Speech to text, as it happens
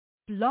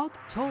Blog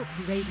Talk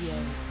Radio.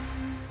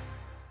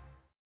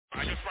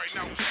 I guess right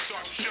now we can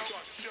start the show.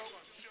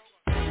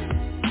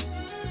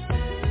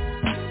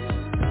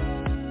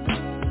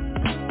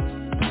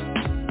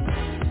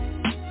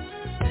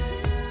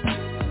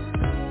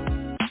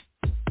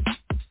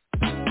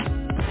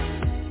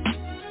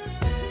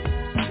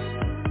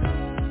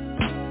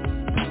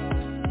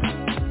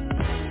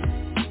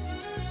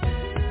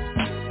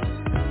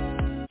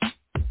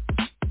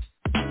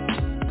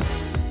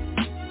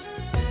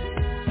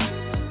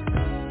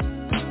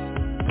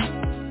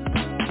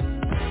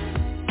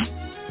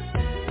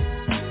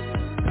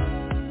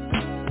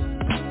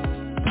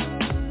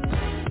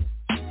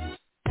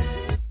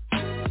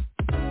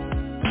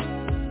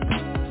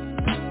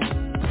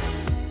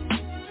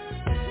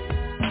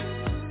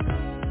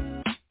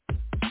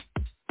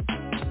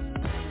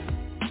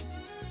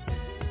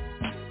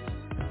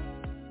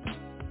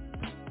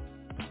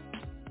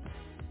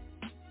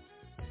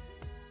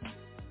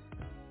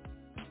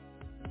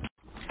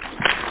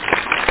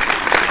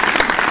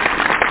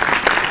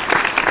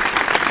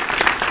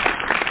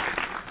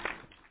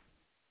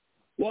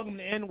 Welcome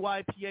to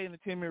NYPA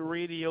Entertainment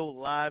Radio,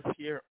 live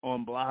here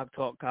on Blog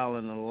Talk.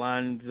 Colin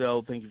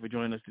Alonzo, thank you for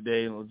joining us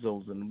today.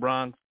 Alonzo's in the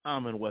Bronx.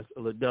 I'm in West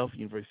Philadelphia,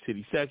 University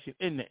City section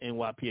in the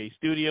NYPA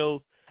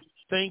studio.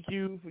 Thank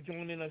you for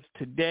joining us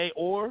today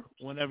or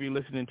whenever you're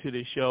listening to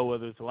this show,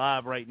 whether it's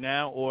live right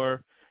now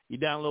or you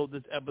download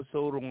this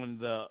episode on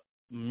the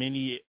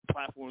many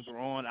platforms we're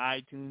on,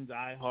 iTunes,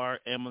 iHeart,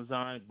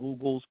 Amazon,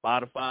 Google,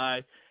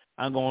 Spotify.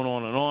 I'm going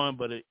on and on,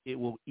 but it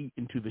will eat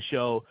into the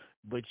show,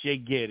 but you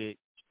get it.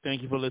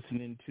 Thank you for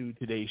listening to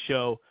today's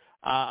show.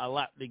 A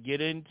lot to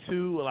get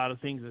into, a lot of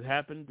things that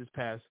happened this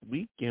past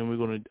week, and we're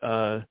going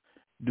to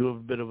do a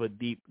bit of a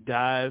deep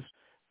dive.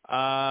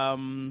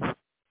 Can't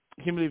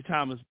believe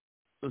time is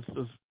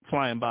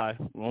flying by.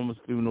 We're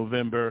almost through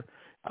November,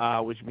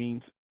 which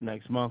means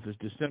next month is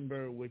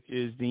December, which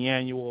is the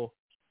annual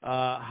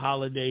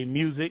holiday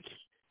music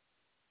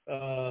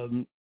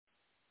that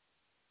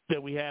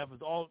we have.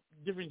 With all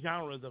different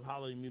genres of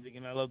holiday music,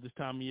 and I love this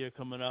time of year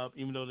coming up,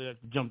 even though they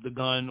have to jump the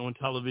gun on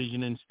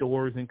television and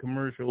stores and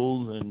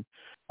commercials and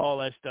all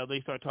that stuff.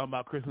 They start talking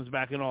about Christmas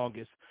back in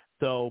August.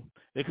 So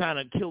they kind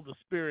of kill the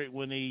spirit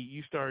when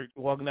you start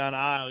walking down the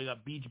aisle. You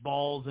got beach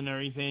balls and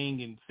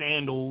everything and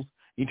sandals.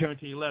 You turn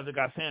to your left, they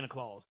got Santa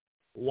Claus.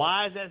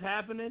 Why is that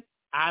happening?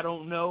 I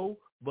don't know,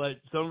 but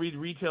some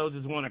retailers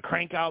just want to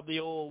crank out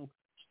the old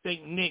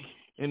St. Nick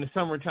in the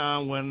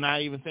summertime when I'm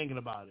not even thinking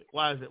about it.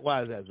 Why is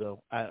that,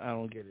 though? I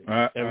don't get it.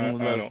 I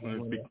don't.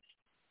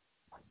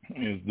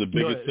 It's the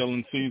biggest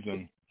selling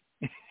season.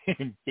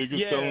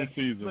 Selling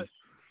season. But,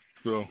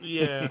 so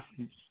yeah,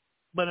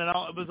 but it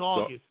was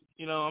August.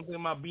 You know, I'm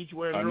thinking about beach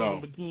wearing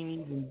girls in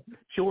bikinis and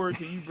shorts,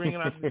 and you bringing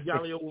out this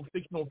jolly old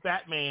fictional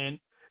fat man.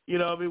 You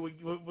know, I mean,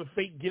 with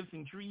fake gifts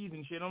and trees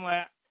and shit. I'm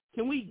like,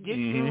 can we get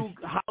through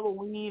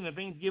Halloween and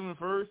Thanksgiving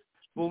first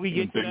before we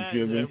get to that?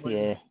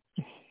 Yeah.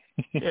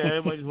 Yeah,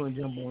 everybody just want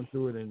to jump on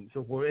through it and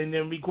so forth. And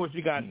then, of course,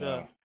 we got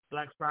the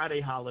Black Friday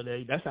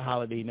holiday. That's a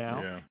holiday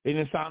now. Yeah. They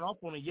didn't sign off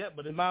on it yet,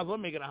 but they might as well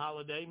make it a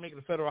holiday, make it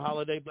a federal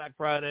holiday, Black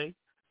Friday.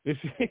 I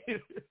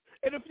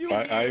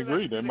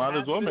agree. They might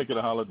as well make it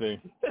a holiday.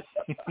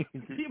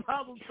 You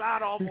might as well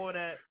sign off on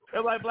that.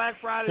 It's like Black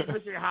Friday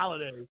is a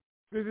holiday.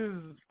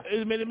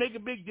 They make a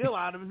big deal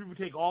out of it. People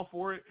take off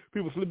for it.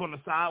 People sleep on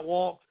the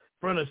sidewalks, in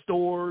front of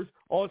stores,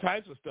 all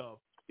types of stuff.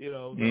 You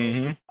know.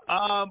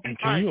 And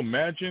can you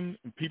imagine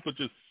people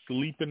just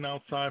sleeping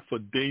outside for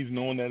days,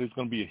 knowing that it's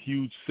going to be a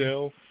huge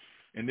sale,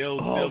 and they'll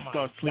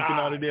start sleeping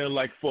out of there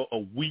like for a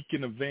week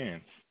in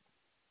advance.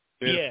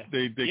 They're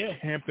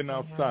camping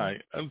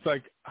outside. It's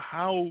like,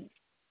 how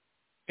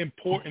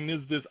important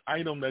is this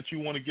item that you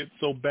want to get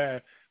so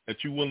bad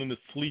that you're willing to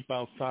sleep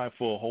outside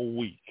for a whole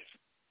week?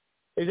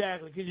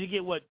 Exactly, because you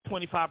get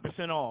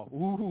 25% off.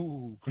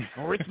 Ooh,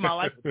 I risk my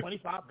life for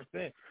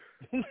 25%.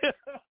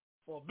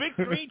 For big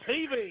screen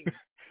TV.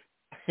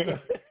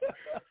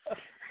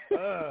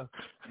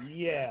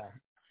 Yeah.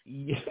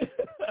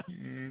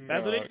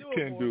 That's what they do.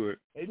 Can't do it.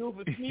 They do it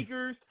for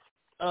sneakers,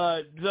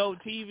 Zoe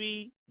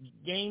TV,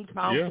 game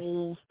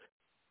consoles.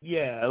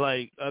 Yeah,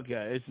 like,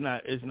 okay, it's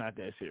not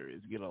that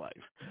serious. Get a life.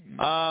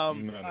 Not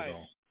at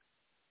all.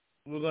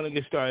 We're gonna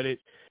get started.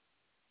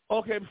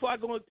 Okay, before I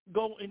go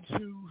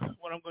into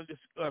what I'm going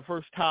to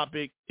first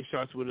topic, it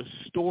starts with a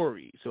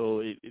story.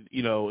 So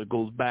it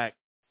goes back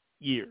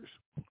years.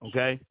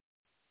 Okay,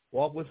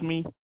 walk with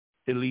me.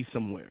 It leads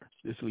somewhere.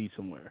 This leads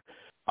somewhere.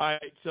 All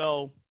right.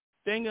 So,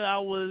 I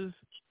was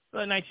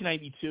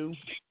 1992.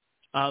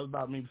 I was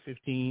about maybe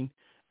 15.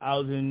 I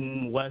was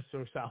in West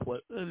or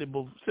Southwest.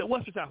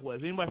 West or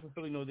Southwest. Anybody from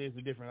Philly knows there's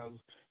a difference. I was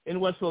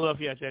in West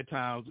Philadelphia at that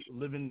time. I was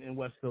living in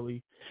West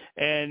Philly,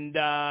 and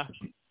a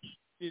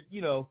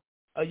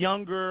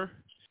younger,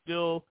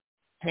 still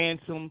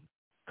handsome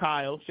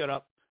Kyle, shut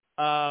up,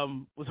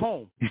 was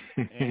home.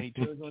 And he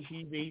turns on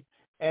TV.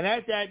 And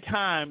at that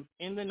time,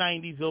 in the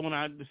 90s, though, when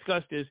I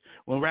discussed this,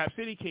 when Rap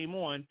City came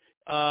on,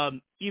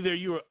 either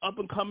you were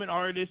up-and-coming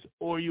artist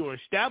or you were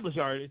established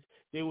artist,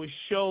 they would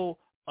show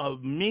a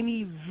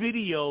mini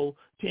video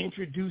to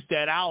introduce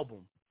that album.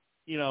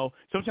 You know,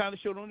 sometimes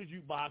they showed on the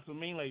jukebox. I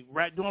mean, like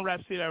during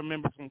Rap City, I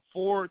remember from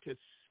 4 to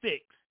 6,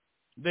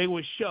 they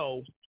would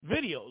show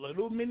video, like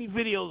little mini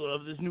videos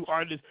of this new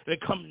artist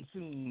that coming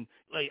soon,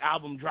 like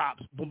album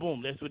drops, boom,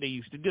 boom. That's what they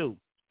used to do.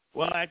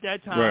 Well, at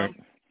that time,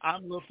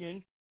 I'm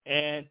looking,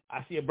 and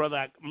I see a brother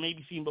I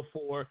maybe seen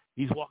before.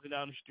 He's walking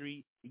down the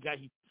street. He got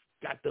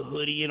the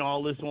hoodie and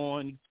all this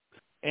on,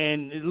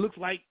 and it looks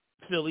like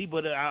Philly,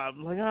 but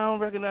I'm like, I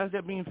don't recognize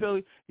that being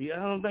Philly. I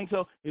don't think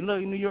so. You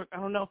look in New York, I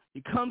don't know.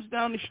 He comes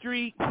down the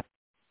street. A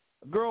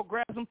girl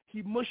grabs him.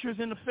 He mushers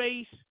in the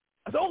face.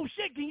 I said, oh,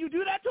 shit, can you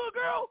do that to a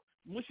girl?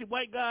 Mush it,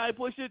 white guy,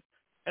 push it.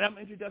 And I'm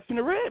introducing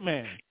the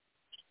Redman.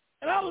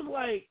 And I was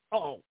like,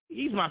 oh,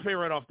 he's my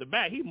favorite off the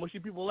bat. He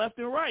mushing people left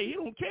and right. He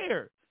don't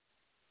care.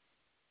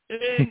 And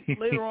then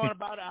later on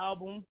about the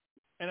album,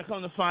 and I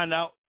come to find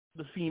out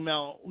the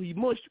female who he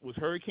mushed was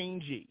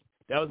Hurricane G.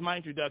 That was my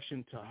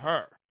introduction to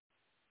her.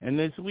 And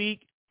this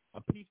week,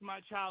 a piece of my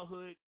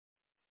childhood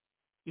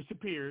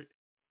disappeared.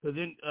 So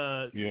then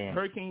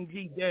Hurricane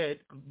G dead,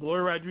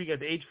 Gloria Rodriguez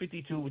at age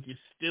 52, which is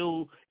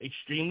still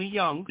extremely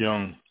young.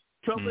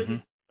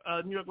 Trailblazing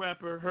New York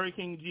rapper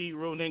Hurricane G,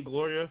 real name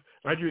Gloria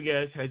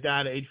Rodriguez, has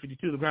died at age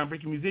 52. The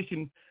groundbreaking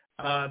musician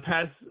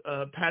passes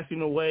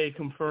away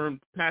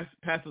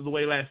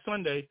last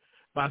Sunday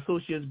by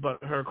associates,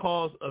 but her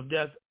cause of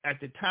death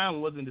at the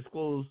time wasn't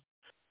disclosed.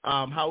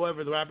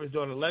 However, the rapper's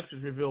daughter,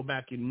 Alexis, revealed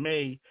back in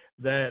May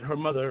that her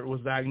mother was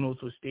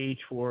diagnosed with stage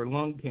 4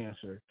 lung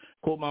cancer.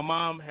 Quote, my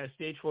mom has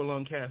stage 4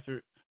 lung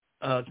cancer,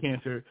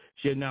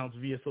 she announced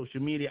via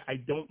social media. I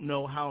don't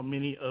know how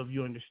many of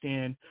you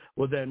understand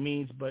what that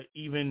means, but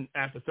even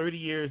after 30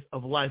 years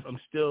of life, I'm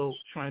still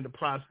trying to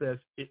process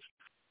it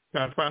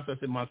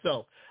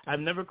myself. I've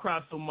never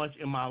cried so much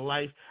in my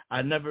life.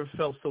 I never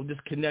felt so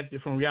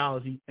disconnected from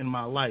reality in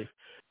my life.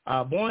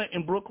 Born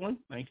in Brooklyn,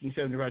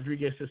 1970,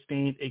 Rodriguez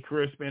sustained a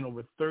career span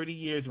over 30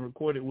 years and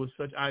recorded with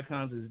such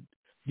icons as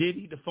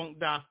Diddy, the Funk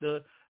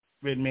Doctor,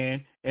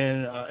 Redman,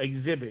 and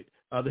Exhibit.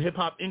 The hip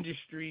hop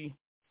industry,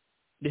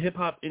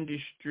 come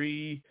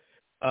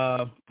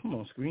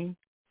on, screen.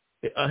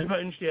 Hip hop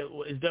industry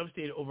is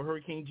devastated over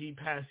Hurricane G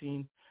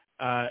passing,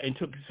 and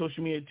took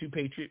social media to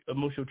pay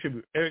emotional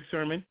tribute. Eric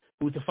Sermon,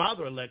 who is the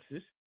father of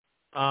Alexis,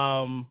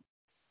 and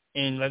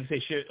like I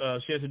say,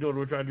 shares the daughter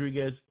with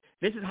Rodriguez.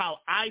 This is how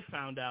I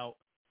found out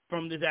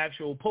from this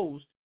actual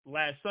post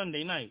last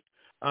Sunday night.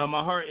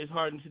 My heart is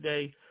hardened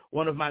today.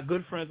 One of my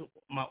good friends,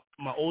 my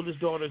oldest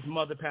daughter's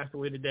mother, passed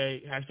away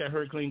today. Hashtag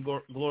Hurricane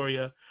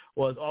Gloria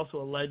was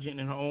also a legend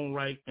in her own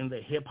right in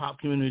the hip-hop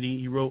community.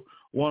 He wrote,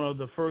 one of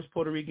the first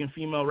Puerto Rican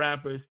female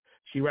rappers.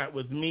 She rapped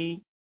with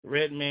me,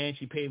 Redman.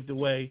 She paved the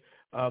way.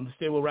 The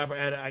stable rapper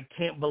added, I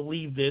can't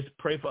believe this.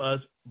 Pray for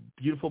us.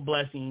 Beautiful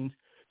blessings.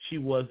 She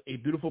was a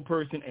beautiful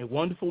person, a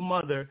wonderful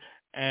mother,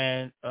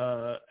 and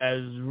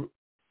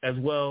as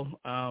well,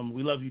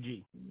 we love you,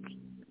 G.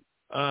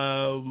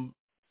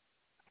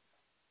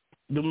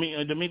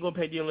 Domingo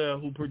Padilla,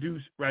 who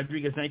produced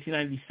Rodriguez's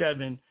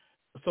 1997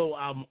 solo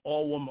album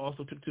All Woman,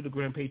 also took to the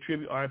ground, paid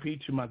tribute, RIP,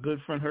 to my good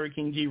friend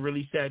Hurricane G.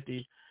 Really sad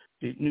the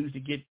news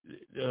to get.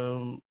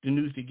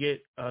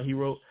 He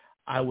wrote,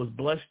 I was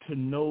blessed to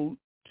know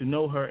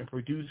her and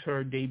produce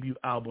her debut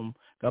album.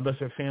 God bless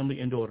her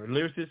family and daughter.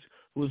 Lyricist,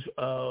 who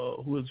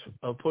is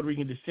of Puerto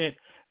Rican descent,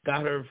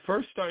 got her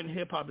first start in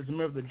hip-hop as a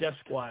member of the Def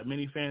Squad.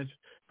 Many fans'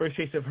 first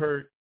taste of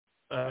her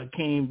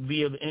came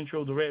via the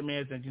intro, The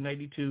Redman's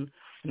 1992,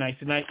 Tonight's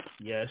the Night.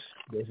 Yes,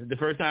 this is the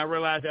first time I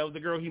realized that was the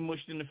girl he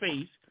mushed in the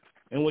face.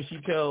 And when she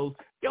tells,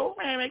 yo,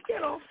 man,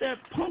 get off that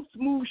punk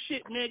smooth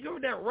shit, man. Get over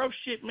that rough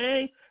shit,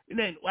 man. And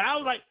then I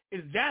was like,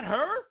 is that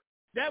her?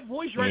 That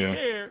voice right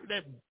there,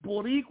 that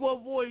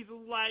Boricua voice,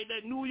 was like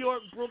that New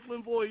York,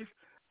 Brooklyn voice.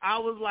 I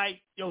was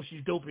like, yo,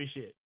 she's dope as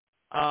shit.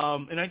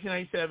 In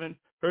 1997,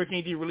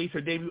 Hurricane G released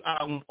her debut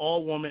album,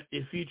 All Woman.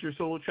 It featured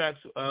solo tracks,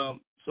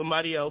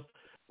 Somebody Else,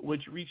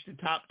 which reached the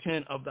top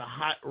 10 of the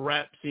hot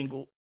rap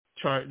single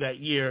chart that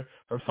year.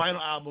 Her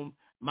final album,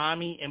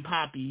 Mommy and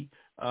Poppy,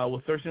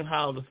 with Thurston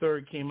Howell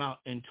III, came out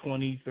in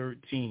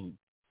 2013.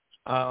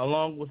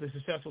 Along with a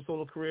successful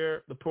solo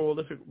career, the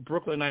prolific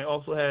Brooklynite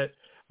also had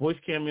voice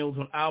cameos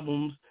on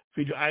albums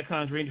featuring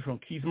icons ranging from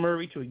Keith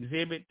Murray to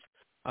Exhibit.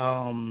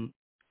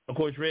 Of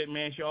course,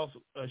 Redman.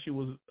 She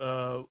was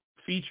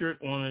featured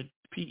on a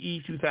PE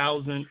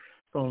 2000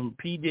 from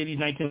P. Diddy's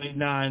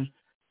 1989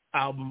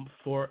 album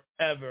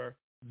Forever.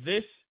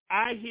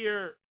 I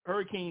hear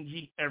Hurricane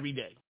G every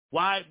day.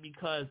 Why?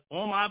 Because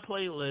on my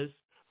playlist,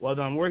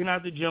 whether I'm working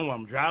out the gym, while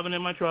I'm driving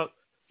in my truck,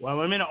 while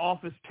I'm in the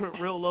office, turn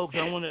real low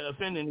because I don't want to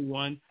offend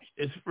anyone,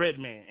 it's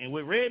Redman. And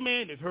with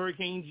Redman, there's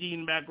Hurricane G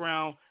in the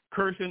background,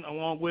 cursing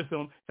along with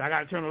him. So I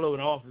got to turn it low in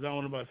the office. I don't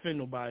want to offend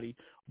nobody.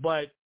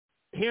 But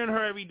hearing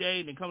her every day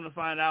and then coming to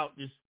find out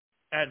just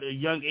at a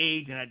young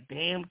age and that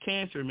damn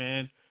cancer,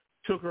 man,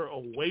 took her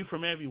away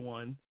from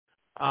everyone,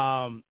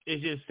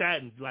 it just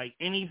saddens. Like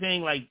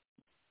anything like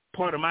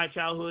part of my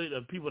childhood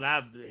of people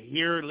that I've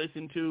heard,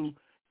 listened to,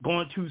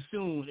 gone too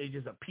soon, it's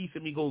just a piece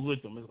of me goes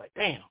with them. It's like,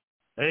 damn,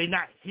 They're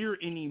not here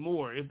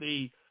anymore. If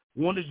they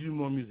wanted to do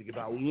more music, if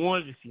I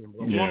wanted to see them,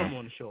 or want them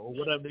on the show, or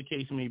whatever the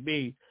case may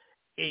be,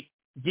 it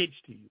gets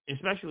to you,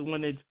 especially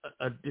when it's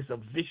just a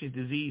vicious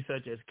disease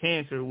such as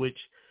cancer, which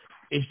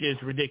is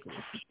just ridiculous.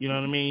 You know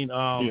what I mean?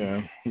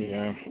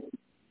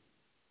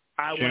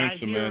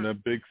 Cancer, man,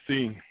 that big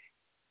C.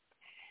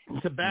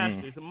 It's a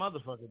bastard. It's a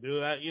motherfucker,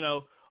 dude. I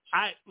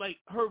like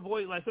her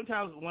voice. Like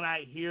sometimes when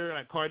I hear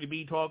like Cardi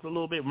B talk a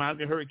little bit, reminds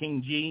me of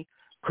Hurricane G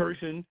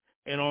cursing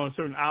and on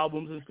certain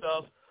albums and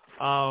stuff.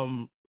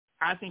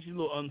 I think she's a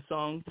little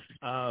unsung.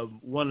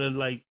 One of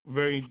like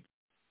very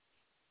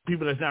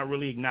people that's not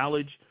really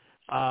acknowledged.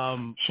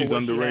 She's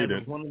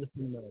underrated. One of the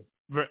females.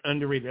 Very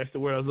underrated. That's the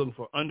word I was looking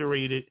for.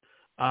 Underrated.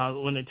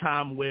 When a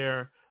time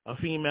where a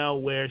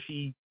female where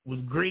she was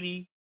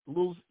gritty,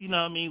 little, you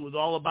know what I mean, was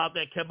all about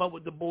that, kept up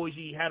with the boys.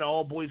 She had an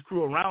all-boys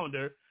crew around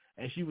her,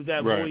 and she was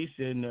that voice.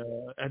 And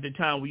at the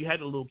time, we had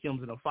the Lil Kims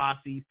and the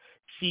Foxys.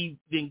 She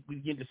didn't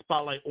get the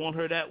spotlight on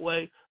her that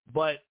way.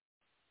 But,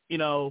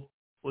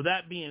 with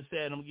that being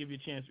said, I'm going to give you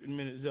a chance in a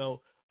minute, Zoe.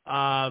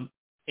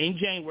 In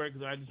January,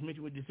 because I just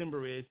mentioned what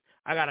December is,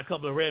 I got a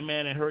couple of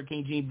Redman and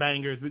Hurricane G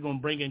bangers. We're going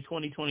to bring in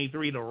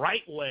 2023 the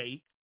right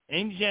way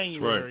in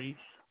January.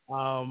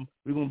 Right.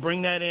 We're going to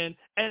bring that in.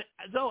 And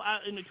so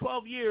in the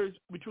 12 years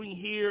between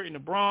here and the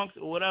Bronx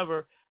or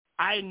whatever,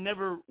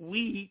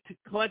 we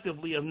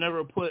collectively have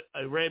never put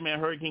a Redman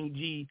Hurricane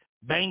G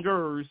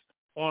bangers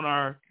on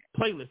our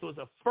playlist. So it's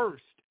a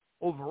first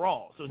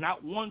overall. So it's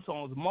not one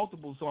song, it's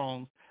multiple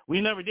songs.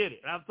 We never did it.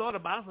 And I've thought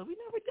about it. We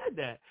never did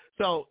that.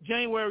 So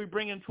January, we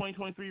bring in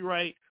 2023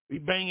 right. We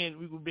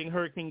will bring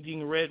Hurricane G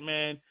and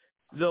Redman.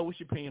 Zoe, what's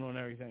your opinion on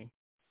everything?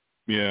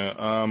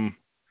 Yeah,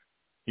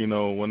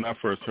 when I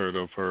first heard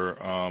of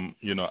her,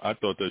 I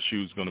thought that she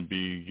was going to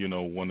be,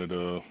 one of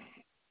the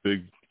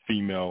big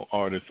female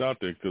artists out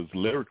there because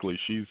lyrically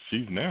she's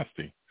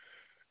nasty,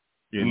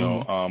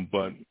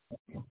 but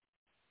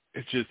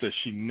it's just that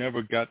she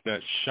never got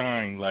that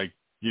shine like,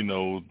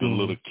 the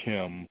Little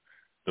Kim,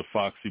 the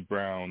Foxy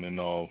Brown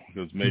and all,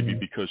 because maybe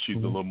because she's a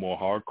little more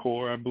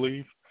hardcore, I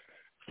believe.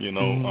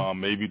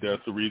 Maybe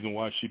that's the reason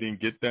why she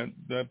didn't get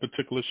that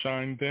particular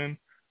shine then.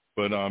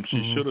 But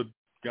she should have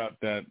got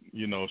that,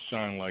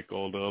 shine like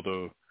all the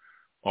other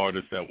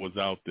artists that was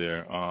out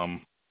there,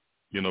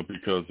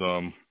 because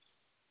a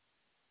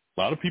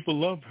lot of people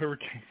love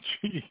Hurricane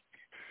G.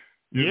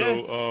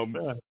 A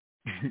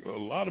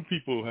lot of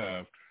people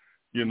have.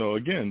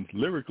 Again,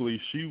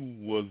 lyrically, she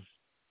was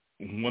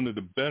one of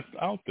the best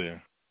out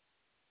there.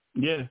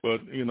 Yeah.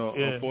 But,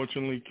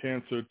 unfortunately,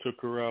 cancer took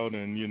her out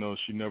and,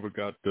 she never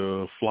got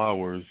the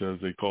flowers, as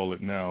they call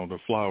it now, the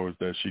flowers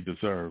that she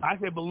deserved. I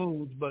say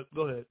balloons, but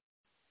go ahead.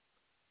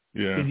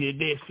 Yeah.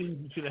 They're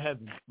seasoned to the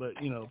heavens. But,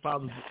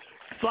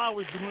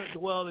 flowers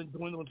dwell and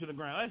dwindle into the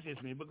ground. That's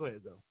just me, but go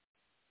ahead, though.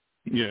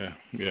 Yeah.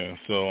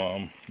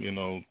 So,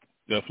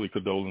 definitely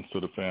condolence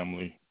to the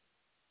family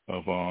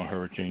of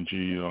Hurricane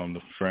G,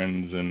 the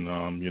friends and,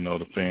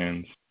 the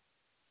fans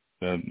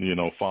that,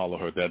 follow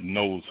her, that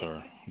knows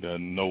her, that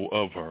know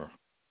of her.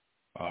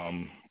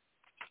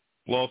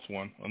 Lost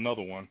one,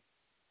 another one.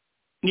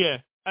 Yeah.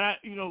 And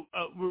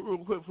real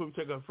quick before we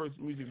take our first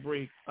music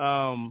break,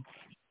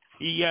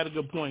 you had a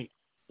good point.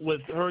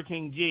 With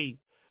Hurricane G,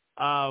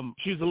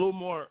 she was a little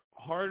more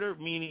harder,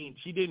 meaning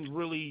she didn't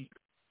really,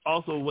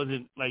 also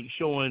wasn't like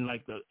showing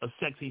like a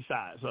sexy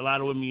side. So a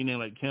lot of women,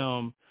 like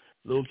Kim,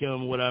 Lil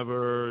Kim,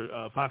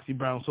 whatever, Foxy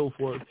Brown, so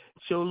forth,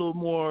 show a little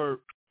more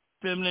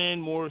feminine,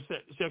 more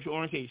sexual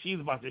orientation. She's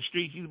about the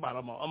street. She's about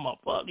I'm a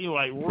fuck,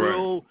 like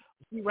real. Right.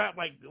 She rap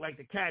like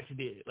the cats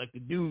did, like the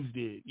dudes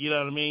did. You know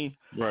what I mean?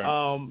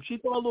 Right. She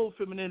threw a little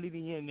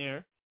femininity in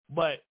there,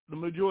 but the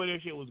majority of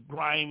that shit was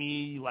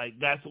grimy. Like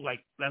that's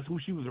who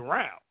she was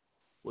around,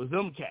 was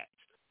them cats.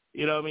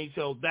 You know what I mean?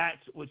 So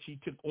that's what she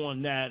took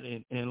on that,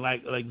 and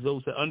like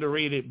Zoe said,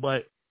 underrated.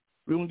 But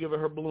we're gonna give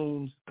her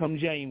balloons come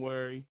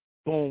January.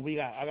 Boom,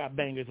 I got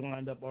bangers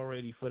lined up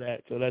already for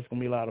that, so that's gonna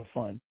be a lot of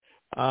fun.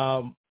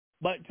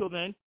 But until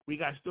then, we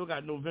still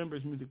got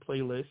November's music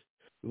playlist.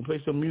 We'll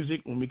play some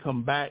music when we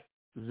come back.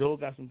 Zoe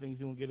got some things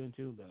we'll get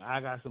into. Then I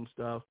got some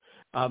stuff.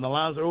 The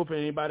lines are open.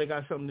 Anybody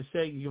got something to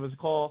say, you give us a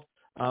call.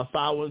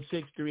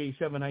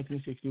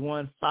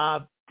 516-387-1961.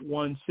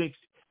 516-387-1961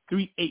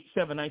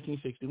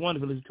 if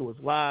you listen to us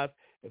live.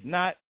 If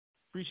not,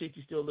 appreciate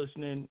you still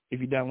listening if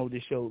you download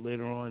this show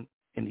later on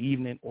in the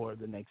evening or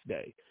the next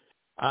day.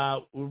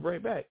 We'll be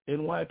right back.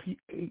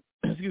 NYPA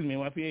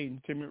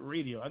Entertainment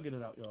Radio. I'll get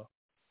it out, y'all.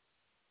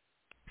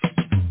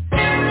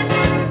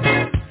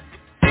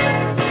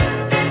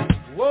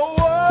 Whoa,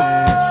 whoa.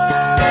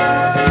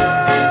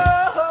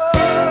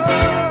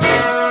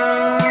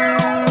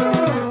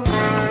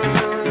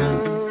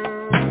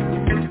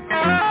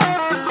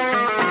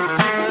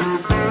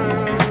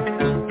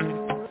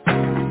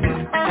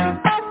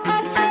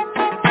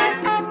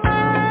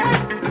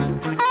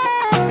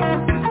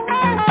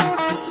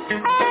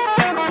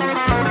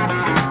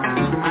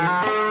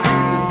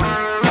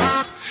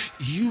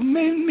 You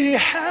made me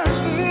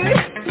happy.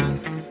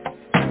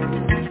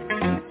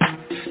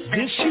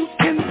 This you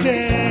can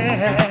dance.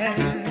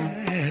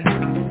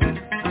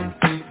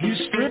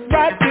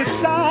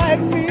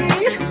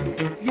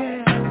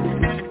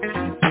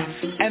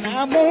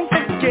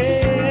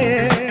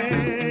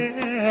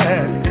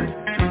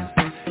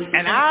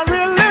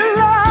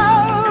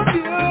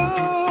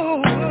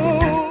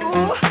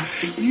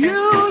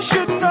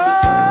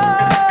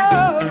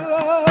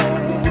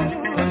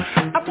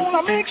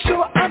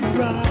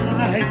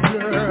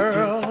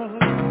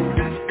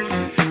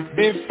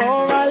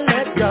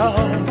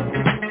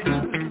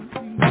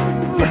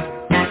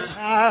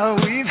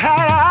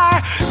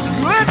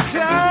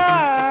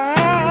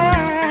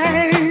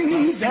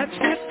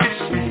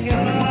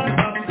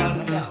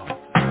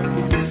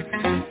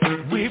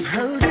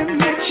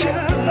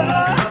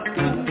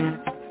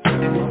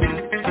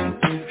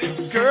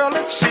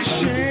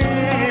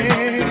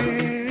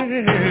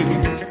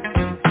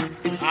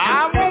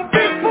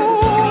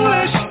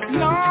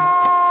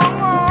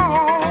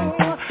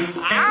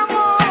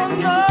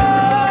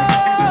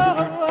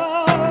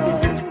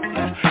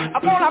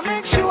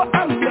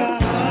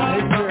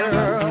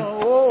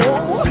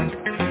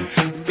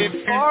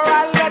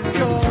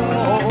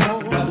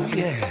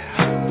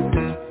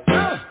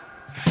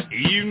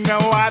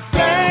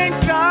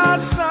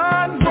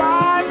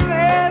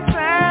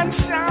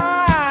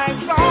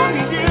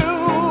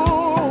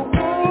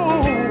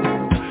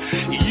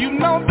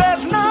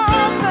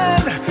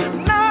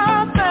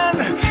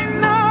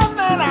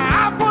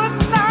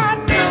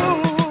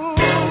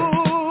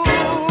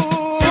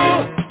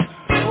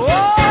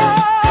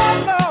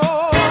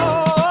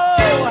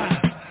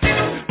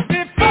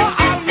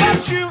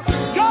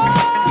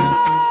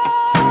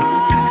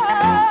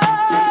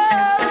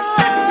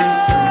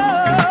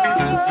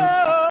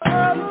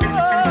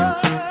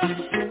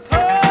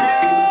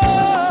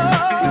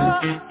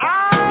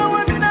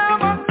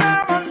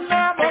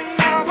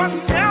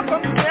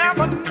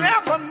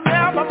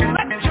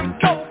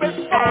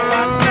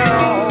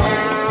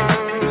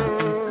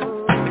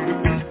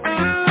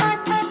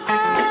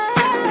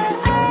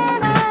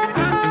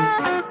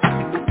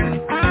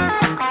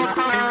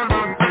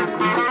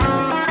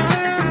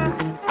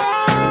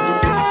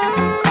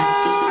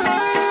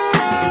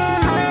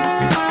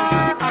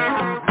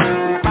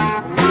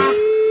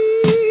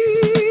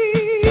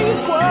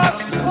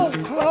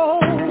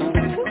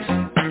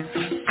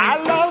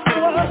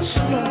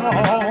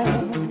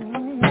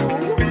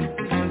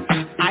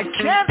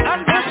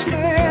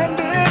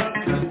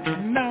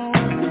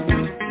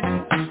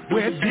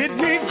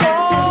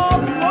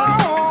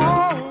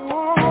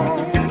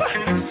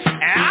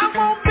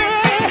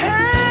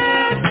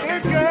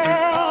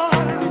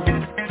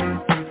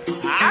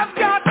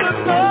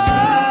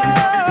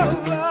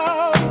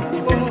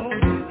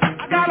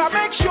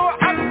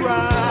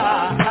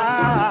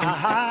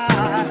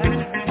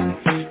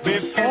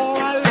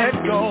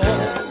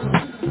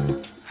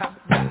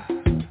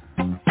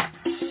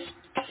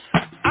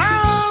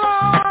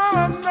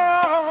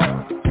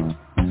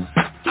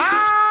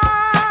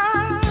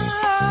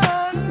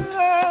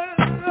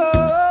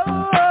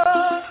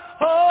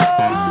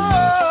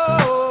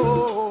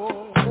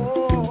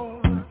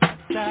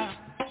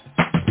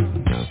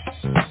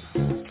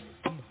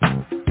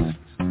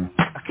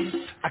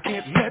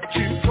 can't let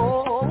you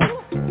go.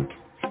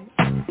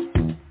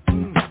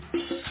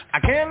 I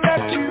can't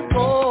let you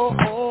go.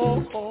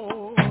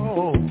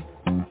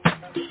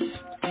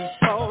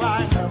 It's all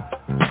right now.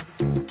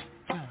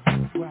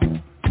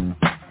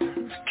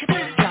 Keep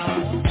it down.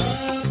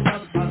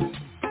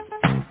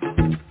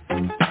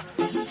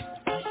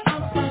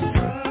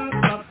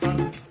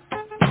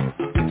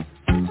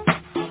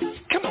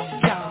 Come on,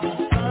 y'all.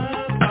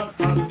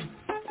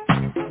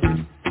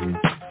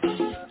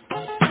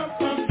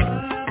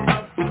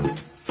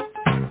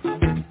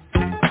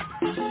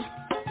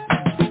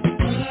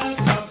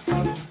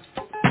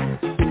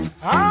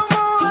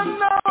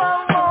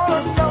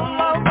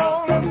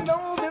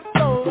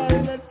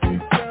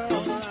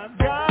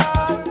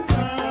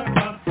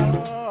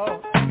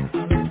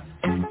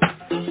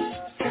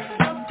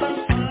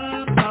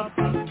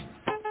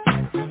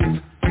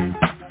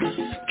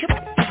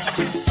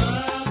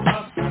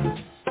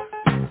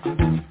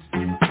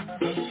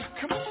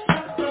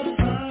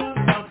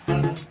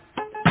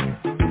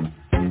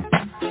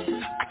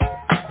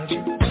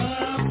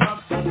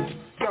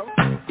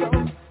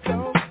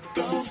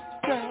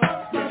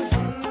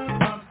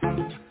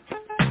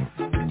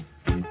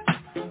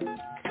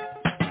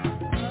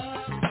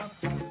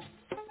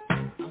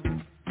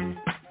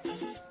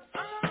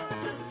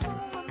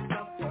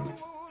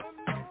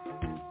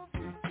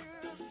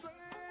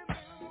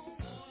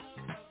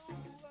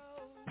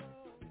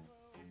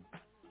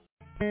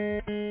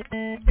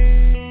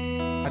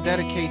 I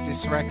dedicate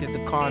this record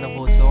to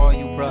Carnival to all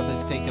you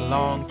brothers taking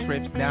long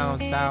trips down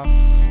south,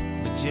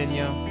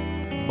 Virginia,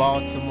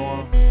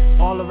 Baltimore,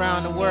 all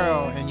around the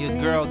world, and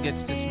your girl gets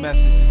this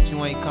message that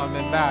you ain't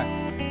coming back.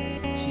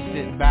 She's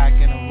sitting back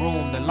in a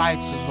room, the lights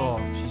is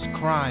off, she's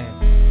crying,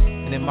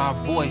 and then my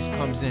voice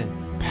comes in,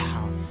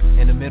 pow,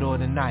 in the middle of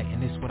the night,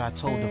 and this is what I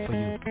told her for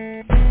you.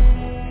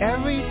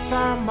 Every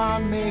time I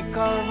make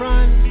a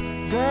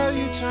run, girl,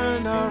 you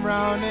turn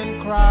around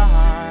and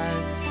cry.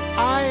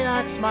 I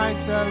ask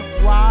myself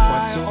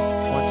why,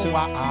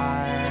 why?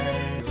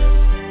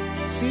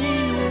 See,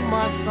 you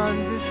must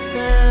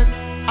understand,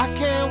 I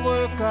can't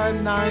work a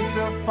 9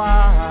 to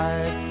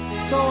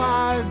 5, so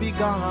I'll be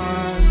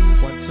gone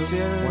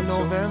till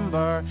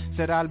November.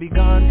 Said I'll be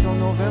gone till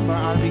November,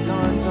 I'll be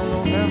gone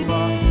till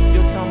November.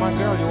 You tell my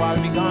girl,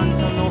 I'll be gone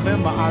till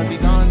November, I'll be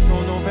gone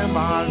till November,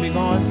 I'll be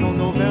gone till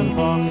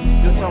November.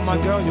 You tell my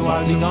girl,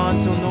 I'll be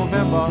gone till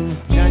November.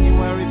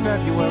 January,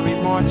 February,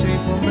 March,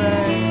 April,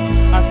 May.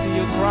 I see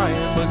you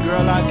crying, but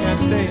girl, I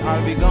can't stay.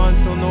 I'll be gone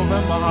till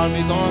November, I'll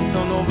be gone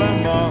till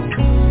November.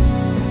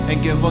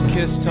 And give a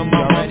kiss to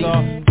my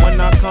mother.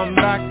 When I come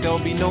back,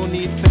 there'll be no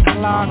need to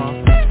clock.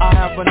 I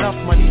have enough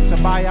money to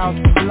buy out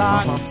the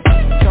block.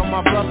 Tell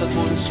my brother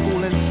go to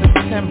school in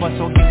September,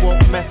 so he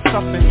won't mess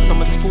up in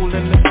summer school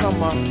in the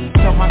summer.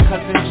 Tell my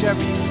cousin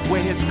Jerry,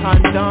 wear his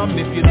condom.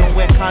 If you don't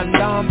wear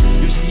condom,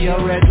 you see a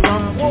red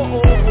rum. Oh,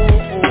 oh,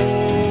 oh,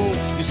 oh.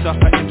 You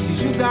sucker MCs,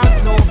 you got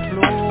no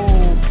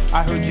flow.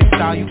 I heard your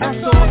style, you got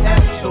so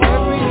XO.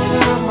 Every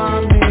time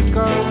I make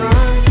a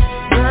run,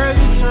 girl,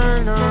 you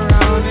turn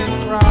around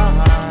and cry.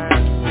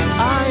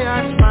 I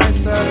ask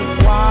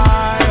myself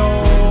why,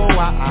 oh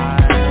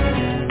why?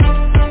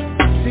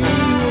 See,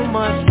 you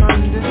must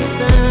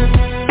understand,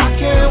 I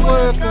can't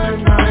work a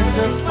 9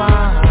 to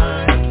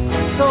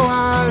 5, so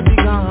I'll be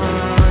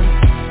gone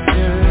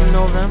till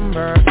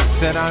November.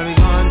 Said I'll be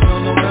gone till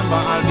November,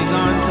 I'll be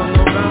gone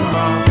till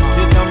November.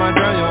 You tell my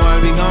girl,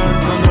 I'll be gone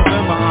till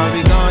November, I'll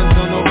be gone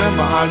till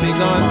November, I'll be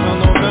gone till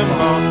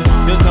November.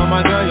 You tell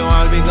my girl,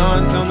 I'll be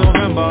gone till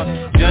November.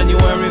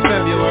 January,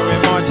 February,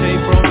 March,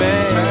 April,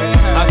 May.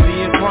 I see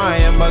you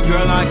crying, but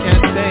girl, I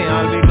can't stay.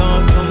 I'll be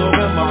gone till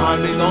November,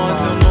 I'll be gone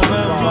till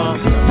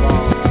November.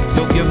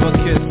 So give a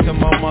kiss to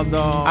my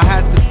mother. I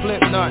had to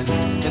flip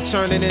nothing and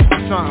turn it into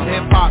something.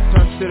 Hip-hop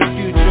turns to the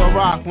future of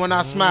rock when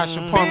I smash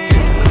a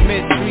pumpkin.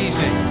 Commit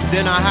treason,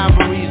 then I have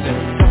a reason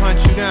to hunt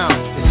you down.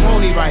 It's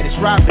only right, it's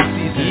rapping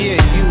season.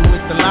 Yeah, you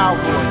with the loud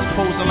voice,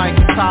 posing like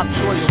the top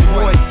choice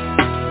voice.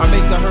 I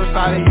make a hearse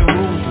out of your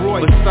Rolls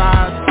Royce.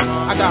 Besides,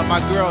 I got my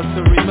girl to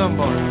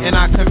remember, and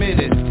I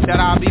committed that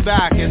I'll be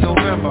back in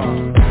November.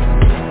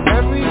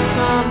 Every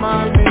time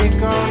I make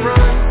a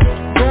run,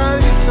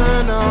 girl, you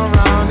turn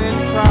around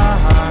and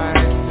cry.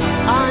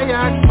 I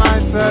ask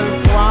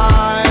myself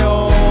why,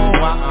 oh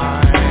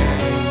why?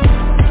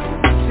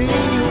 See,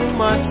 you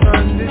must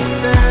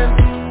understand,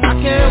 I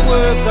can't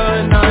work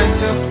a 9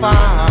 to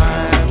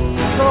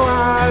 5, so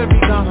I'll be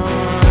gone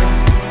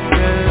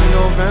in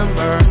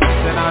November.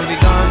 Then I'll be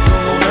gone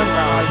till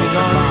November, I'll be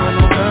gone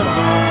till November.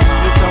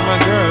 You tell my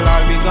girl,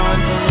 I'll be gone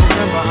till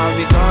November, I'll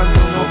be gone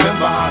till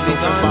November, I'll be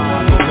gone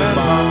till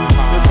November.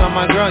 You tell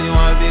my girl,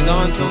 I'll be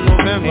gone till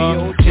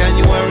November.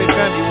 January,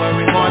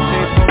 February, March,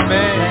 April,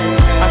 May.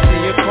 I see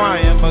you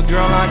crying, but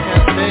girl, I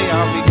can't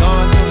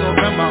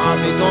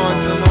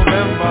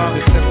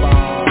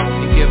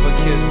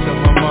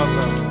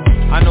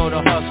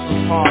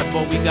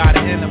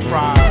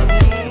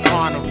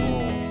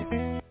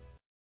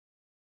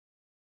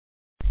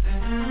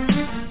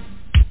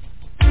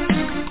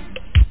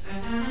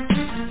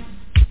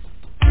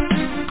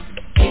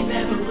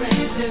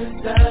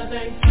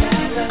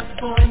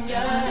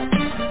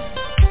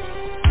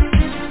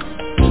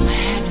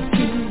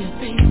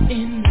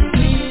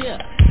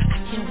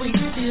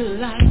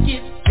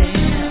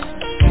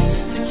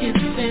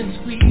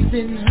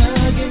kissing,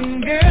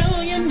 hugging,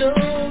 girl, you know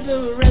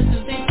the rest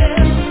of the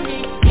tell me.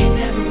 You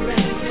never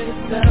raised in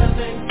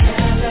Southern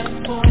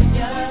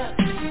California.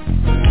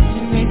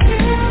 You may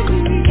tell me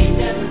you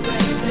never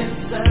raised in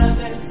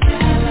Southern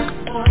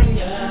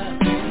California.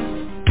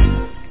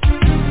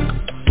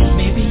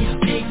 Maybe I'll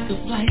take the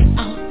flight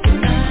out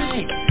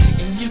tonight,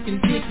 and you can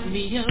pick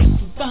me up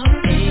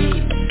about 8.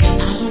 I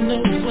don't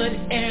know what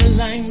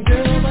airline,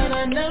 girl, but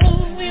I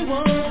know we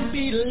won't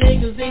be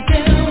late, 'cause they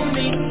tell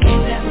me you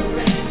never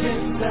raised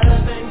in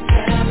Southern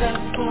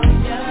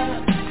California.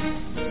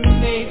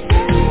 They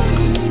tell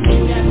me you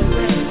never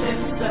raised in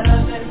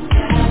Southern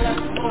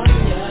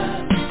California.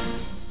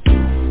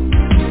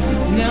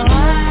 Now I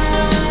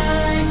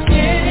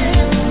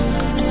can't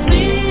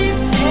sleep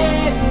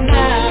at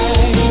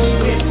night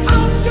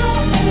without your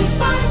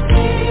advice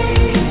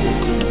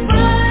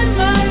by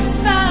my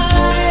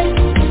side.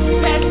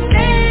 That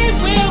day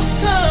will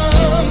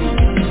come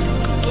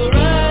for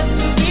us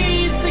to be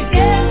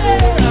together.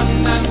 I'm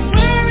not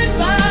worried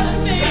about a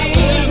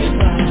thing,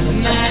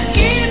 not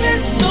even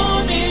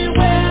stormy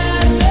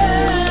weather.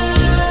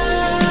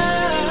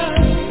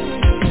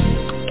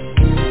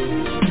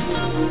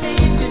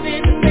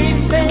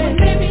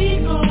 Baby,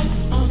 go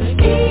on the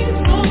East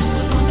Coast,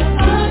 on the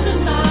other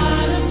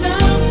side of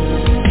town,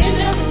 in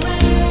the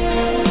rain.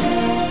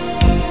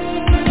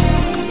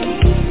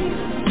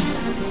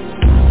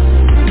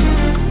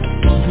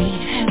 We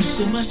have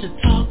so much to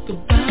talk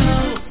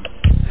about,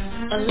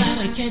 a lot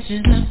of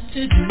catching up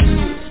to do.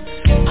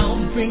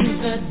 I'll bring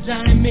the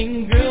diamond,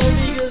 girl,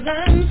 because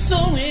I'm so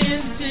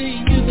into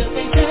you. 'Cause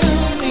they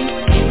tell me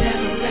you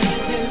never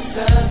raised in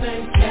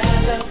Southern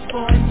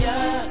California.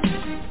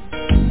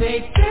 They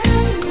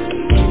tell me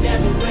you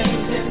never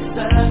raised in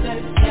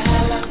Southern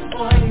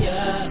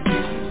California.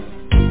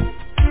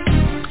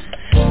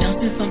 Now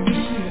since I'm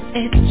here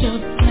at your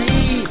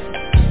place,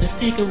 let's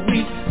take a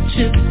week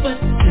trip or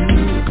 2.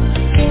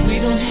 We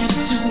don't have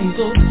to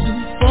go too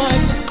far,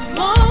 as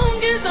long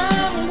as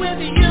I'm with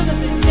you. 'Cause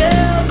they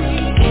tell me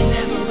you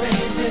never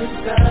raised in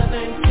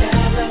Southern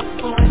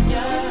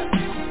California.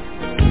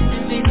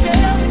 And they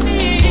tell me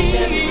you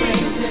never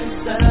raised in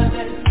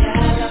Southern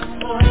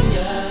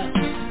California.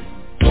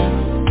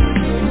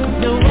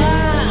 No, I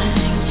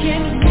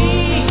can't be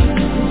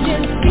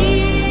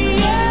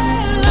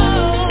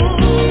alone.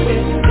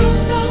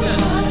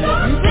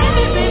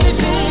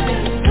 Baby,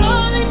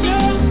 calling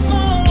your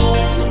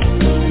phone.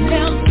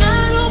 Now I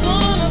don't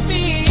wanna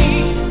be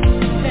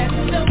that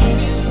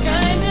selfish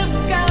kind of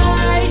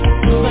guy,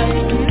 but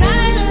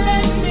tonight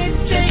let me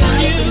take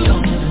you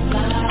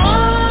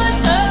on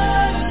a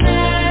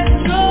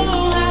natural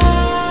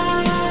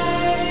high.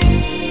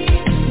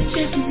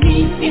 Just me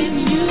and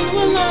you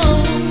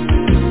alone.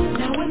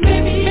 Now it may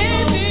be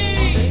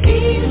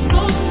East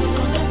Coast,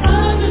 on the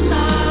other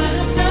side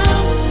of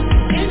town,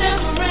 in the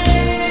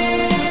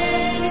rain.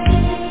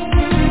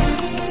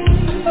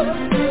 Now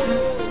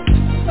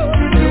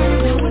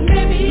it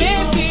may be East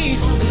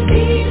Coast, on the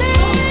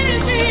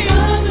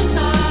other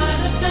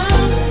side of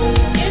town,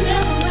 in the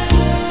rain.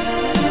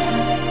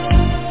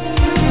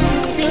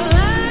 Girl,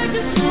 I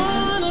just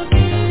wanna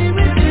be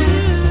with you.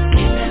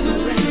 You never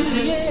raised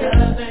in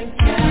Southern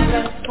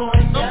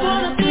California. I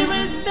wanna be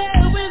right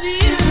there with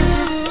you.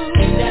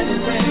 You never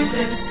raised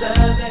in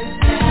Southern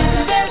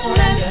California. There's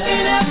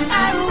nothing else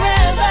I'd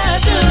rather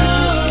do.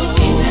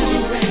 You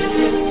never raised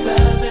in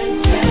Southern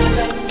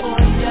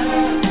California.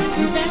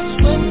 That's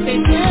what they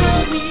tell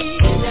me.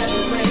 You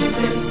never raised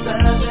in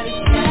Southern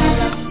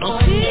California. I'll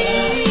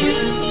see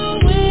you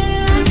when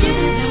I get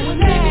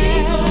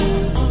there.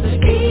 On the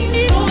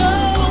East Coast,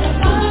 on the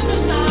other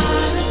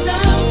side of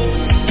town,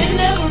 in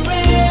the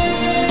rain.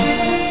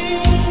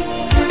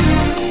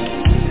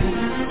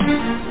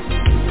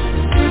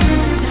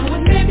 Now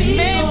it may be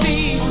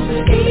on the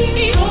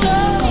East Coast,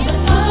 on the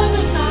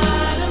other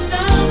side of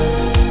town,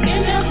 in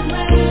the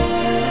rain.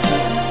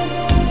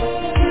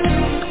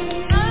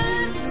 I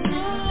just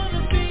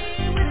wanna be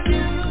with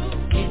you.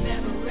 You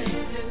never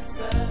raised in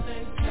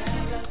Southern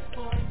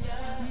California.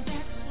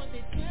 That's what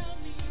they tell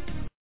me.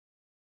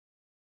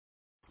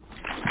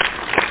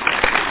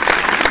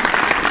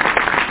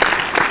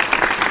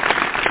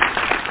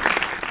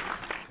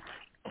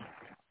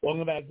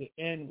 Welcome back to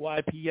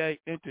NYPA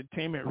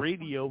Entertainment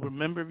Radio.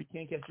 Remember, if you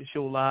can't catch the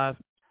show live,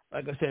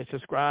 like I said,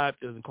 subscribe.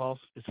 It doesn't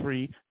cost. It's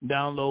free.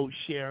 Download,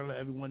 share, let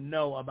everyone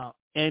know about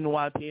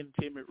NYPA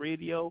Entertainment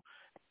Radio.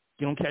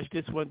 You don't catch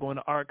this one, go in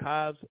the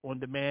archives on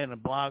demand on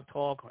Blog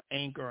Talk or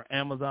Anchor or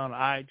Amazon or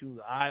iTunes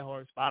or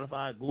iHeart,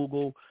 Spotify,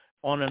 Google,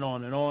 on and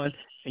on and on.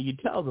 And you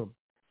tell them,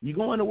 you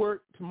going to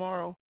work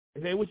tomorrow,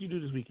 and say, what you do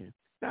this weekend?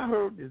 I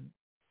heard this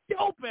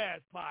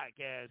dope-ass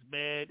podcast,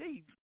 man.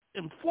 They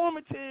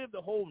informative,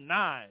 the whole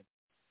 9.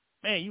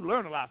 Man, you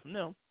learn a lot from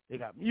them. They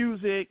got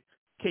music,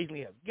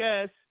 occasionally have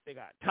guests. They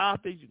got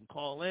topics. You can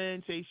call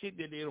in, say shit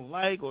that they don't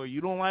like or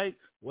you don't like,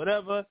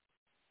 whatever.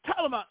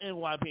 Tell them about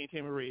NYPA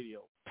Entertainment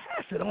Radio.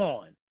 Pass it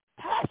on.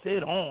 Pass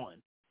it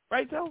on.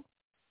 Right, Joe?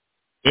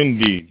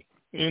 Indeed.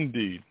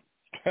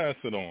 Pass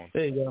it on.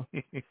 There you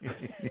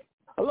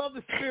go. I love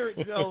the spirit,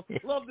 Joe.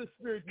 Love the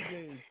spirit you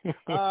gave.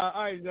 All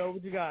right, Joe,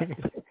 what you got?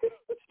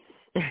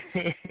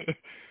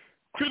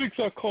 Critics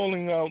are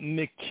calling out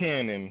Nick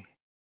Cannon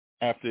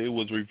after it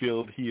was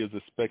revealed he is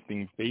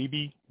expecting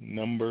baby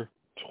number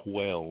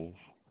 12.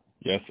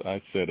 Yes,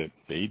 I said it,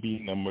 baby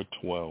number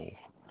 12.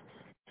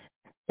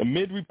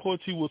 Amid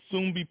reports he will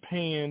soon be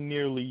paying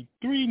nearly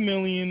 $3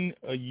 million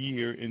a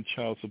year in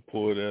child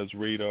support, as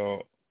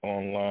Radar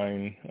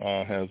Online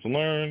has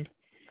learned.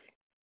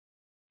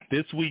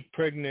 This week,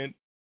 pregnant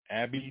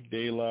Abby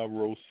De La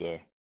Rosa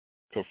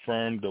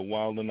confirmed the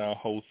Wild 'N Out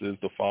host is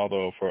the father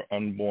of her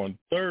unborn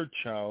third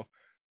child,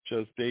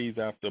 just days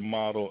after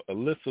model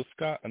Alyssa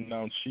Scott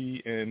announced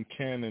she and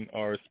Cannon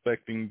are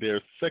expecting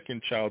their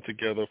second child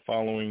together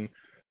following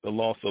the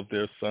loss of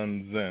their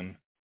son Zen.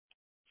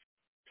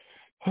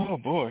 Oh,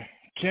 boy.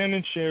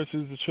 Cannon shares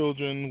his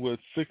children with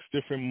 6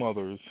 different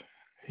mothers.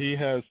 He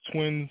has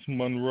twins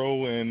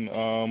Monroe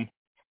and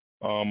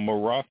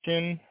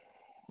Moroccan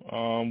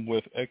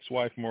with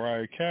ex-wife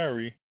Mariah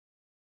Carey,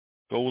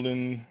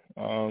 Golden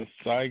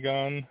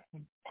Saigon,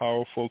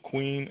 Powerful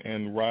Queen,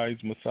 and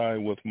Rise Messiah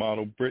with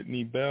model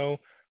Brittany Bell,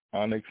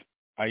 Onyx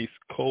Ice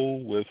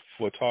Cole with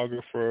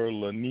photographer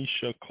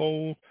Lanisha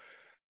Cole,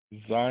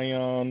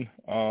 Zion,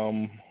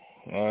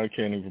 I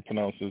can't even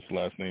pronounce his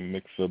last name,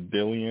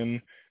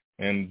 Mixabilian,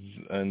 and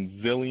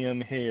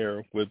Zillion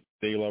Hair with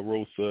De La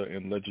Rosa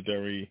and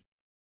legendary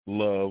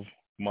love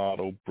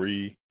model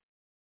Bree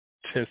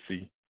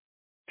Tissy.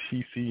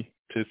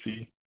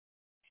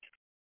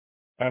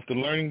 After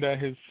learning that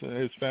his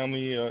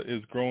family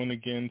is growing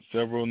again,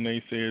 several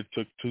naysayers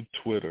took to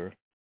Twitter.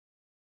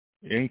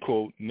 In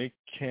quote, Nick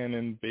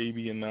Cannon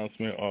baby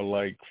announcement are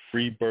like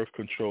free birth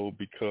control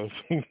because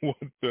what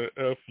the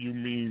F you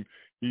mean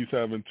he's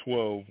having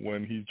 12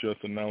 when he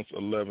just announced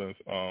 11th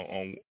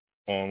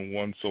on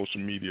one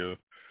social media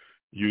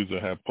user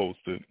had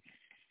posted.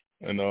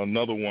 And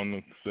another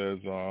one says,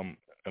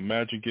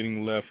 imagine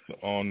getting left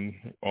on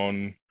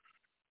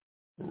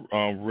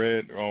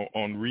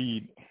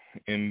read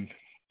in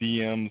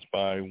DMs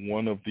by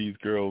one of these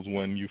girls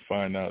when you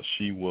find out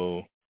she's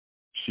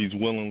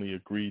willingly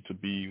agreed to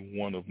be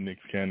one of Nick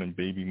Cannon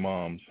baby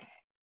moms.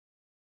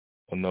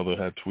 Another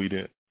had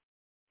tweeted.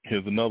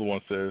 Here's another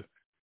one says,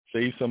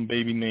 save some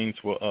baby names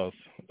for us.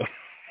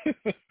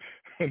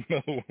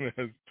 Another one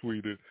has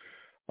tweeted.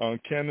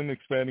 Cannon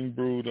expanding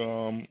brood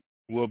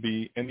will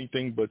be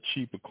anything but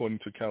cheap, according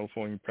to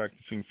California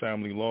practicing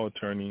family law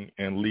attorney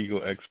and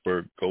legal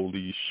expert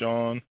Goldie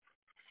Shawn,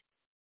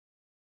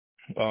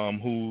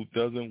 who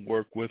doesn't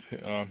work with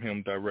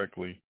him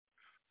directly.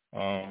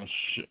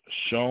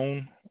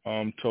 Shawn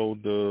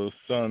told the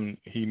Sun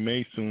he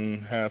may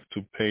soon have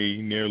to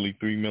pay nearly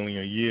 $3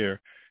 million a year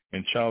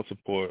in child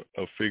support,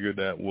 a figure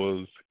that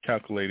was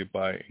calculated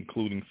by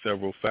including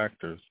several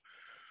factors.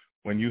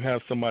 When you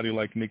have somebody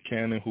like Nick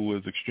Cannon, who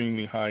is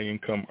extremely high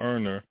income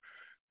earner,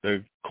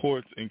 the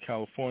courts in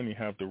California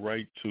have the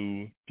right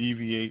to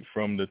deviate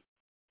from the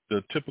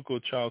typical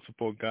child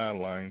support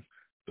guidelines,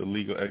 the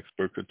legal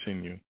expert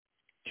continued.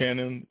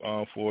 Cannon,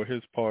 for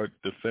his part,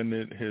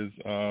 defended his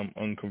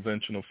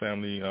unconventional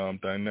family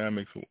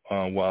dynamics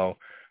while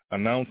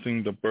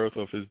announcing the birth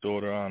of his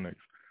daughter Onyx.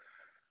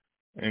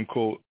 End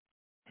quote.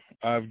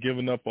 I've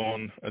given up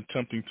on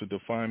attempting to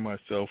define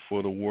myself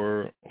for the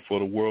world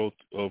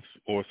of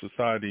or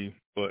society,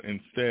 but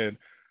instead,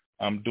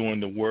 I'm doing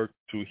the work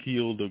to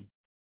heal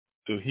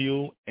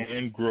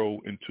and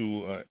grow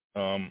into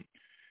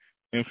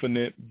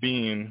infinite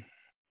being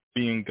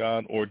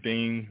God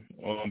ordained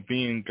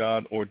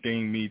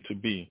me to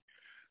be,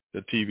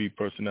 the TV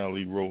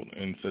personality wrote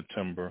in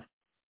September.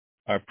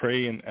 I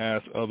pray and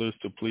ask others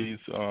to please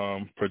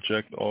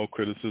project all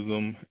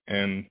criticism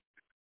and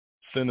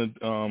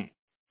cynicism,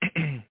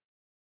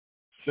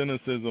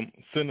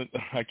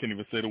 I can't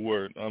even say the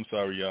word, I'm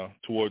sorry, y'all,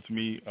 towards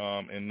me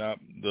and not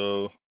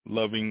the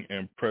loving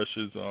and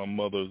precious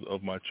mothers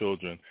of my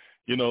children.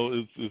 You know,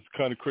 it's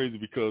kind of crazy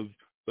because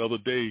the other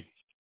day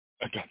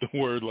I got the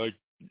word like,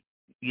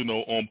 you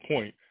know, on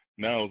point.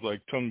 Now it's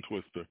like tongue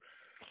twister.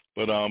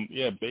 But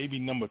yeah, baby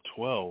number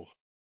 12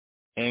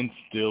 and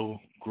still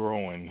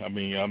growing. I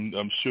mean,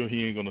 I'm sure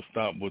he ain't gonna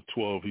stop with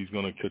 12. He's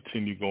gonna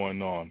continue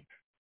going on.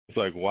 It's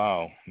like,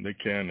 wow, Nick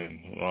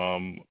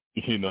Cannon.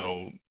 You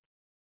know,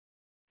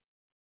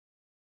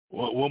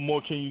 what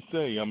more can you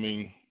say? I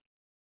mean,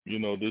 you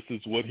know, this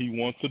is what he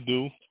wants to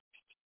do.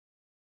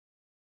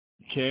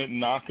 Can't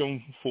knock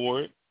him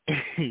for it.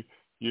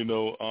 You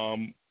know,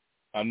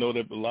 I know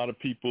that a lot of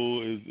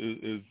people is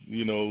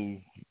you know,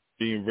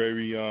 being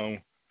very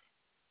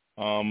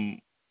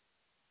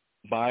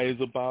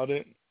biased about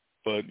it,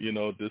 but you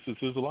know, this is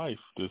his life.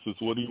 This is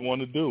what he want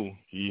to do.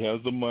 He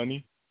has the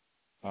money.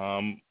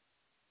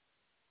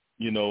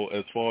 You know,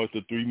 as far as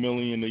the $3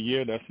 million a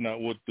year, that's not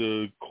what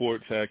the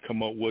courts had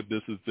come up with.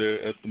 This is their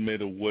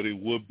estimate of what it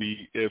would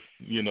be if,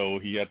 you know,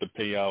 he had to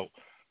pay out,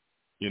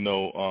 you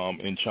know,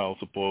 in child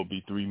support,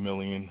 it'd be $3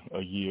 million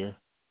a year,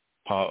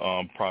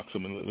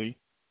 approximately.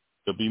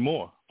 There'll be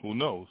more, who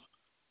knows,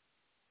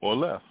 or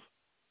less.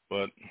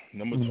 But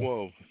number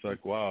 12, it's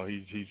like, wow,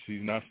 he's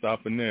not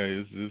stopping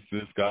there.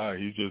 This guy,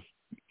 he's just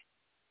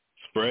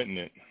spreading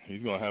it.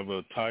 He's gonna have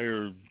an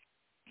entire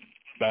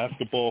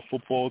basketball,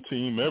 football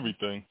team,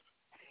 everything.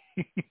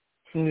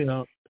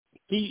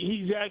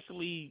 He's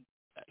actually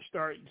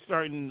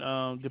starting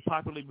to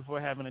populate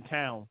before having a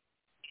town.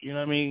 You know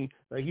what I mean?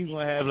 Like he's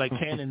gonna have like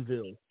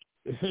Cannonville.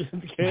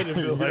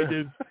 Cannonville, like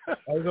this.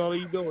 That's all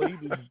he's doing.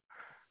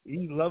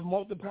 He loves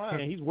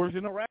multiplying. He's worse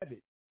than a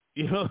rabbit.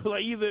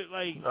 Like either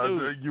like.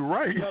 You're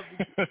right.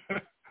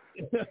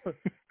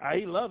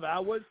 He love it. I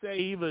would say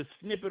either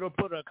snip it or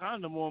put a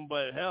condom on,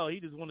 but hell, he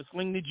just want to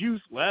sling the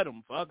juice. Let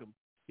him, fuck him.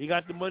 He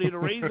got the money to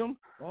raise him.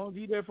 As long as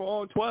he's there for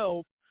all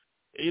 12,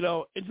 And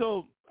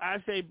so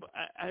I say,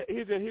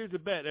 here's a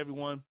bet,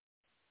 everyone.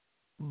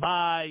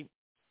 By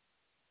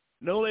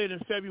no later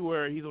than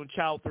February, he's on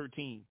Child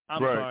 13. I'm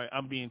sorry,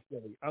 I'm being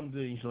silly. I'm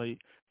being silly.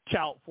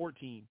 Child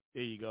 14.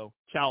 There you go.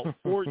 Child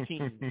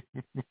 14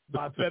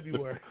 by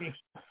February.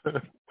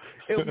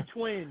 It'll be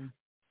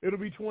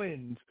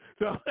twins.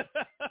 So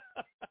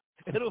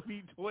it'll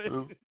be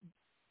twins.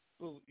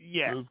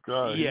 Yeah. This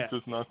guy, he's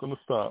just not going to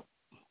stop.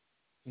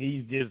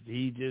 He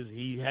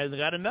hasn't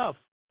got enough.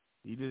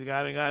 He just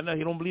got enough.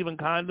 He don't believe in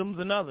condoms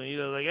or nothing. He's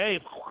like, hey,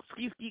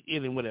 ski,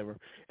 and whatever.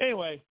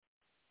 Anyway,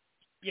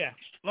 yeah. As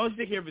long as you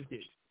take care of his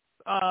kids.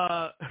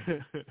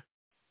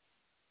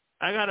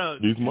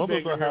 These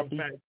mothers are happy.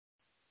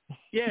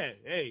 Yeah,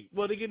 hey.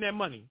 Well, they're getting that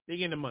money. He's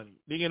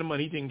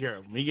taking care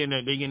of them. They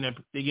getting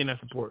that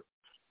support.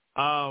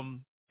 I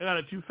got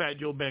a 2 Fat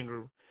Joe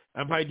banger.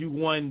 I'll probably do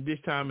one this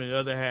time and the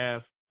other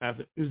half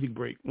after music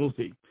break. We'll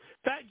see.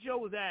 Fat Joe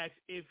was asked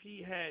if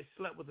he had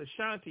slept with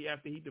Ashanti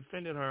after he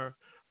defended her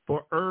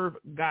for Irv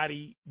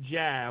Gotti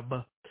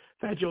jab.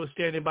 Fat Joe is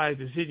standing by his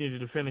decision to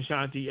defend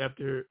Ashanti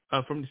after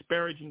from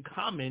disparaging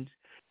comments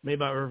made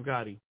by Irv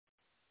Gotti.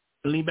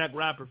 The lean-back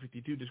rapper,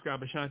 52,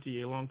 described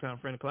Ashanti, a longtime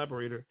friend and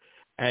collaborator,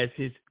 as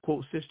his,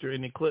 quote, sister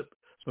in a clip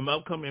from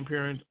upcoming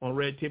appearance on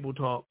Red Table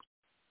Talk.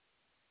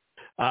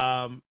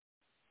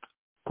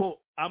 Quote,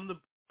 I'm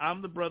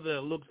the brother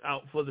that looks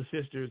out for the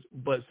sisters,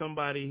 but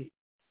somebody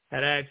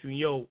had asked me,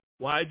 yo,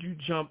 why'd you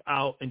jump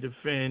out and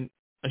defend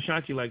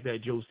Ashanti like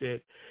that, Joe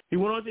said. He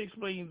went on to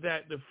explain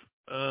that the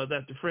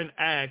friend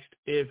asked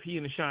if he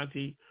and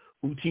Ashanti,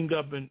 who teamed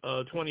up in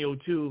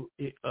 2002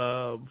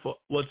 for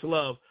What's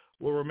Love,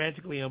 were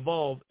romantically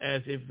involved,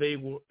 as if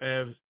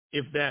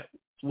that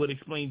would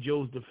explain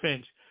Joe's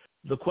defense.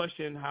 The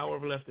question,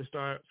 however, left the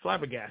star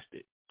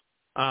flabbergasted.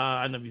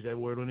 I never used that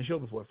word on the show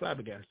before,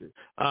 flabbergasted.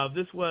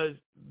 This was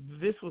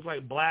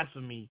like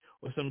blasphemy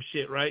or some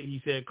shit, right?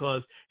 He said,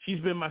 because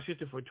she's been my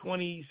sister for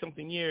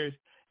 20-something years,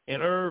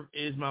 and Irv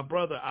is my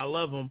brother. I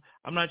love him.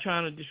 I'm not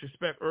trying to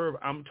disrespect Irv.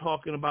 I'm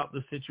talking about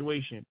the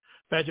situation.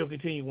 Fat Joe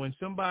continued, when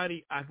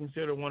somebody I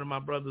consider one of my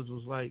brothers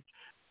was like,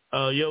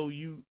 yo,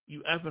 you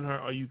effing her,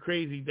 are you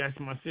crazy? That's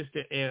my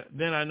sister. And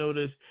then I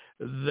noticed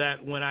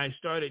that when I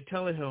started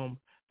telling him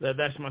that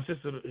that's my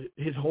sister,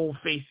 his whole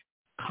face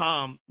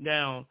calmed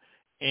down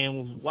and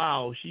was,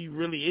 wow, she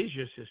really is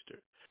your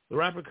sister. The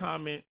rapper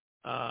comment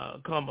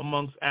come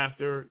amongst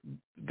after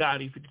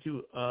Gotti,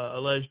 52,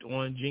 alleged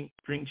on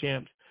Drink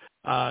Champs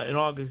in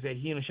August that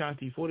he and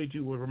Ashanti,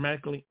 42, were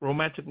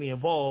romantically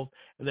involved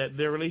and that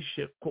their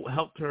relationship, quote,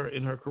 helped her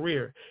in her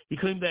career. He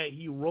claimed that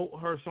he wrote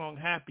her song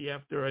Happy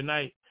after a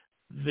night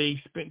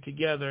they spent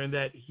together and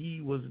that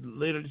he was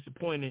later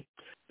disappointed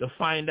to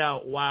find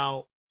out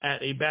while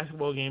at a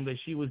basketball game that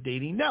she was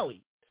dating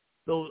Nelly.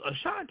 So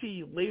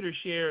Ashanti later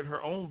shared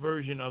her own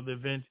version of the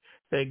event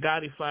that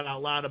Gotti flat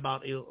out lied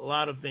about a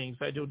lot of things.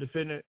 Fat Joe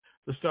defended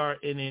the star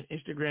in an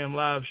Instagram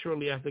live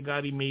shortly after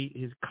Gotti made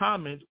his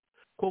comments.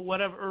 Quote,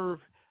 whatever Irv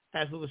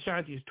has with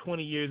Ashanti is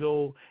 20 years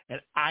old,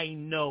 and I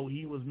know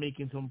he was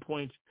making some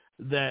points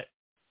that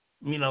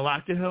mean a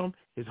lot to him,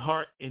 his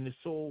heart and his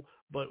soul.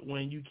 But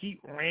when you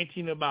keep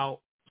ranting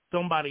about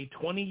somebody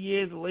 20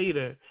 years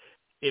later,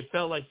 it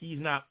felt like he's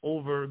not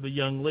over the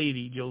young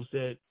lady, Joe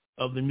said,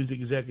 of the music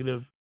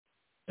executive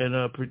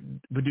and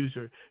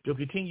producer. Joe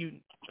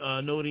continued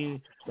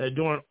noting that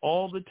during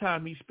all the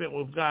time he spent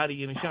with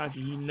Gotti and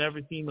Ashanti, he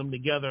never seen them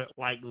together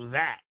like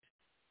that,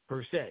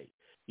 per se.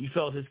 He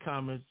felt his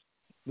comments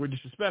were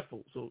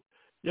disrespectful. So,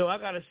 I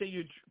gotta say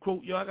your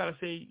quote. I gotta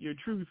say your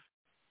truth.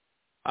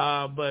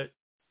 But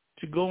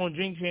to go on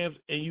Drink Champs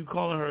and you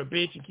calling her a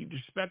bitch and keep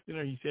disrespecting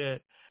her, he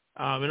said.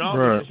 And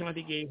also,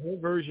 Ashanti gave her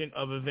version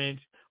of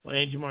events on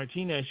Angie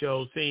Martinez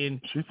show, saying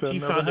she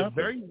found it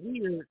very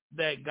weird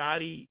that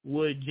Gotti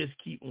would just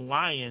keep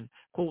lying.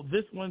 Quote,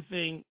 the one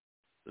thing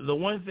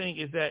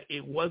is that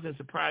it wasn't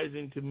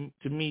surprising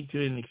to me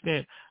to an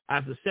extent.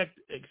 I've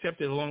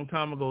accepted a long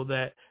time ago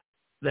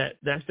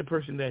that's the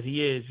person that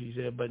he is, he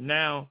said, but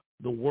now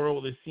the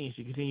world is seeing.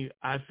 She continued,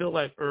 I feel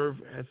like Irv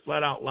has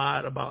flat out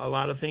lied about a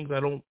lot of things. I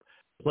don't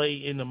play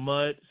in the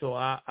mud, so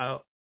I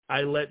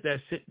let that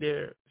sit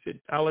there.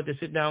 I'll let that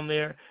sit down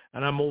there,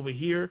 and I'm over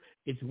here.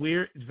 It's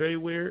weird. It's very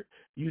weird.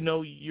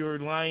 You're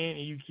lying,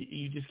 and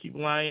you just keep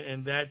lying,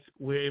 and that's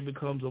where it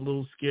becomes a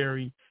little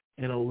scary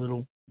and a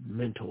little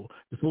mental.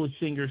 The Foolish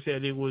Singer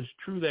said it was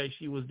true that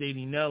she was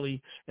dating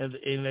Nelly, and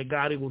that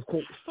Gotti was,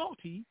 quote,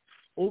 salty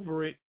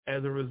over it.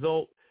 As a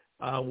result,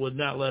 would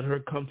not let her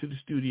come to the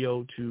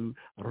studio to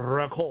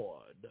record.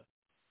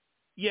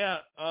 Yeah,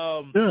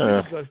 we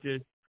discussed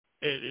it.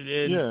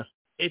 And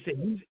it's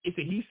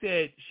a he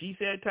said, she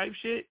said type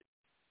shit.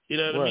 You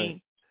know what I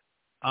mean?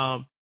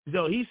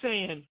 So he's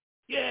saying,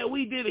 yeah,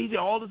 we did it. He said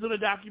all this in the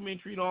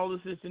documentary and all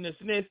this and this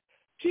and this.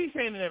 She's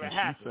saying it never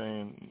happened. She's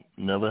saying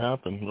never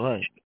happened,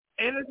 right.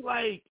 And it's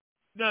like,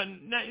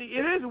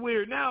 it is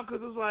weird now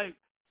because it's like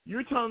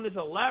you're telling this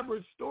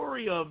elaborate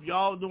story of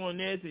y'all doing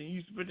this and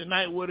you spent the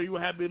night with her, you were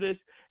happy with this.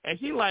 And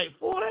she like,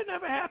 fool, that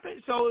never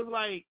happened. So it's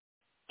like,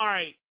 all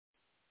right,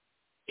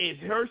 it's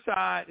her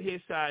side,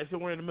 his side,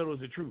 somewhere in the middle is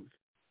the truth.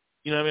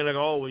 You know what I mean? Like I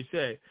always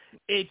say.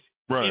 If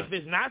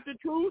it's not the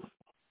truth,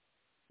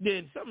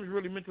 then something's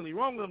really mentally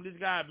wrong with him. This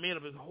guy made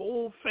up his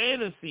whole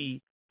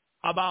fantasy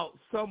about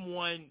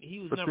someone he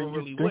was never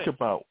really with. Think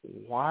about,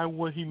 why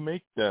would he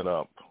make that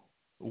up?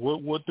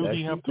 What do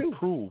he have to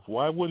prove?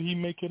 Why would he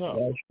make it up?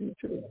 That's true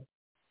too.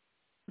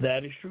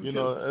 That is true. You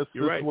know, that's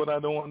just what I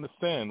don't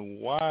understand.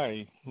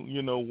 Why,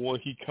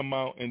 would he come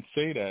out and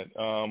say that?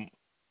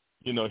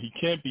 He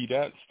can't be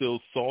that still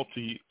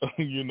salty,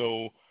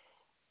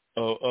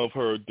 of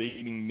her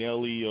dating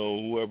Nelly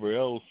or whoever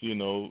else, I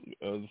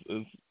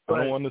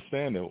don't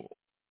understand it.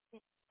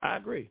 I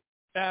agree.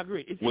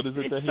 What is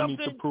it that he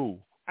needs to prove?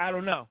 I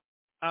don't know.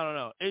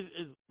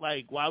 It's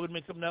like, why would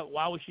make something up?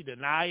 Why would she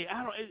deny it?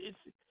 I don't.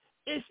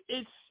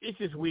 It's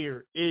just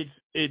weird. The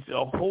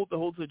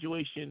whole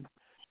situation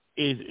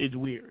is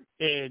weird,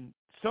 and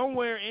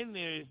somewhere in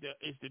there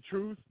is the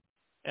truth.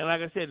 And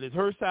like I said, it's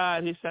her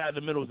side, his side,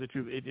 the middle is the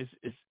truth.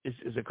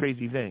 It's a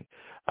crazy thing.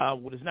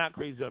 What is not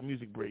crazy is our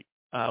music break.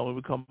 When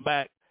we come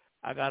back,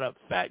 I got a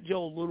Fat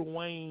Joe, Lil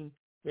Wayne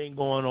thing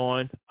going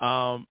on,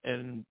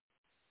 and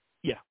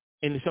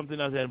it's something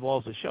else that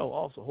involves the show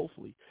also,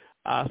 hopefully.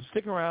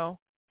 Stick around.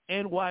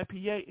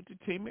 NYPA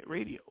Entertainment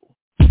Radio.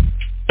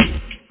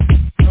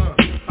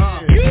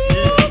 You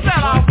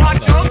better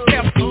watch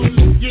yourself.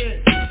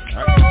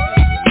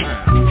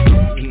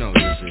 You know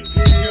this is.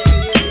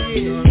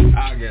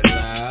 I'll get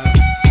live.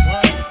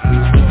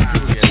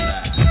 I'll get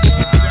live.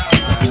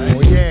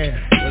 Oh yeah.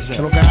 What's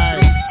up? Guys.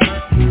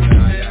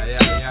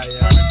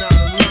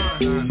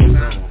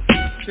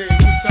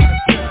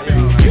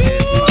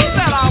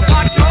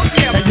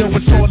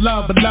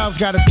 Love, but love's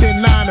got a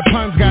thin line, the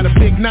pun's got a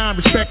big nine.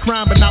 Respect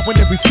crime, but not when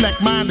it reflect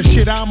mine. The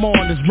shit I'm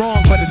on is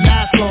wrong, but it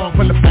lasts long.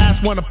 From the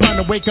fast one upon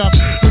to wake up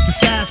with the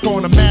sass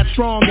on. I'm mad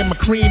strong and my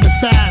cream is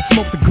fast.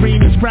 Smoke the green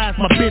is grass,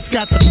 my bitch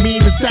got the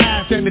meanest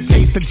ass. And it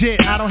tastes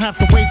legit, I don't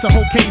have to waste a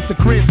whole case of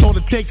Chris. All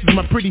it takes is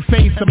my pretty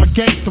face and my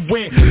gangster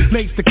wit.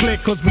 Lace the click,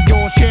 cause we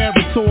all share,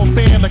 it's all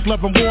fair. Like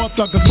love and war,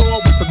 thug a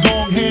law with the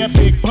long hair.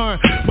 Big pun,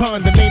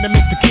 the name that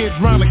makes the kids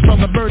run. Like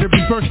from the murder,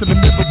 reverse to the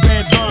middle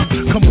bad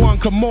bum. Come one,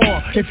 come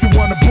more, if you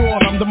wanna brawl,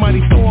 I'm the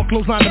mighty Thor.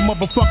 Close line the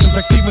motherfuckers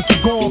like Steven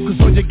Seagal. Cause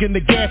all you're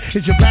gonna get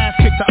is your ass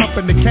kicked up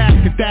in the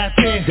casket. That's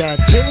it.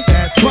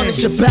 Punish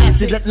your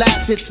bastard at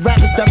last. It's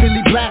rappers that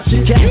really blast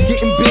it. Gas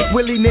getting big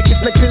willy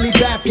niggas like Billy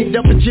Basket.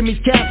 Up at Jimmy's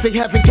Cafe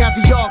having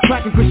caviar.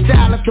 Cracking crystal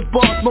at the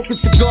bar. Smoking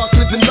cigars,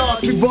 living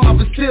large. We raw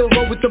but still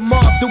roll with the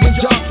mob. Doing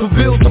jobs for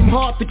bills. I'm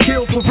hard to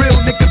kill for real.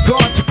 Nigga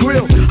guard your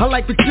grill. I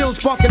like the chills,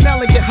 sparking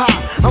elegant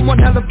high. I'm one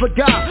hell of a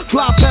guy.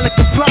 Fly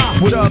pelican fly.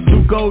 What up,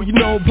 Duco? You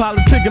know,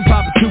 politic and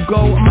Papa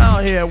Tuco. I'm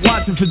out here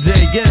watching for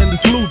Jay, getting the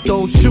salute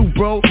though, shoot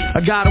bro.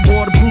 I got a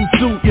waterproof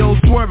suit, yo,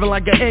 swerving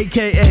like an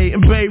AKA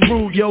in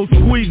Beirut, yo,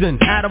 squeezing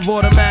out of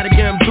automatic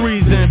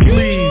M3s and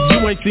please,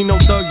 you ain't seen no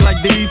thugs like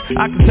these.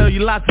 I can tell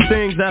you lots of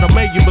things that'll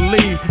make you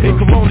believe. In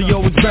Corona,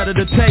 yo, it's better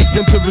to take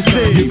than to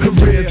receive. Your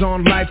career's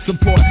on life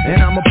support,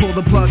 and I'ma pull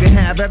the plug and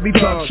have every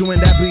thug chewing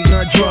that beating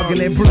a drug in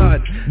their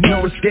blood.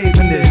 No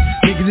escaping this.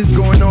 Niggas is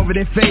going over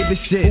their favorite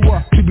shit.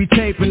 To be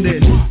taping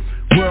this.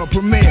 World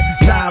premiere,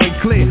 loud and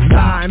clear,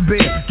 lie and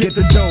beer. Get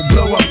the dough,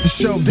 blow up the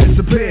show,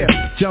 disappear.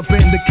 Jump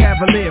in the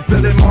Cavalier,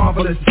 feeling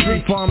marvelous.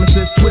 Street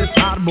pharmacist, twist,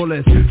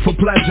 audiblest. For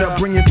pleasure,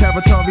 bring your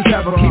territory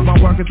terror. Keep my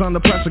workers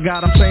under pressure,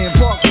 God, I'm saying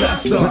fuck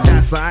Lester. But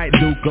that's alright,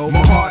 Duco, my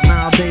heart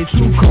nowadays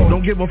too cold.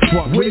 Don't give a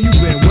fuck, where you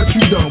been, what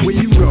you done, where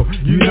you go.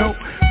 You know,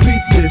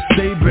 beat this,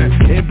 stay bent.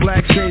 In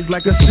black shades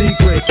like a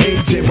secret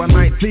agent. While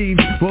night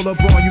thieves roll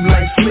up on you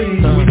like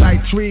fleas. We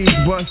like trees,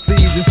 bust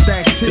thieves and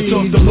stack cheese. It's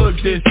off the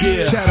hook this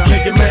year,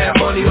 making mad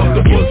money off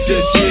the books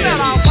this year.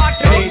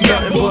 Ain't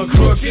nothing but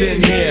crooks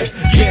in here.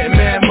 Getting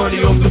mad money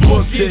off the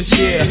books this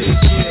year.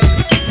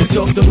 It's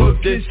off the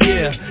hook this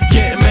year.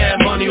 Getting mad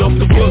money off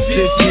the books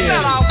this year.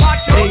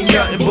 Ain't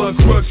nothing but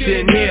crooks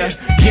in here.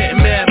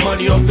 Getting mad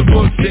money off the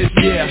books this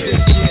year.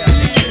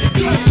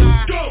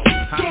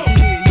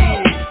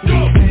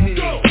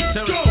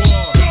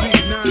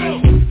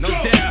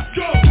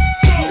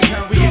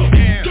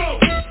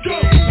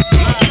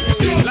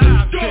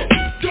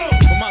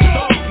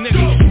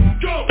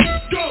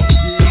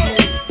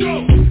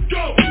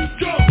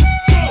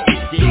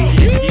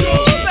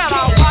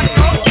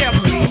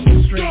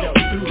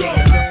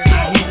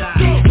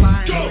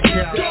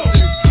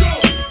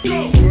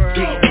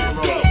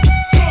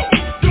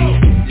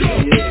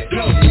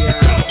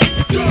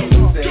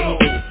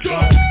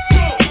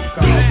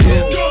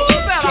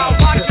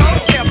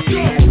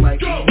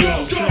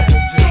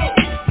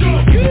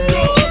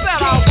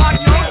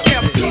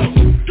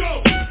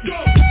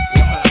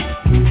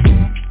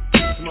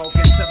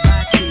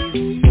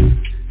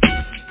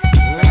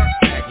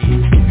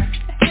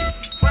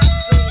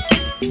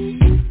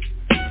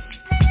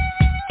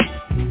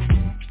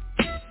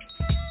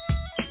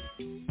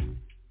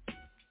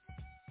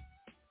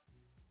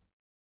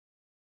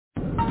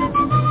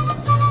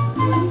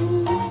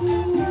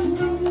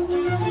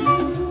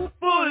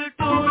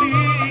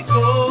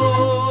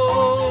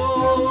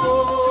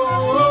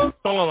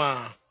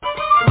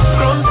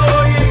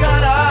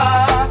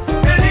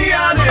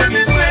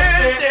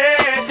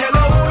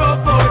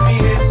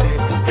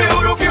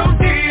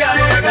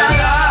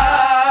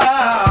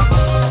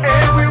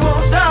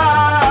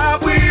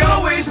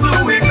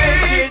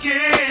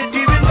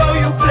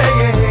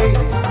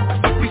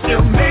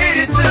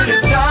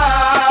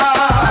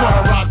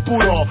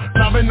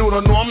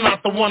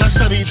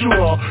 need you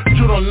all.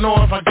 You don't know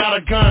if I got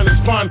a gun.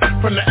 It's fun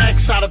from the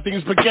X side of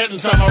things, but get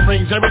inside my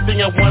rings.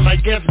 Everything I want, I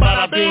get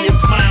bada bing.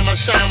 It's mine, I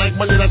shine like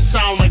money that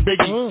sound like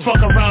Biggie. Fuck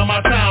around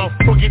my town,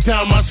 boogie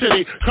down my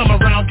city. Come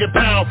around, get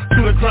pound,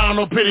 through the ground,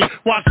 no pity.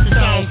 Watch the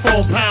sound,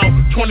 4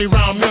 pound, 20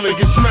 round milli.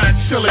 Get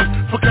smacked silly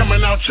for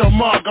coming out your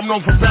mug. I'm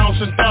known for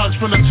bouncing thugs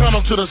from the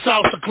tunnel to the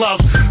salsa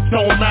clubs.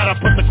 Don't matter,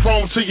 put the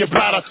chrome to your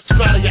bladder,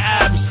 splatter your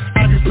abs.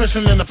 Have you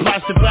pissing in the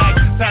plastic bag?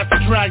 That's the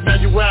drag, now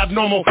you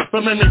abnormal.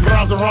 But make me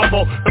grab the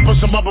rumble and put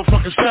some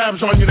motherfucking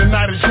stabs on you. The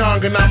night is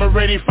young and I'm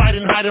already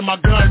fighting, hiding my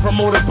gun.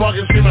 Promoting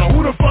bugging, screaming,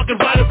 who the fuck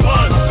invited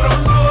puns?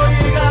 Pronto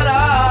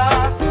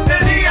llegará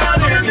el día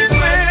de mi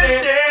suerte.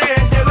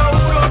 Te lo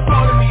juro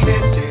por mi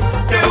gente.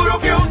 Seguro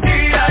que un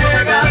día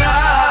llegará.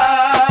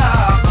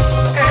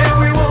 And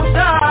we won't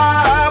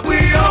stop.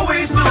 We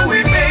always knew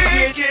we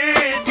made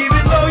it.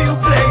 Even though you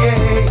play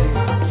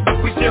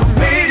it, we still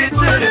made it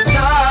to the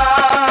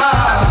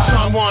top.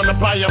 Son Juan to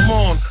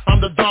Bayamon. I'm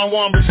the Don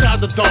Juan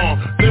beside the dawn.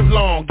 Live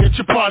long, get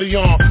your party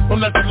on. Don't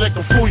let the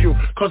liquor fool you,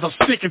 cause I'm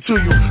sticking to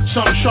you.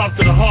 Something sharp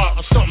to the heart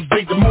or something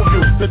big to move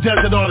you. The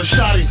desert or the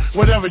shotty,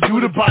 whatever, you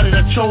the body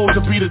that chose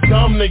to be the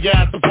dumb nigga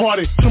at the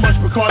party. Too much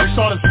Bacardi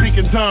started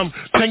speaking dumb.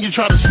 Then you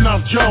try to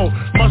snuff Joe,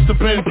 must have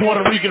been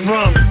Puerto Rican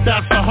rum.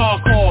 That's the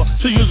hardcore,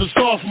 to use a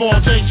sophomore.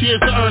 Takes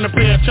years to earn a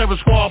pair of Cherry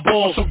Squad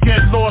balls. So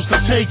get lost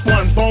and take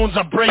one, bones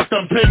I break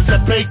them, pigs I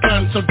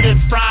bacon. So get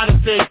fried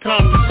if they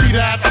come. You see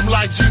that? I'm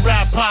like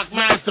G-Rap, Pac,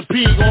 Master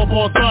P. All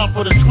balls up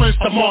with a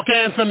twist of Mark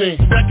Anthony.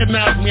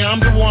 Recognize me, I'm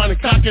the one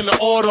cocking the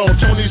auto.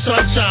 Tony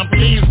Sunshine,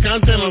 please,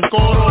 canten el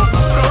coro.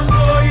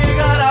 Pronto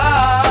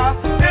llegará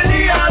el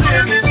día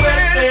de mi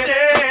suerte.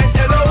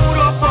 Te lo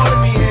juro por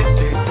mi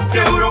gente.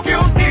 Seguro que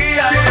un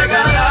día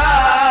llegará.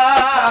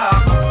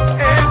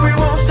 And we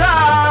won't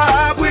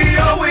stop. We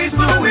always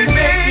knew we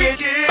made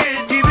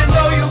it. Even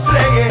though you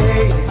play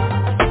it,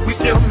 we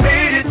still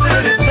made it to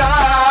the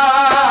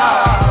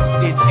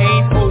top. It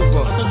ain't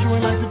over. I thought you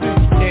ain't like to be.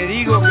 Te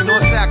digo que no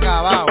se ha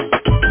acabado.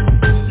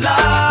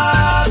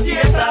 La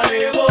fiesta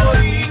de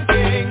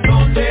Borinquen,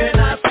 donde he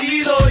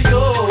nacido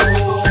yo.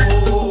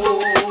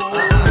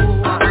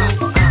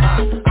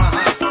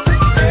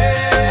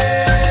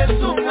 Es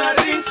un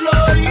jardín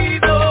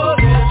florido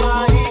de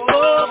mágico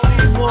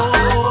primor.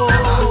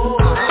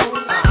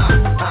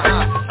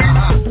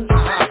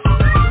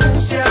 Un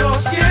cielo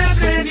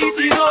siempre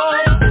nítido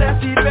le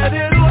sirve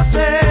de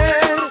dulce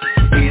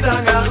y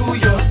dan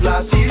arrullos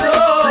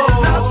plácidos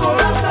las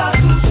horas a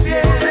sus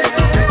pies.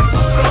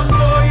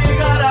 Pronto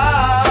llegará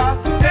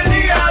el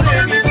día de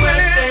mi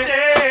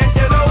suerte.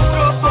 Te lo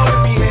juro por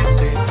mi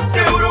gente.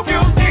 Seguro que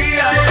un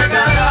día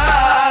llegará.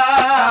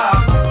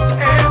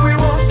 And we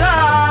won't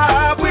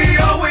stop. We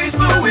always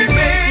knew we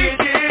made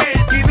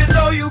it. Even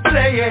though you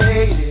play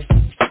it,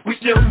 we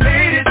still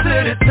made it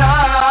to the top.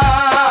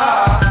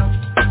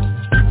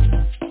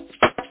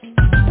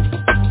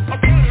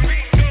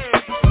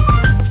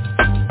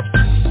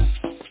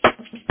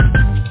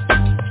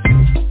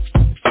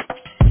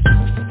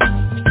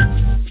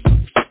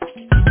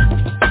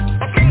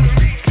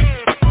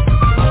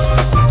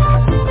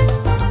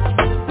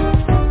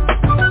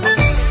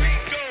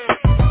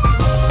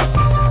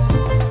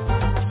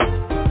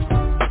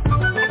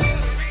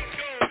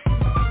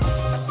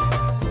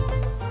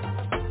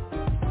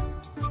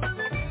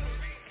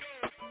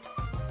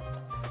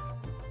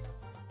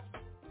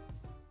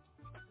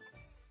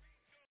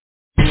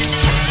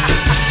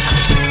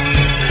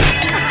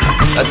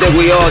 I think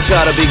we all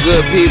try to be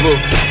good people,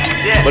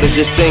 but it's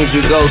just things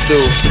you go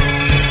through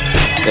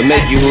that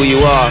make you who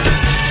you are.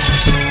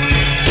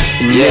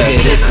 Yeah,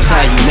 this is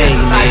how you made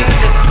me.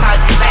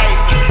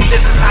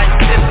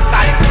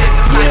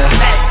 Yeah,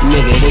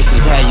 nigga, this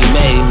is how you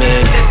made me.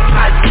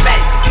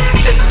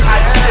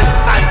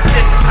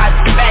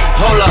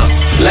 Hold up,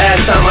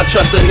 last time I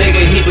trust a nigga,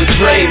 he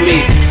betrayed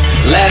me.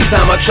 Last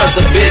time I trust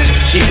a bitch,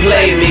 she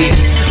played me.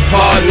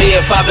 Pardon me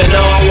if I've been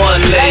on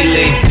one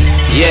lately.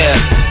 Yeah,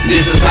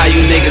 this is how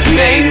you niggas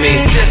made me.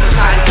 This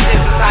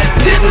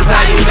is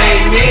how you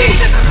made me.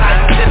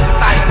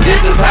 This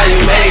is how you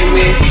made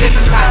me.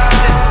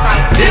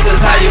 This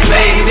is how you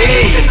made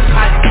me.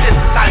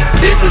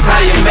 This is how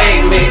you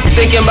made me.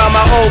 Thinking about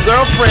my old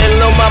girlfriend,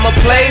 lil' mama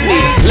played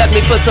me. Left me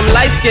for some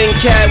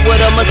light-skinned cat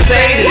with a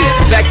Mercedes.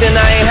 Back then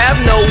I ain't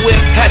have no whip,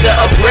 had to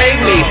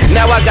upgrade me.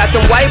 Now I got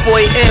some white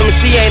boy M,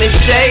 she ain't as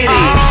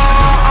shady.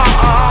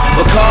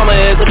 But karma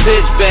is a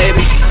bitch,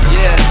 baby.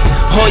 Yeah.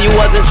 Oh, you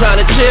wasn't trying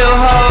to chill,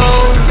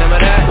 ho.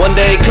 Remember that? One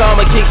day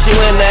karma kicks you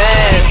in the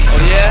ass. Oh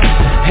yeah?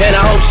 And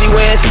I hope she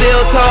wearing steel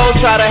toes.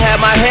 Try to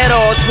have my head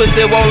all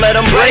twisted, won't let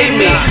them braid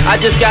me.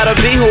 I just gotta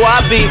be who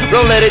I be,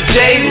 don't let it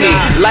jade me.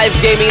 Life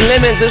gave me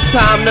lemons, it's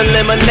time to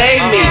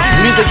lemonade me.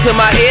 Music to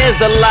my ears,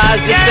 the lies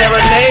just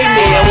serenade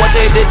me. And what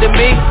they did to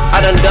me,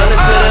 I done it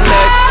to the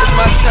next. It's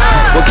my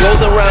time. What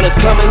goes around is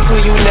coming to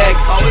you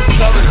next.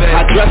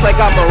 I dress like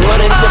I'ma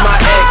run into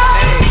my ex.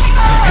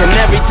 And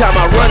every time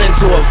I run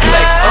into a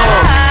flex,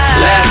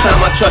 last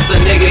time I trust a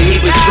nigga, he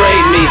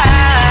betrayed me.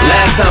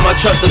 Last time I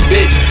trust a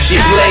bitch, she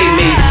played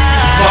me.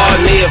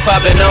 Pardon me if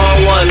I've been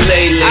on one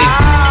lately.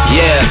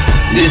 Yeah,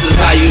 this is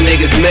how you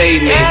niggas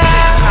made me.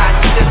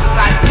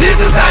 This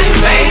is how you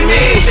made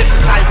me.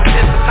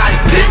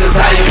 This is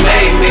how you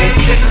made me.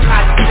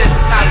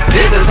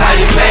 This is how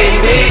you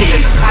made me.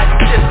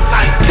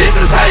 This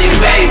is how you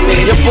made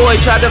me. Your boy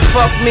tried to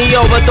fuck me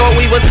over, thought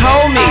we was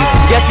homies.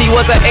 Guess he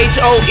was a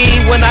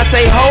H-O-E when I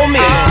say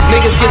homie.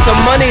 Niggas get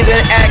some money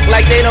then act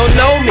like they don't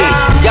know me.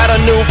 Got a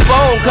new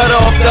phone, cut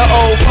off the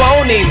old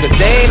phony. But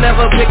they ain't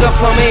never pick up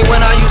for me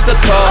when I used to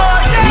call.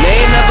 And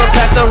they ain't never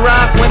pass the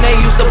rock when they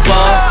used to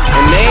ball.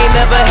 And they ain't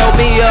never helped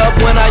me up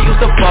when I used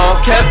to fall.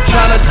 Kept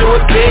trying to do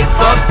it big,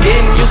 fuck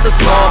getting used to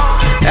small.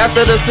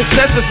 After the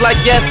successes, like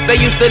yes, they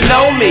used to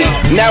know me.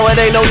 Now it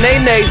ain't no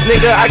nays,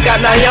 nigga, I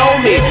got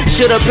Naomi.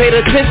 Should've paid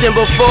attention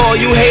before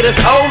you haters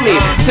owe me.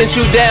 Since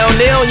you down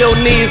there on your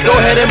knees, go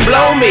ahead and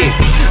blow me.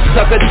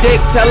 Suck a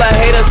dick, tell a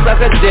hater suck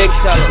a dick.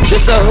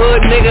 Just a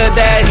hood nigga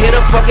that hit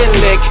a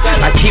fucking lick.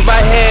 I keep my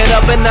head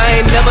up and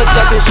I ain't never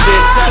sucking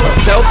shit.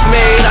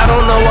 Self-made, I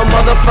don't know a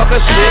motherfucker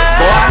shit,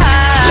 boy.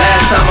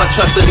 Last time I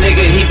trust a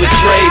nigga, he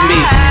betrayed me.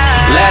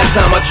 Last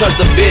time I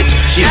trust a bitch,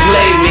 she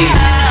played me.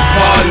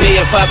 Pardon me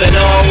if I've been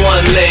on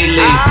one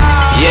lately.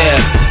 Yeah,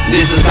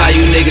 this is how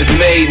you niggas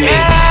made me.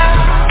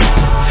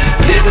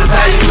 This is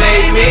how you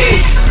made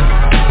me.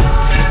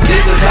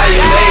 This is how you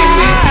made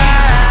me.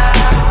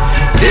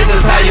 This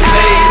is how you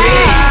made me.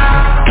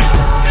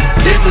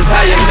 This is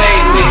how you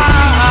made me.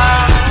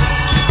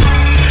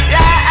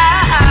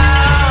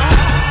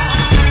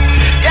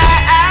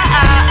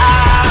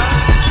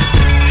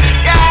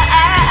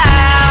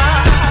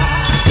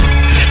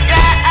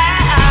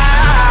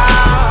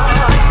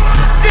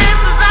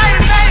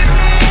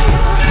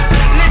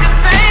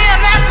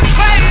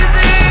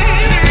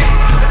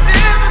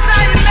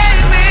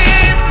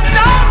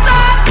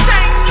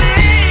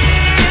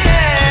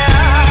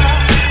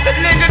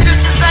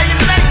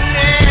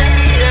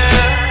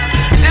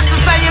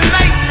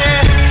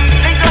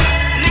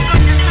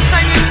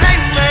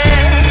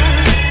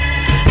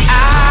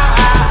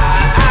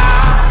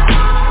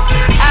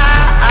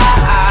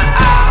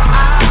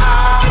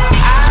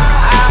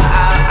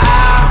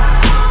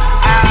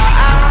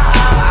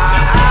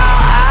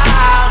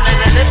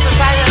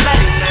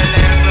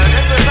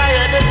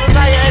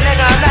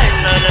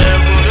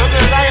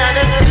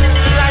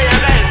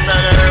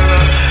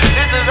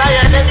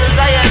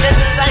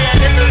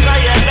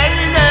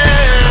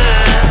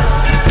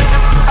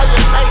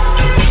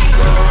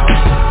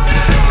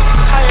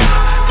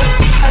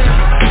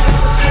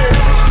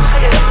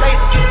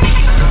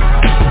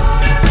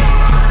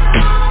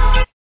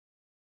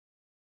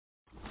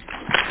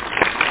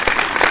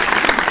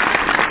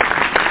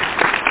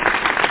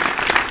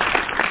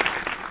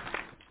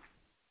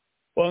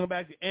 Welcome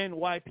back to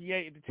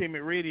NYPA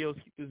Entertainment Radio.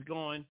 Let's keep this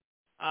going.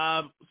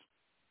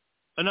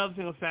 Another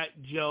thing with Fat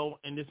Joe,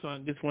 and this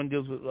one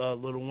deals with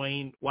Lil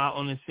Wayne. While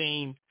on the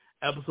same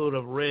episode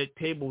of Red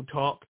Table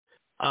Talk,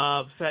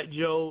 Fat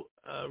Joe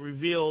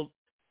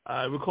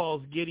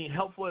recalls getting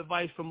helpful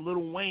advice from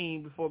Lil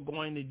Wayne before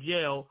going to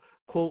jail.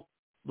 Quote,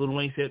 Lil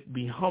Wayne said,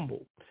 "Be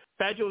humble."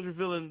 Fat Joe was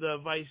revealing the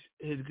advice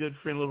his good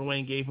friend Lil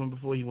Wayne gave him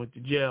before he went to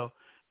jail.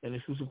 An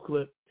exclusive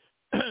clip,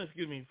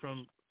 excuse me,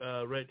 from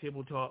Red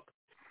Table Talk.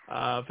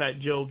 Fat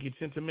Joe gets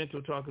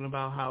sentimental talking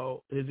about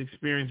how his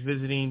experience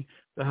visiting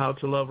the How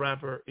to Love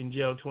rapper in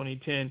jail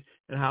 2010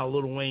 and how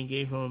Lil Wayne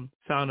gave him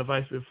sound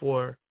advice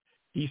before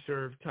he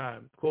served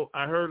time. Quote,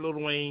 "I heard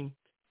Lil Wayne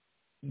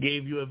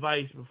gave you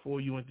advice before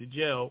you went to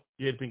jail,"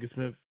 Jada Pinkett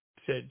Smith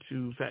said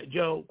to Fat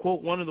Joe.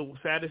 Quote, "One of the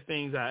saddest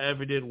things I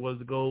ever did was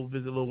to go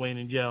visit Lil Wayne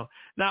in jail.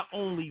 Not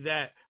only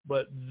that,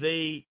 but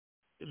they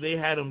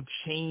had him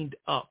chained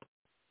up.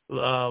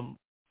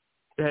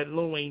 Had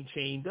Lil Wayne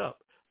chained up."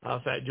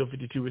 Fat Joe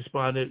 52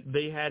 responded,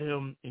 "They had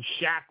him in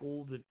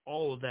shackles and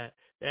all of that.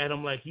 They had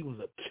him like he was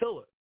a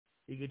killer."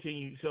 He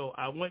continued, "So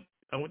I went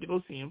to go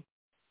see him.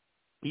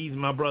 He's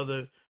my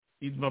brother.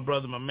 He's my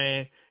brother, my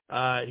man.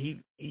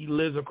 He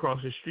lives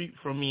across the street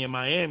from me in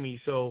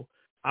Miami. So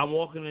I'm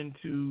walking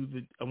into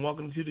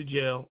the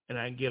jail and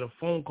I get a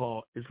phone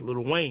call. It's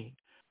Lil Wayne."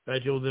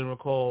 Fat Joe then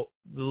recalled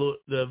the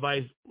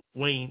advice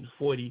Wayne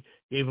 40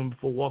 gave him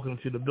before walking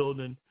into the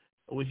building,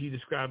 which he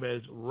described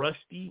as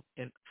rusty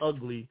and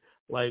ugly,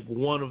 like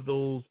one of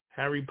those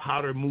Harry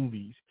Potter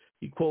movies.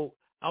 He quote,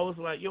 "I was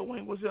like, yo,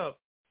 Wayne, what's up?"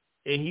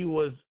 And he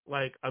was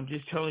like, "I'm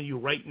just telling you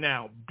right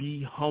now,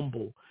 be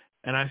humble."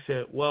 And I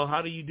said, "Well,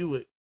 how do you do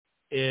it?"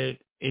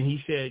 And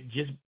he said,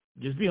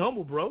 just be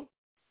humble, bro.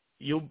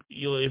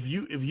 If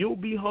you'll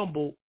be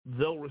humble,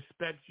 they'll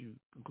respect you,"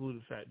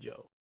 concluded Fat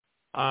Joe.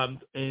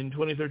 In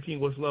 2013,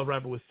 Westlove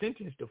rapper was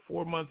sentenced to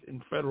 4 months in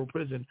federal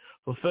prison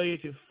for failure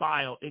to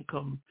file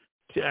income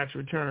tax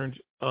returns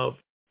of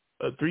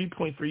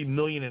 $3.3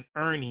 million in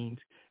earnings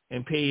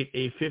and paid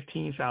a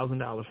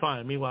 $15,000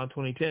 fine. Meanwhile, in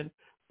 2010,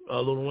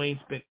 Lil Wayne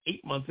spent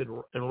 8 months in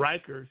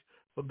Rikers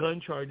for gun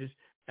charges.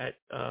 At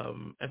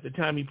the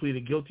time, he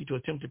pleaded guilty to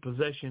attempted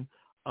possession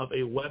of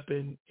a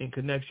weapon in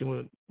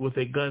connection with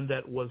a gun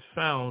that was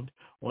found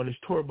on his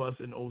tour bus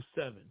in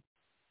 2007.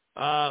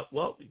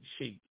 Well,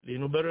 shit, there's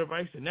no better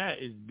advice than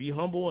that. Is be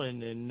humble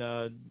and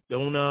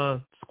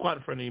don't squat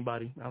in front of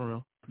anybody. I don't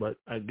know, but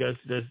I guess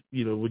that's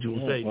what you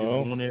would say. Just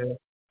go in there.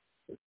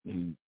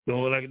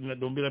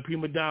 Don't be like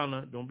prima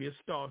donna. Don't be a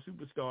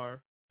superstar.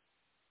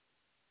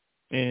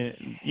 And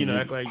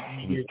act like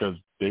because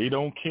they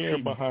don't care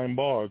behind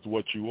bars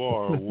what you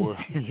are or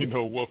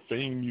what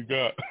fame you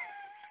got.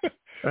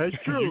 That's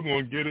true. You're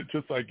gonna get it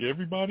just like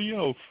everybody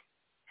else.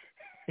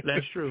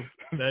 That's true.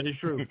 That is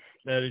true.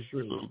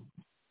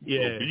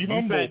 Yeah, So be you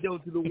humble. Fat Joe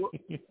to the world.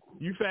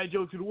 You Fat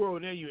Joe to the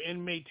world. Now you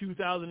inmate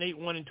 2008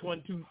 1 and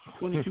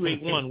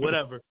 2281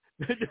 whatever.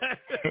 you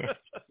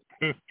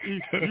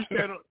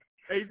stand on.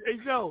 Hey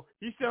Joe,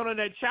 you stand on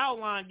that chow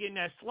line getting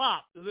that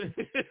slop.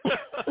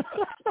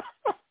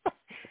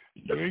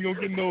 You ain't gonna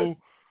get no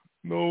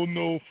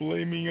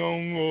filet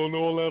mignon or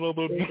all that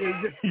other.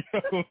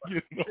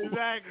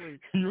 Exactly.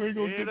 You ain't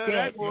gonna get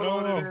that.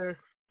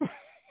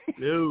 No.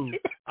 Dude.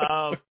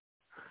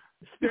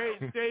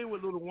 Stay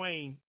with Lil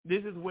Wayne.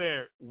 This is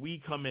where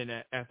we come in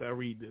at after I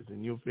read this,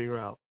 and you'll figure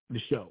out the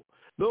show.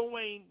 Lil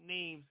Wayne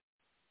names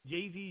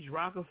Jay-Z's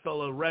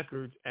Rockefeller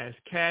Records as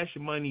Cash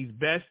Money's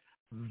best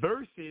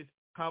versus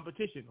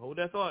competition. Hold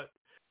that thought.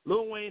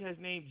 Lil Wayne has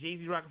named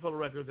Jay-Z's Rockefeller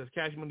Records as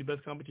Cash Money's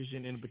best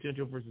competition in a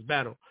potential versus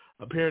battle.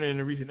 Apparently, in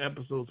a recent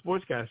episode of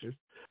Sportscasters,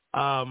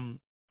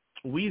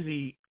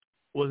 Weezy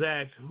was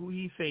asked who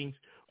he thinks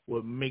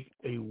would make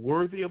a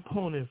worthy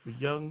opponent for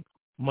Young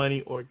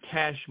Money or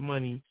Cash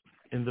Money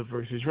in the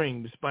versus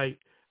ring, despite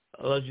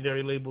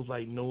legendary labels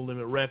like No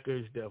Limit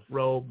Records, Death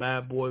Row,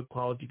 Bad Boy,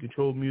 Quality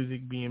Control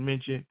Music being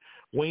mentioned.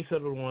 Wayne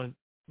settled on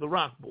the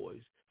Rock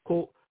Boys.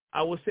 Quote,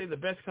 I would say the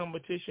best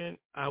competition,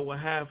 I would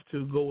have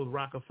to go with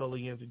Rockefeller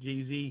against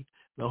Jay-Z,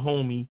 the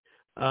homie.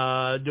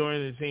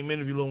 During the same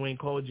interview, Lil Wayne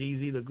called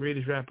Jay-Z the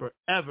greatest rapper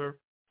ever,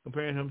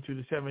 comparing him to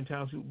the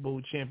 7-time Super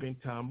Bowl champion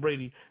Tom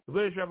Brady. The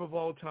greatest rapper of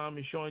all time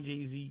is Sean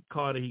Jay-Z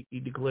Carter, he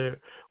declared.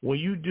 When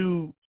you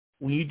do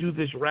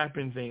this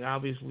rapping thing,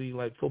 obviously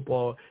like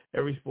football,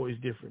 every sport is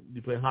different.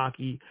 You play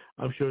hockey,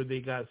 I'm sure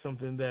they got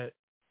something that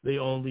they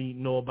only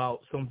know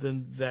about,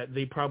 something that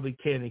they probably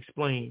can't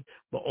explain,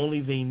 but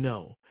only they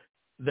know.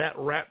 That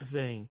rap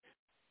thing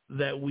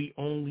that we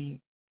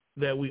only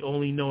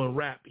know in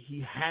rap, he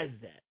has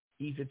that.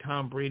 He's a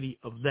Tom Brady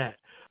of that.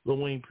 Lil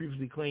Wayne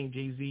previously claimed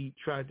Jay-Z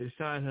tried to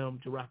sign him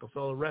to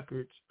Rockefeller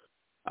Records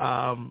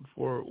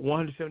for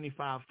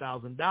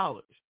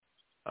 $175,000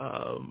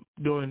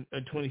 during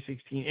a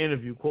 2016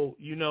 interview. Quote,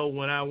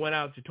 when I went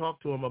out to talk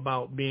to him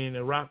about being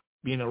at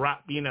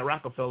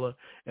Rockefeller,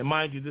 and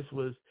mind you, this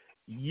was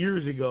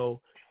years ago,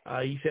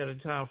 he said at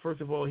the time,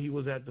 first of all, he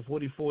was at the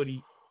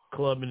 4040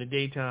 Club in the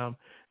daytime.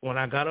 When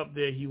I got up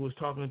there, he was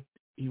talking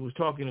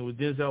with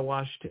Denzel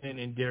Washington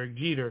and Derek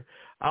Jeter.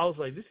 I was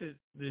like, is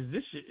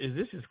this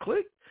his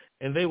clique?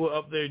 And they were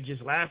up there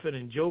just laughing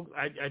and joke.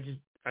 I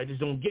just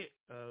don't get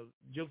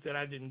joke that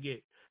I didn't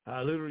get.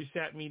 Literally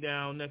sat me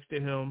down next to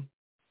him,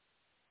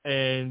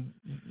 and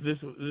this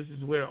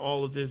is where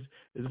all of this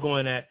is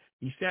going at.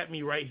 He sat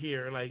me right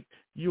here, like,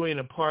 you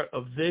ain't a part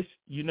of this,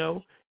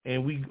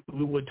 and we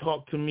would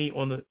talk to me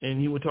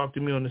he would talk to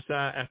me on the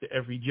side after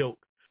every joke.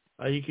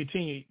 He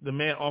continued, the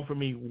man offered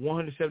me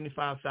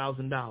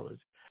 $175,000.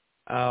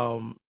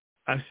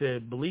 I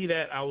said, believe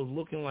that? I was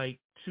looking like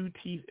two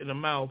teeth in the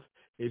mouth.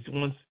 It's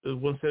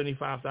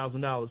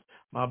 $175,000.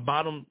 My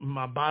bottom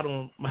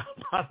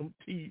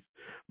teeth.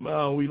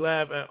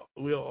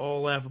 We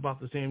all laugh about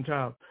the same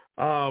time.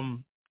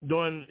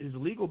 During his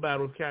legal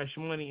battle with Cash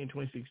Money in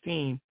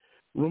 2016,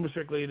 rumors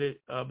circulated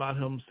about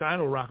him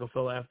signing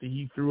Rockefeller after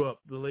he threw up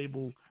the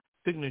label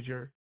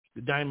signature,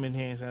 the diamond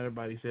hands,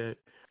 everybody said.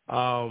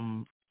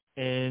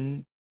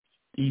 And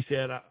he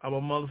said, I'm a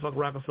motherfucking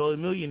Rockefeller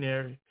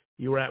millionaire.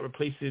 You were at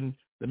replacing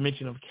the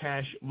mention of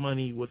Cash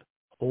Money with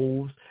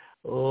Ho's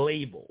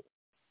label.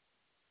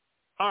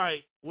 All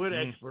right, we're the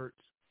experts.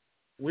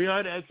 We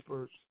are the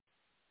experts.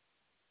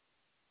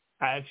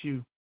 I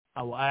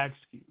will ask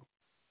you,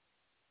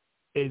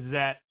 is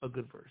that a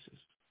good versus?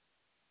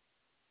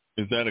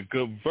 Is that a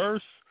good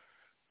verse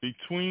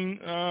between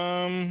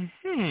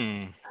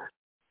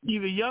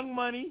either Young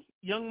Money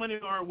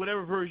or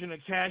whatever version of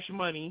Cash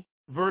Money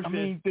versus... I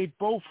mean, they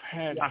both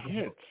had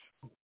hits.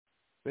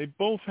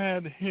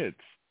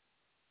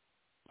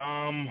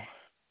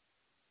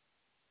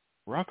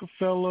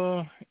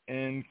 Rockefeller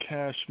and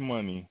Cash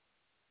Money.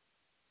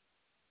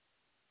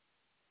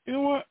 You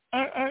know what?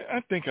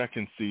 I think I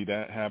can see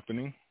that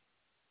happening.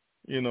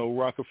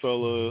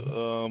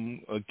 Rockefeller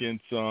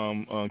against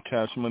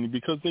Cash Money,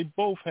 because they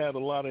both had a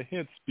lot of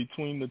hits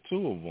between the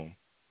two of them.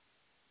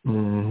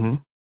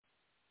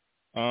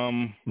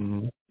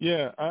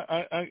 Yeah,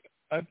 I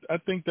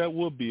think that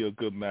would be a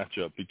good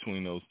matchup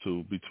between those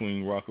two,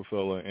 between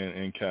Rockefeller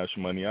and Cash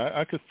Money.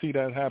 I could see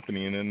that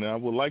happening, and I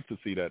would like to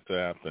see that to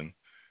happen.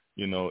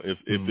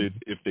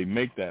 If they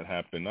make that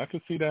happen, I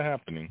could see that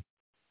happening.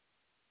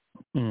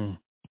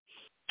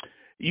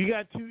 You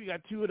got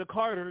two of the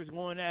Carters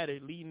going at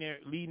it,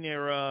 leading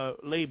their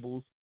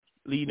labels,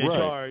 leading their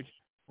charge.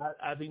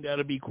 I think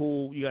that'll be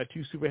cool. You got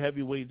two super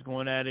heavyweights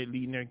going at it,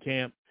 leading their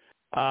camp.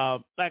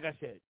 Like I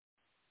said,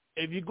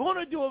 if you're going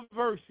to do a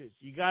versus,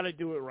 you got to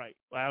do it right.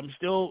 I'm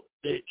still,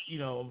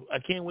 I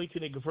can't wait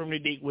till they confirm the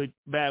date with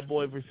Bad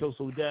Boy versus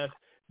So Def.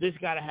 This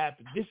got to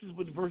happen. This is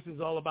what the versus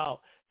is all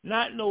about.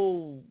 Not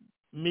no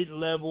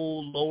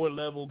mid-level,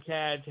 lower-level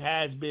cats,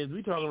 has-beens.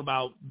 We're talking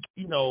about,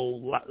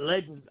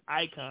 legends,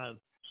 icons,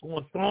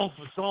 going song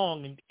for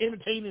song and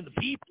entertaining the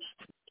people.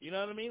 You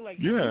know what I mean?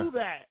 Like, do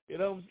that.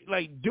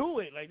 Like, do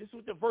it. Like, this is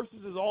what the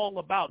versus is all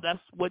about. That's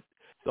what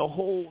the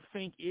whole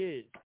thing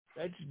is.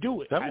 Let's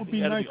do it. That would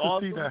be nice to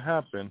see that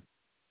happen.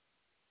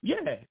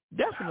 Yeah,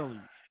 definitely.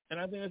 And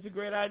I think that's a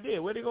great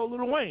idea. Way to go,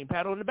 Lil Wayne.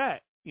 Pat on the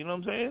back. You know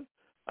what I'm saying?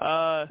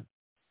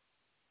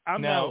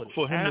 Now,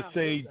 for him to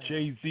say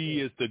Jay-Z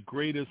is the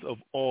greatest of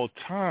all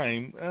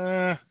time,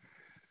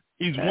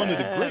 he's one of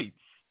the greats.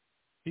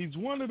 He's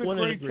one of the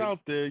greats out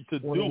there to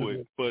do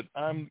it, but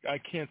I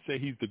can't say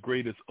he's the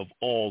greatest of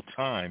all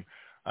time.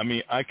 I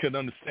mean, I could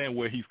understand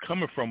where he's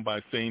coming from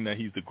by saying that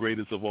he's the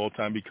greatest of all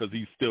time because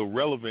he's still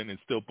relevant and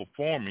still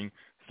performing,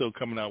 still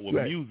coming out with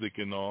music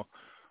and all,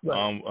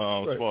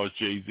 as far as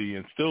Jay-Z,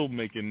 and still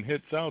making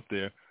hits out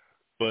there.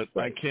 But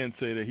I can't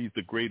say that he's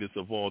the greatest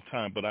of all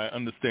time, but I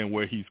understand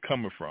where he's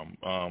coming from,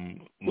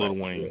 Lil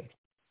Wayne.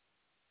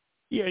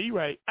 Yeah, you're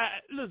right.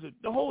 Listen,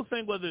 the whole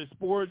thing, whether it's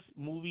sports,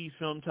 movies,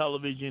 film,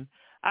 television,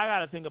 I got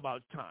to think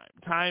about time.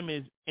 Time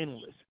is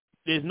endless.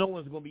 There's no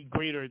one's going to be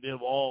greater than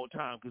all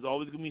time because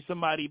always going to be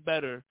somebody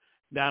better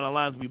down the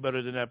line to be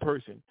better than that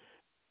person.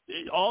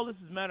 All this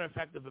is matter of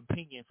fact of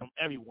opinion from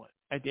everyone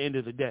at the end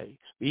of the day.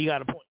 He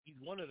got a point. He's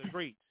one of the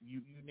greats.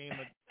 You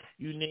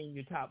name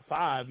your top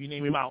five. You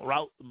name your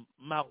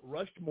Mount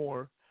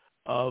Rushmore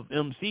of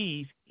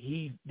MCs.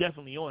 He's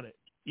definitely on it.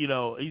 He's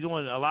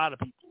on a lot of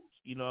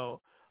people's.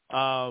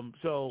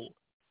 So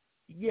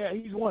yeah,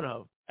 he's one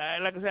of.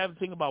 Like I said, I have to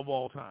think about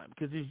all time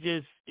because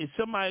it's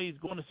somebody's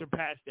going to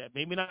surpass that.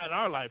 Maybe not in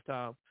our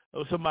lifetime,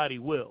 or somebody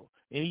will.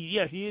 And he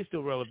is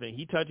still relevant.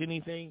 He touch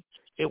anything,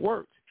 it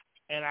works.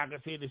 And I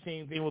can say the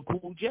same thing with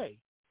Cool J.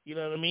 You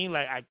know what I mean?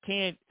 Like I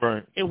can't.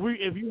 Right.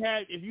 If you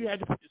had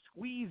to put the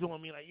squeeze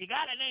on me, like you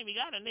gotta name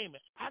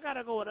it. I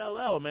gotta go with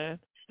LL, man.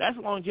 That's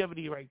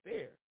longevity right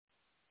there.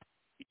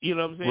 You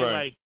know what I'm saying? Right.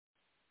 Like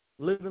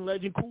living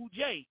legend Cool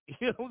J.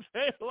 You know what I'm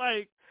saying?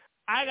 Like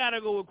I gotta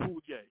go with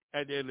Cool J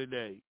at the end of the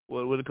day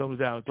when it comes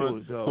down to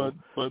it. So,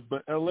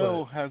 but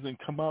LL hasn't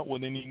come out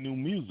with any new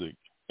music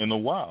in a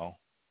while.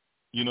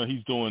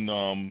 He's doing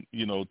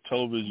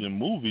television,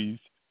 movies.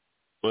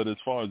 But as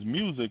far as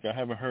music, I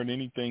haven't heard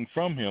anything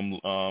from him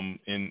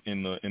in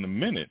a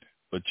minute.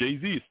 But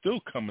Jay-Z is still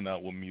coming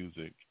out with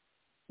music.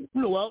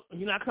 Well,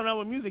 he's not coming out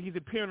with music. He's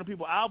appearing on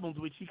people's albums,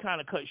 which he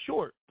kind of cut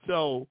short.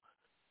 So,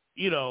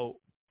 it's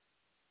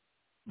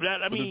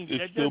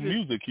still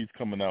music he's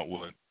coming out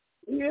with.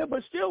 Yeah,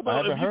 but still, I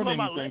haven't heard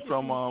anything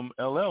from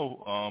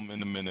LL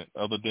in a minute,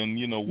 other than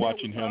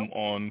watching him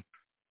on.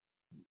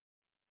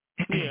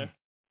 Yeah.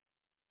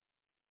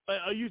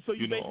 Are you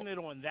basing it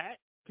on that?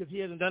 Because he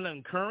hasn't done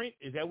nothing current?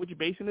 Is that what you're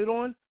basing it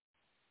on?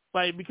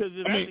 Like, because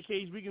if that's the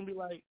case, we can be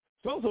like,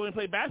 so-and-so didn't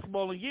play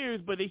basketball in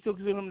years, but they still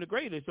consider him the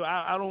greatest. So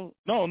I don't.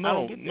 No.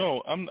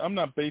 I'm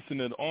not basing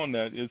it on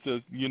that. It's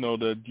just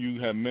that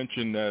you have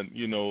mentioned that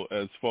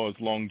as far as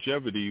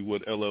longevity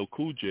with LL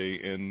Cool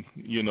J, and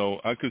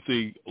I could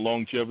see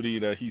longevity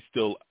that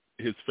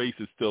his face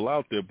is still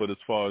out there. But as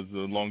far as the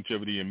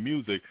longevity in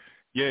music,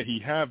 yeah, he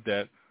have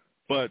that,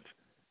 but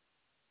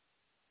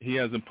he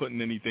hasn't put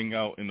anything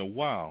out in a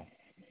while.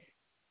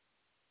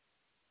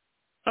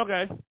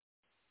 Okay.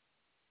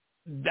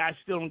 I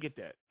still don't get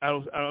that.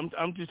 I'm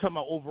just talking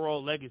about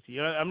overall legacy.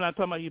 I'm not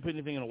talking about you putting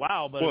anything in a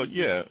while, but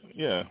yeah.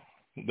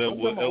 That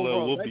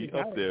LL will be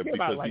up there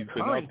because he's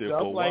been out there for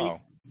a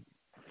while.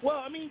 Well,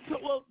 I mean,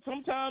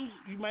 sometimes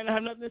you might not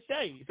have nothing to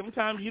say.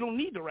 Sometimes you don't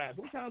need to rap.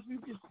 Sometimes you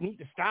just need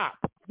to stop.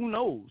 Who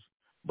knows?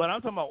 But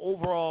I'm talking about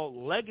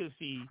overall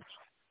legacy.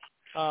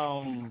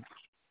 Matter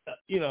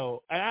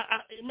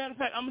of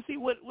fact, I'm gonna see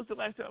what's the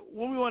last time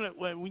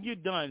when you're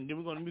done. Then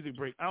we're going to music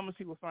break. I'm gonna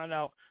see find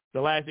out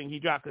the last thing he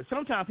dropped. Because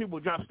sometimes people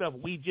drop stuff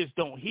we just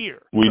don't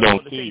hear. We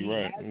don't see,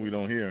 right? We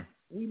don't hear.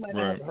 We might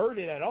not have heard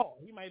it at all.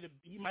 He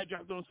might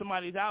drop it on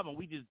somebody's album.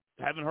 We just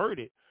haven't heard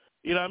it.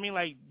 You know what I mean?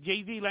 Like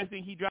Jay-Z, last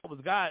thing he dropped was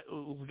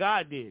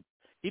God did.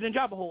 He didn't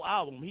drop a whole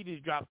album. He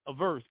just dropped a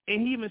verse,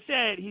 and he even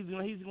said he's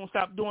gonna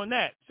stop doing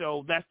that.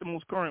 So that's the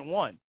most current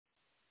one.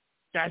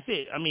 That's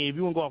it. I mean, if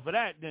you want to go off of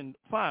that, then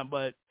fine.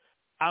 But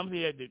I'm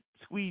here to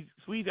squeeze.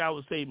 I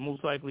would say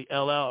most likely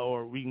LL,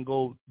 or we can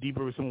go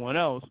deeper with someone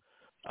else.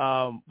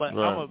 But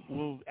after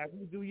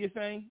you do your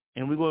thing,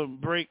 and we're going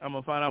to break, I'm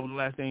gonna find out what the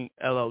last thing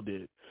LL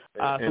did.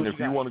 And if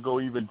you want to go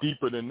even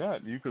deeper than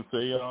that, you can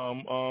say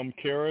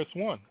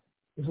KRS-One.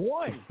 It's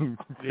one.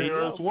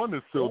 KRS-One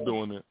is still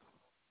doing it.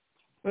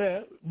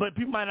 Yeah, but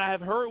people might not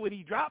have heard what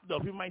he dropped, though.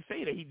 People might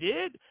say that he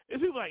did.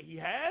 There's people like he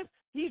has.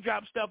 He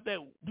dropped stuff that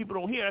people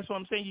don't hear. That's what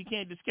I'm saying. You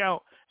can't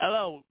discount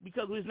LL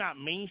because it's not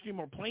mainstream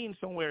or playing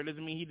somewhere. It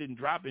doesn't mean he didn't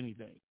drop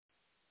anything.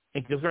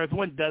 And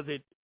KRS-One does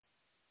it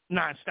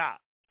nonstop.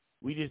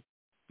 We just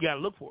got to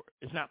look for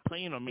it. It's not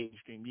playing on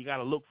mainstream. You got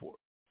to look for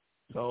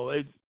it. So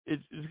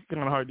it's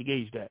kind of hard to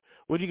gauge that.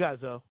 What do you guys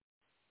know?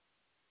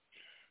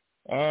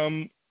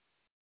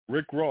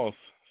 Rick Ross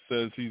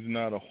says he's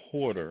not a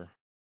hoarder,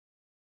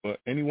 but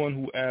anyone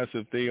who asks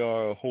if they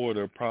are a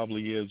hoarder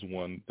probably is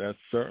one. That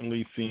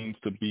certainly seems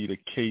to be the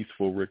case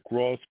for Rick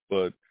Ross,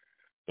 but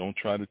don't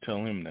try to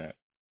tell him that.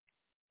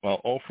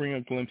 While offering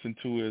a glimpse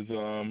into his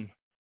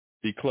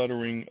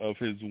decluttering of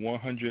his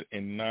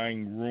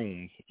 109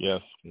 rooms.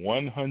 Yes,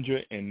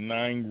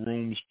 109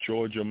 rooms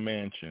Georgia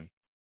mansion.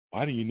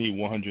 Why do you need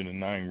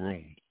 109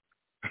 rooms?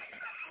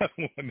 I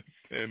don't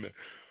understand that.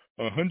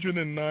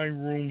 109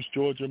 rooms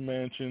Georgia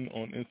mansion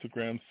on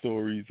Instagram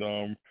stories.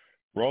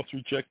 Ross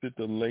rejected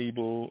the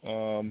label,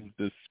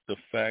 the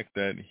fact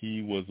that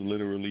he was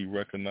literally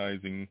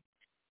reorganizing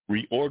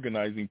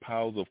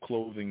piles of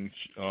clothing,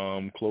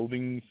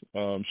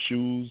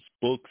 shoes,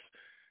 books,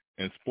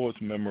 and sports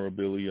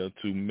memorabilia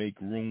to make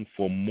room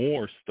for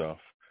more stuff.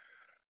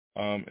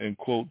 And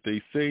quote,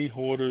 they say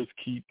hoarders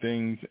keep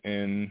things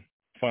and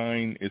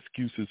find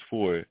excuses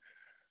for it.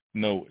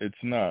 No,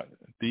 it's not.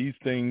 These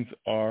things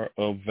are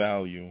of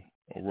value,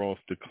 Ross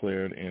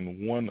declared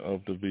in one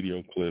of the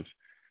video clips.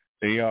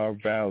 They are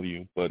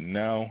value, but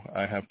now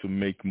I have to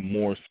make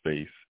more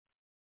space.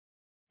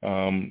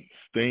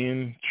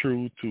 Staying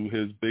true to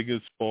his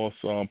biggest boss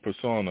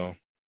persona,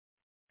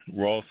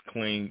 Ross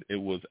claimed it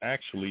was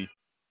actually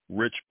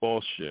rich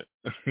boss shit,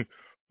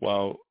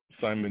 while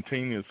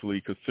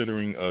simultaneously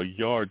considering a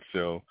yard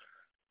sale.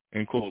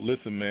 And quote,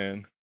 listen,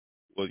 man,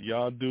 what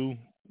y'all do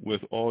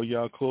with all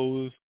y'all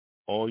clothes,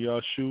 all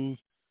y'all shoes,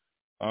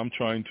 I'm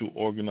trying to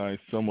organize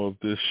some of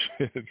this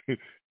shit.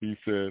 He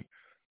said,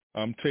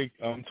 I'm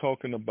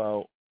talking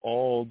about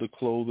all the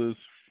clothes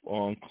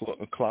on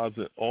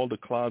closet. All the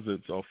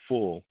closets are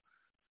full.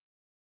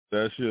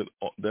 That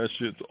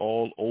shit's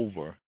all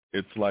over.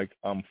 It's like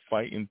I'm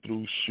fighting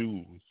through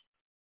shoes.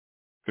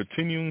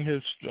 Continuing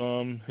his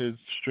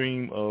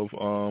stream of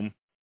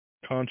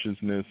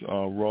consciousness,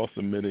 Ross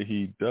admitted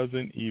he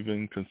doesn't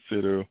even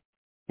consider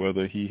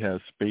whether he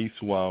has space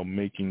while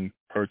making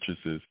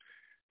purchases.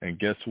 And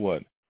guess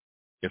what?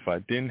 If I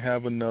didn't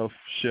have enough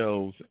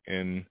shelves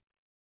and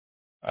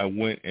I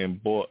went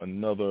and bought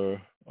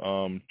another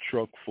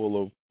truck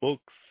full of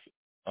books,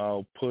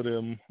 I'll put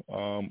it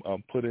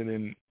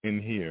in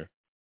here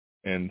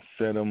and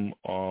set them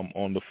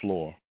on the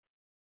floor.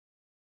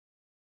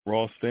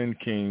 Ross then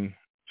came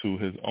to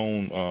his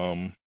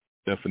own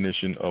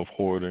definition of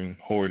hoarding,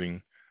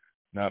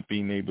 not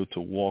being able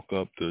to walk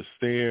up the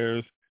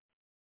stairs.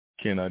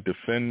 Can I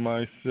defend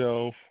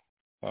myself?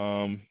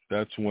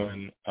 That's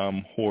when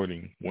I'm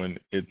hoarding, when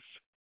it's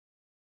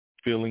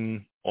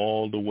filling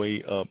all the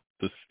way up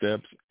the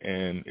steps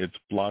and it's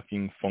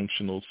blocking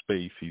functional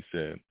space, he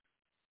said.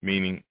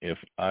 Meaning if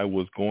I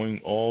was going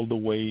all the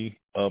way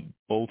up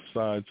both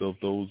sides of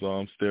those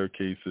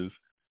staircases,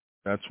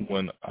 that's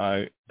when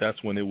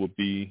it would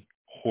be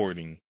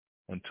hoarding.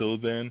 Until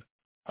then,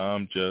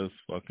 I'm just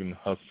fucking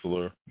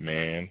hustler,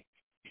 man,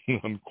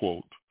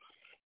 unquote.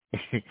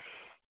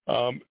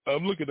 I'm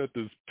looking at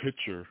this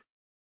picture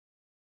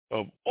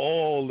of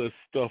all this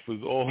stuff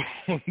is all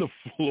on the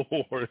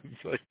floor.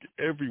 It's like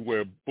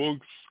everywhere,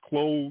 books,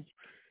 clothes,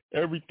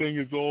 everything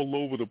is all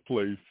over the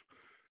place,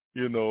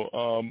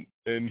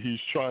 and he's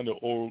trying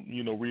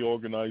to,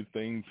 reorganize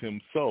things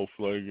himself.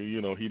 Like,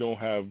 he don't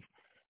have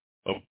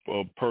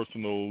a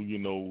personal,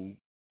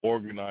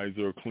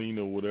 organizer,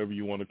 cleaner, whatever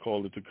you want to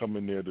call it, to come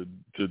in there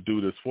to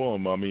do this for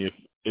him. I mean,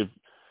 if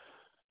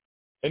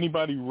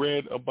anybody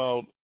read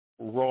about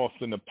Ross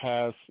in the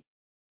past,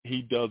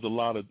 he does a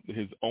lot of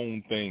his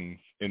own things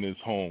in his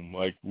home.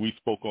 Like we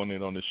spoke on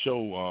it on the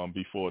show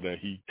before, that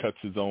he cuts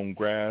his own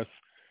grass.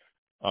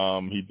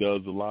 He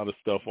does a lot of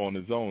stuff on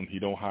his own. He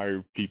don't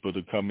hire people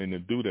to come in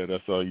and do that.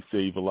 That's how he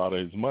saves a lot of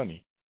his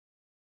money.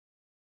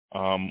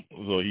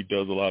 So he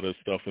does a lot of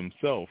stuff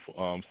himself.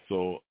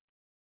 So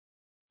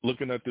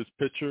looking at this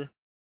picture,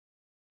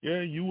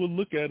 yeah, you would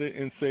look at it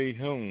and say,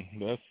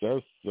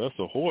 that's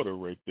a hoarder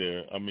right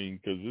there. I mean,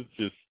 because it's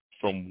just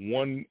from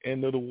one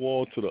end of the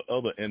wall to the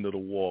other end of the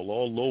wall,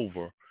 all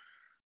over,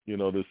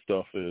 this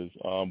stuff is.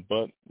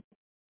 But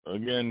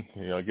again,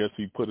 I guess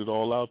he put it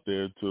all out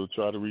there to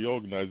try to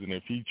reorganize it. And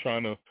if he's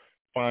trying to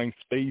find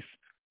space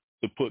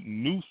to put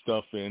new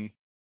stuff in,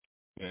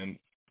 then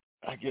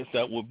I guess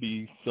that would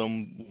be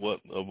somewhat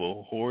of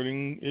a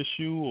hoarding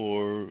issue,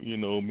 or,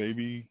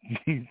 maybe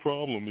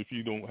problem if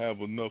you don't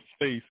have enough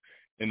space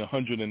in a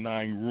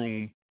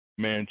 109-room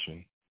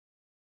mansion.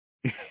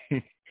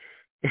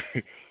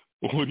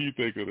 What do you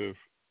think of this?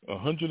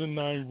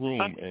 109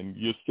 room, and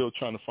you're still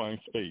trying to find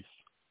space.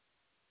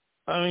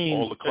 I mean,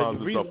 all the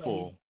closets are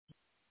full.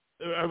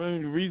 I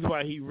mean, the reason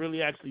why he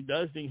really actually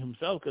does things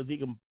himself, because he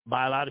can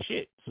buy a lot of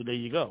shit. So there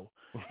you go.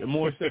 The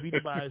more stuff he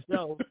can buy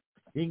himself,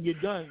 he can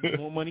get done. The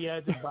more money he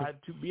has to buy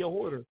to be a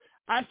hoarder.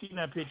 I've seen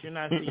that picture, and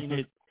I've seen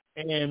it.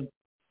 And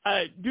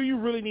do you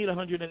really need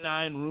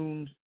 109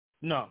 rooms?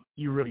 No,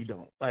 you really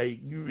don't. Like,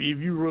 if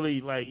you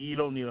really, you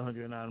don't need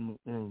 109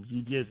 rooms.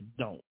 You just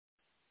don't.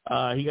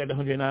 He got the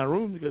 109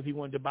 rooms because he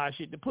wanted to buy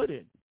shit to put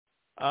in.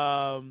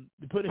 To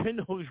put in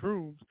those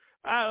rooms,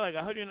 I like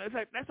 100. It's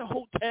like that's a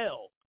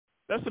hotel.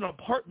 That's an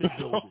apartment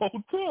building.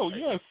 Hotel,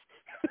 yes.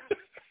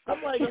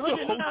 I'm like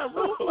 109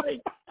 rooms.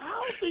 Like,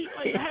 how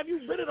have you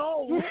been in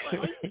all rooms?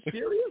 Like, are you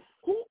serious?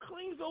 Who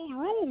cleans those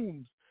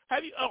rooms?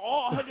 Have you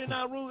all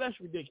 109 rooms? That's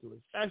ridiculous.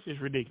 That's just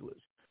ridiculous.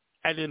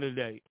 At the end of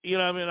the day, you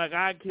know what I mean? Like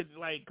I could,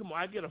 come on,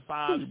 I get a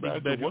 5-6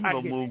 bedroom. One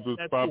of them rooms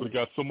has probably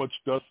got so much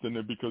dust in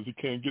it because he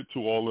can't get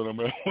to all of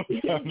them at one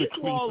time to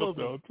clean up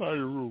the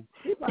entire room.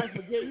 He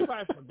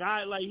probably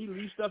forgot, like he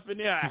leaves stuff in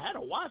there. I had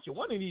to watch it.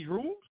 One of these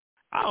rooms,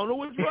 I don't know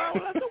what's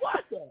wrong. I have to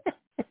watch that.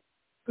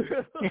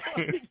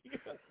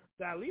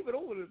 Did I leave it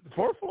over the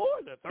fourth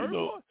floor, the third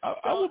floor?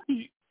 I would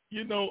be,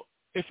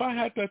 if I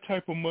had that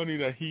type of money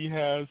that he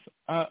has,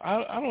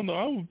 I don't know.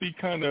 I would be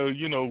kind of,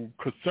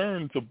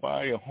 concerned to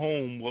buy a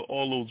home with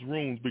all those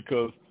rooms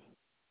because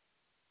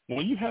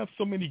when you have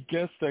so many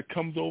guests that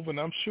comes over, and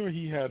I'm sure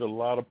he had a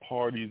lot of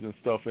parties and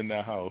stuff in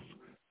that house,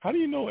 how do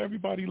you know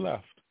everybody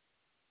left?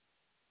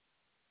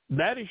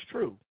 That is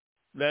true.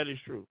 That is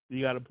true.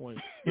 You got a point.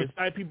 There's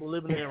 5 people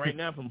living there right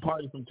now from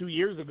parties from 2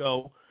 years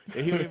ago,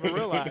 and he don't even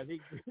realize.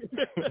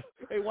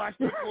 They watch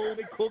the food,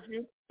 they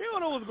cooking. They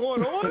don't know what's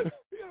going on.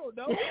 They don't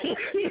know.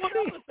 He's on the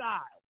other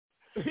side.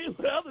 He's on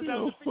the other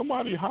side.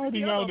 Somebody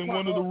hiding out in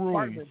one of the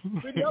rooms.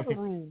 In the other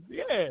rooms,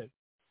 yeah.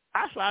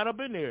 I slide up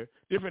in there.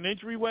 Different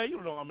entryway.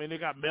 You know what I mean? They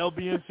got mail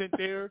being sent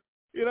there.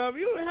 You know what I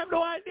mean? You don't have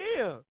no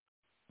idea.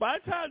 By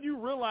the time you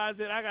realize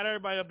that I got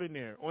everybody up in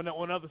there on the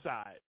other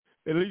side,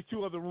 at least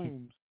 2 other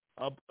rooms.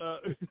 Now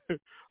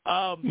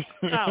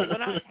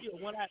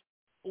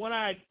when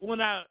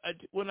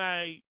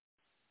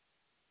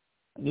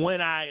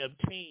I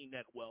obtain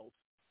that wealth,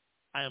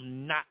 I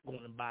am not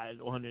going to buy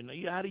 100.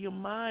 You're out of your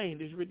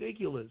mind. It's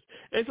ridiculous.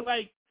 It's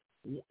like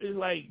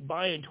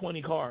buying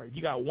 20 cars.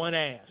 You got one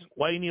ass.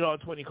 Why do you need all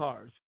 20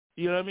 cars?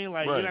 You know what I mean?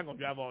 Like, You're not going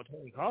to drive all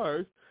 20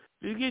 cars.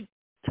 You get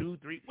 2,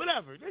 3,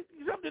 whatever.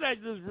 Something that's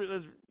just,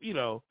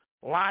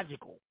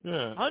 logical.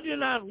 Yeah.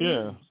 109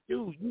 rooms.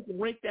 Dude, you can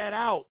rent that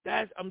out.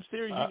 I'm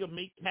serious. You can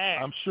make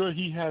cash. I'm sure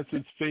he has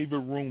his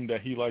favorite room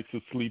that he likes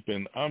to sleep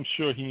in. I'm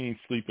sure he ain't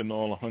sleeping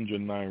all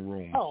 109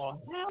 rooms.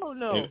 Oh, hell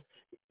no.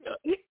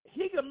 Yeah.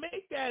 He can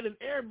make that an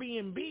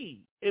Airbnb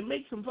and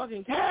make some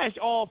fucking cash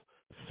off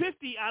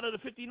 50 out of the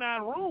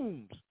 59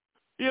 rooms.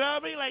 You know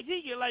what I mean? Like,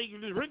 he can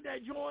just rent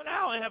that joint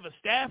out and have a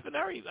staff and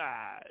everything.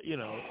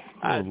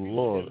 Oh,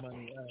 Lord.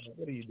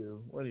 What do you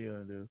do? What are you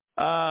going to do?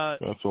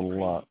 That's a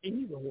lot.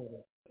 He's a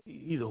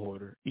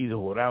hoarder. He's a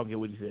hoarder. I don't get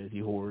what he says. He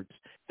hoards.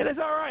 And it's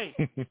all right.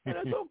 And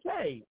it's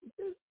okay.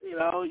 It's,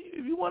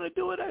 if you want to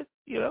do it,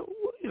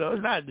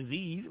 it's not a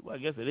disease. Well, I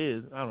guess it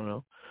is. I don't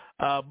know.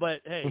 But,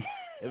 hey,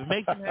 if it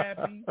makes him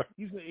happy,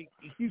 it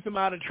keeps him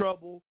out of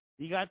trouble.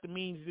 He got the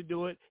means to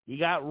do it. He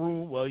got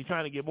room. Well, he's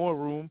trying to get more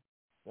room.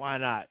 Why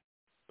not?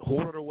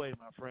 Hoard away,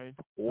 my friend.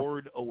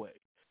 Hoard away.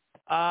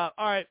 All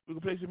right, we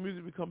can play some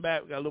music. We come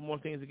back. We got a little more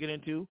things to get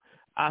into.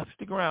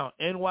 Stick around.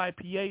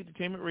 NYPA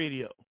Entertainment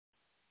Radio.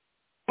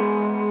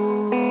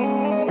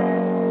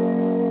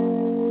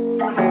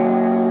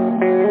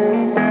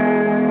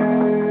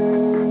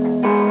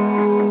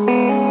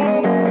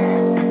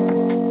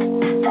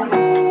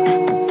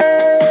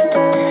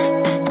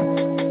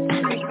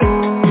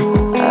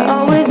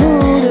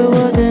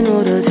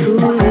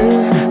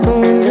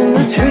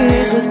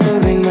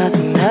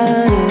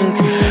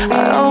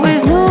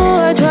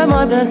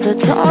 To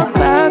talk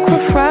back,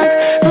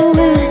 refract the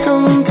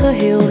wisdom to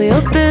heal the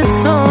abyss.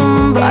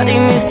 Somebody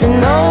needs to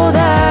know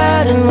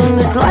that. And when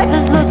this life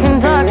is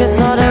looking dark,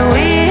 it's all that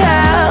we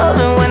have.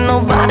 And when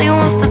nobody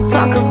wants to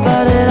talk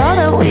about it, all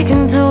that we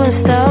can do is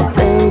step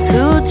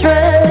into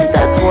dread.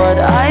 That's what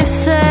I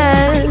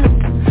said.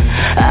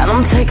 And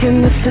I'm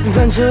taking this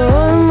adventure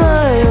on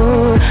my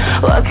own,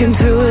 walking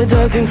through a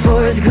darkened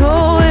forest,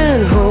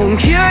 going home.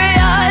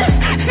 Curious,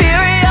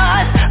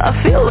 furious, I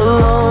feel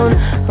alone.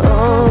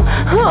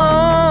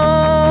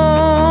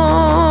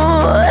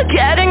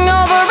 Getting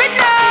over it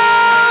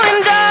now,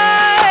 and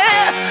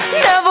I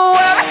never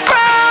wear a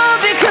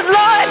frown, because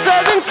life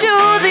doesn't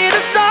choose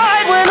either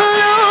side. Win or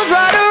lose,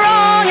 right or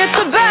wrong, it's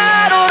a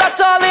battle that's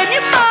all in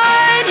your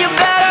mind. You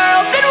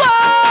better open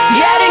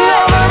wide. Getting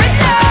over it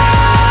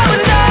now,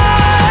 and I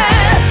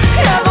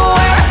never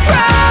wear a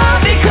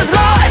frown, because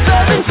life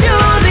doesn't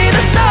choose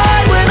either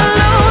side. Win or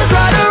lose,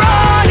 right or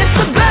wrong, it's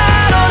a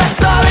battle that's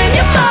all in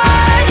your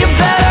mind. You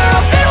better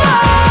open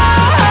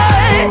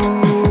wide.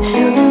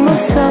 Shooting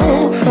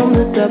myself from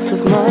the depths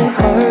of my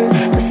heart.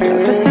 The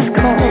surface is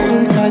cold,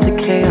 inside the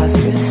chaos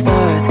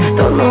restarts.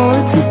 Don't know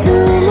what to do,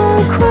 my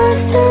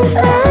questions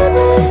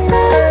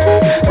unexpected.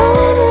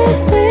 Only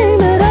thing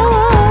that I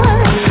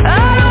want. I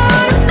don't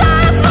wanna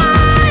start a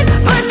fight,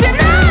 but you're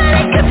not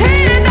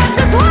inconvenient, that's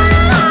just what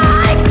I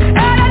like.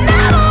 And I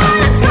never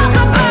wanna talk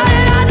about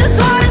it, I just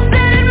wanna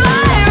sit in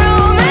my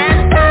room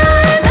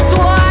inside. That's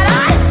what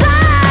I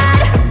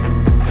said.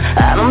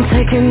 And I'm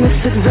taking this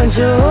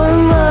adventure on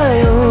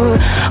my own,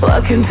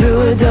 walking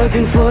through a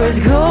darkened forest,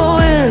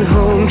 going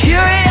home.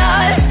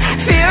 Curious,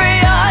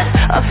 furious,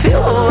 I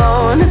feel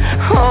alone.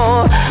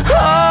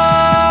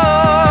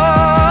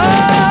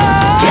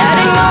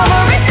 Getting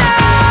over it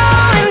now,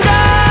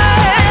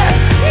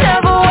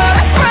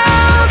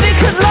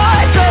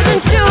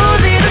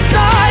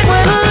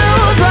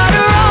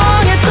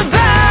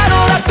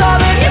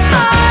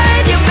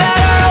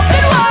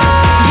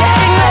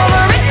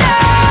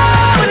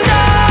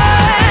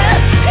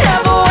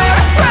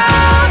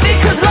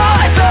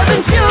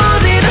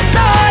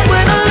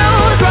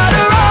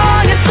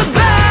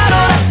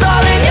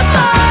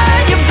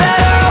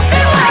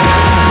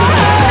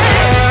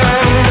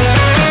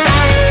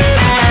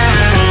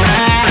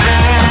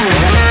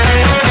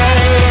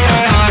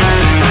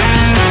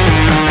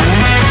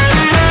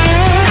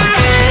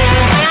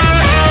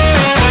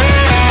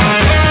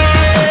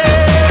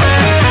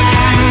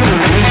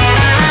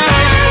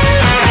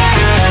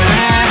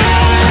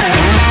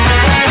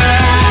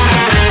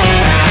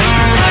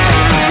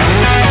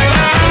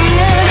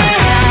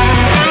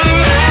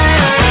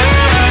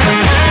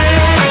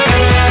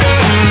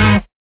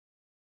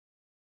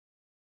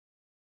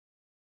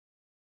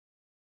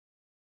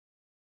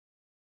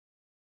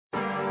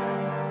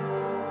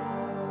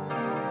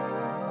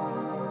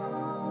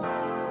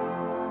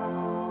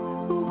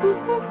 I'm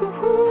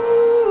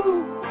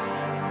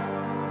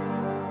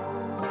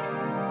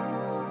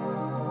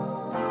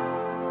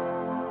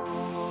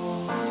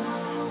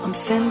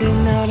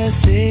sending out a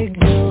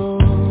signal,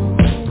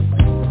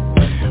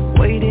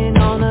 waiting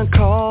on a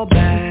call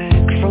back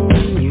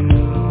from you.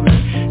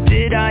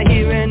 Did I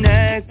hear an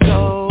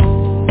echo,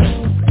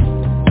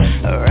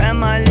 or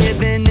am I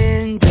living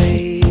in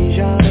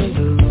deja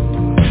vu?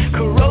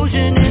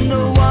 Corrosion in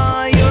the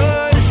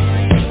wires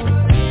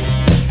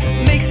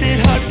makes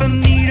it hard for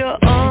me to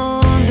understand.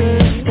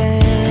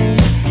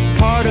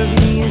 Part of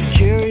me is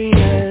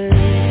curious,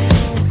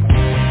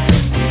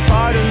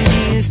 part of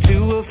me is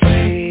too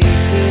afraid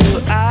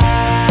to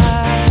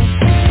ask.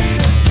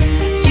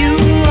 You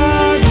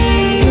are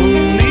the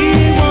only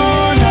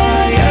one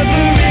I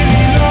ever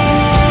really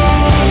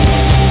loved.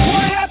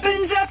 What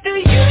happens after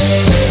you?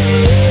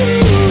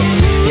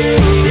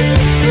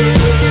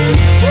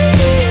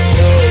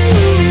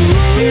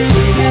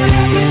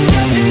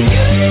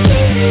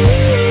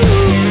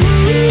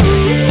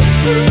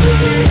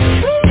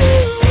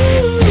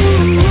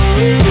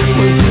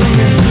 We're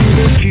zooming through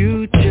the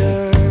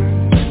future,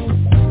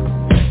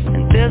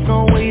 and there's no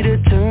way to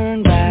turn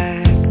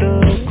back the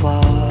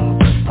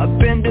clock. I've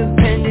been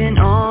dependent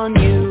on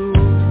you,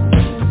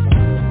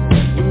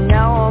 and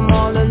now I'm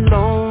all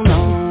alone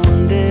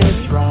on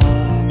this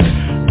rock.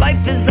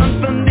 Life is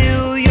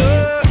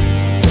unfamiliar,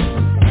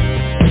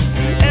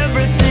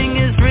 everything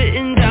is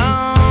written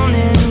down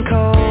in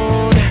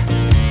code.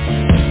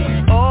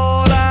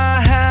 All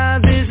I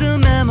have is a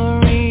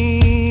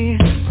memory,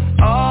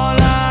 all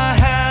I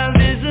have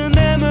is a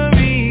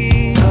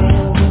memory.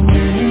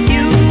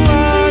 You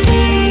are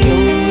the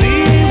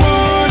only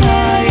one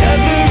I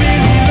ever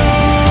really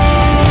loved.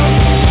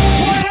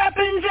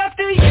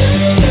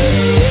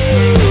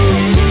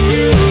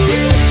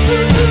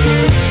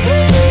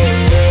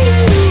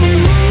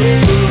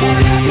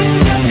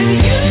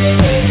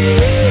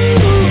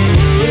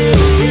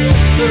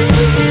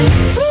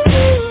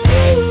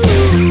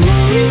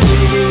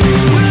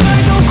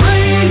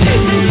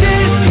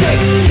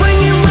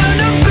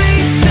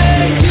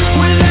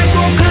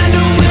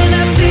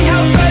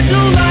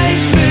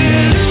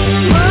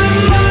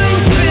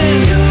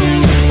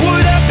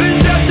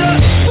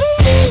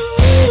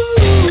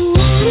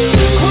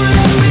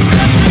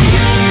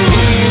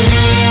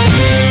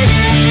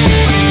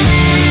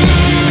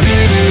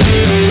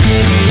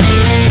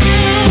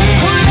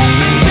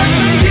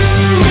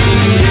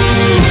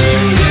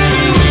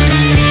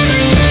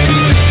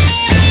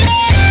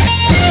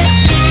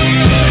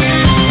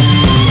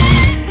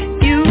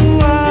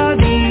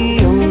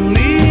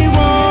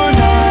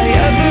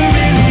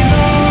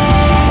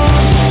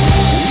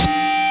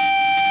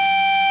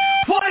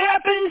 What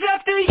happens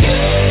after you?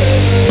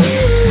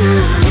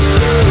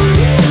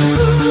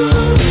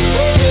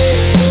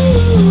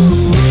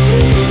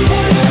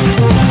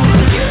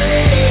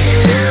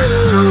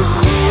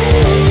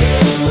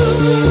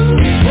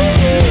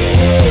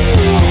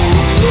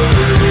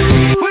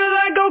 Will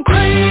I go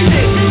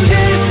crazy?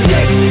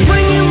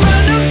 Swing you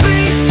round the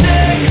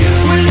basic.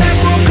 Will I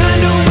go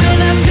kind of when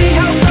I see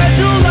how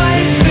fragile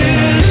life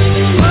is?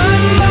 My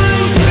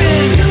mind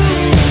spins.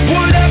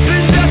 What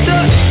happens after?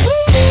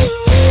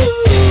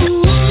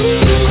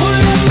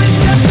 What happens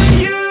after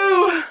you?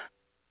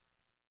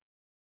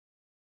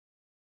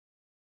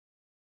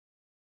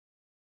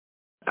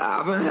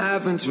 I've been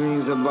having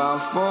dreams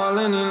about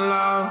falling in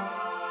love.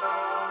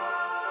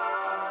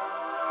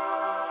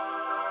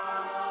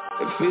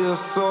 It feels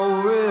so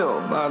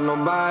real, but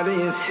nobody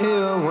is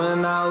here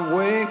when I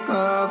wake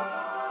up.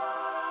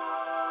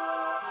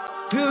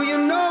 Do you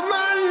know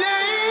my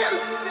name?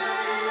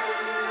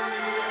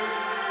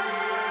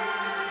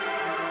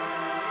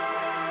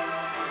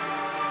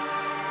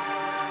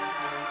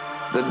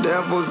 The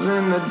devil's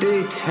in the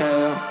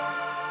detail.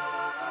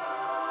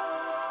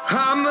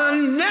 I'm a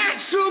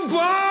natural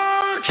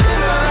born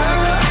killer.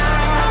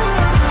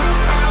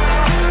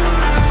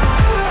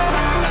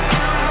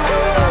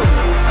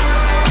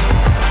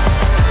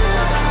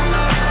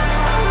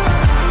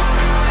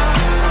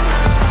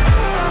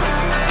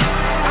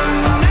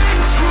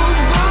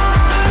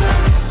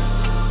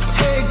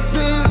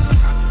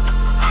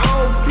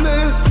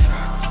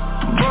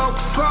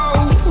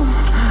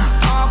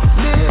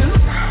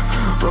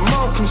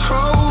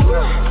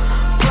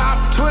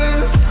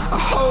 A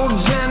whole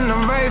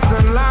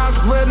generation lost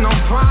with no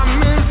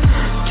promise.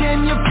 Can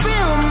you feel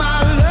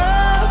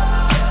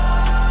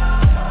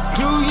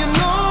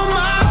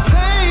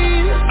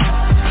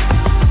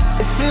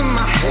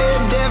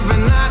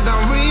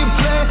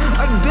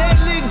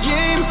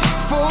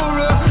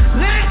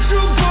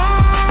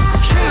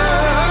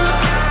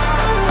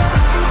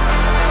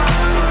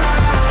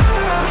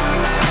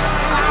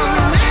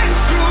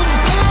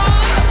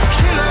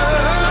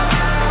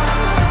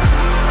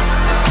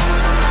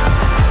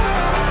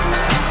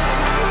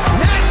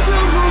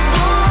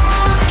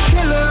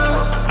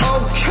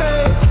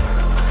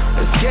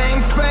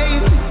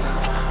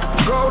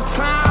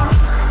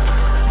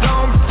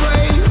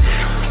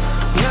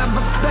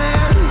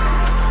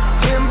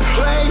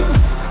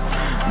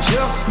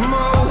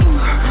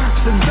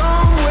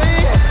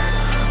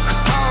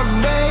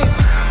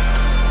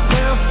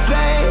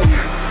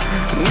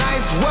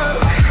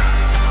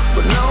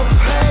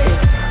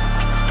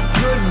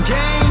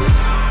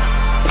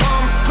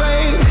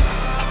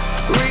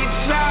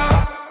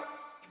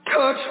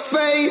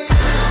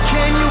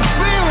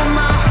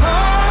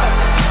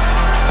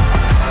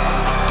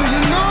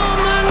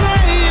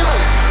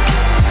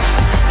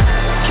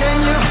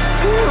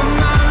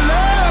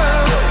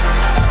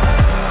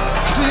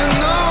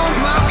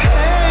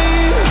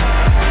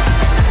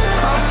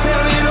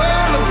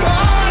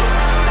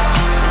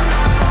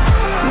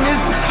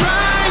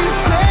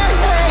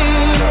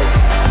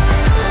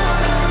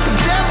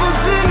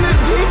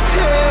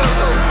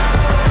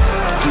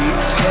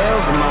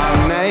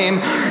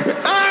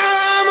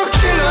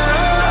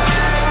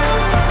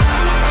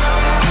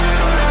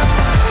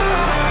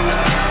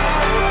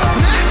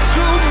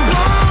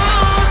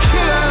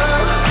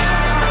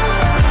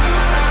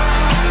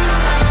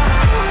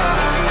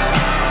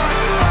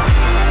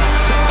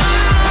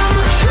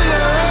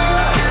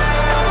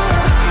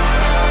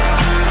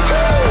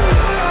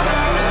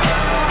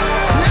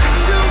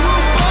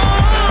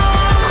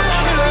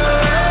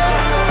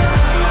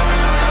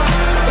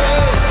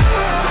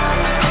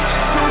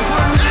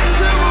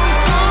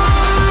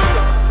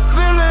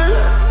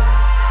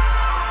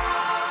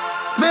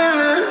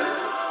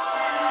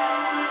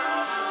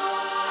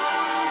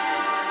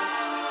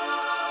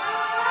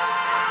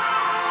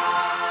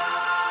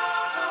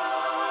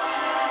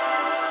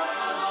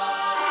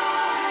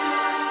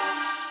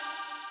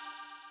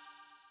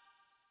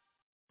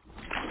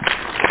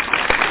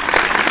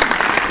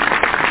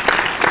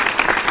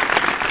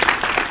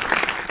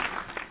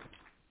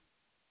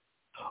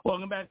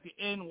Welcome back to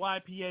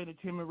NYPA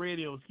Entertainment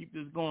Radio. Let's keep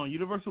this going.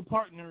 Universal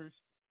partners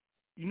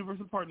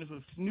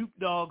with Snoop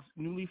Dogg's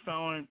newly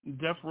found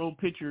Death Row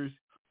Pictures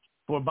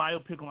for a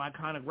biopic on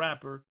iconic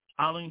rapper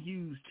Allen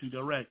Hughes to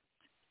direct.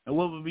 And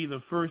what will be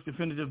the first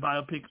definitive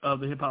biopic of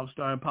the hip-hop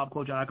star and pop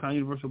culture icon,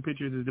 Universal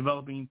Pictures is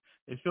developing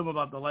a film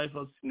about the life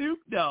of Snoop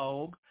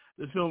Dogg.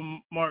 The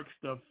film marks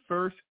the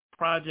first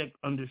project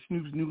under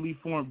Snoop's newly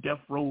formed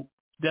Death Row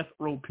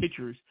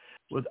Pictures,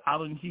 with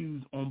Allen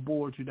Hughes on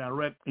board to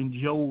direct and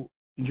Joe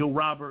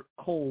Robert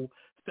Cole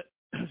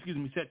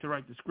set to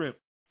write the script.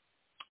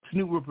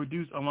 Snoop will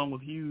produce along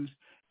with Hughes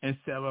and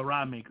Sarah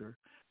Rodmaker.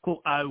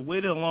 Quote, I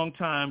waited a long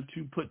time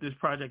to put this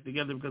project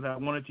together because I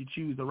wanted to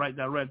choose the right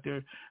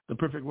director, the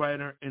perfect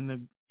writer,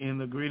 and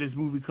the greatest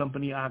movie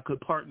company I could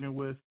partner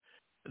with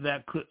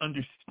that could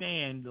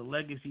understand the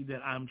legacy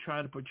that I'm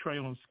trying to portray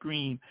on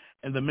screen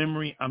and the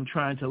memory I'm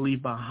trying to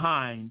leave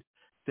behind,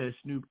 says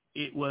Snoop.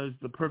 It was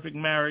the perfect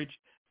marriage.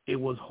 It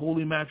was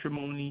holy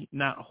matrimony,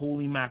 not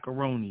holy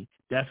macaroni.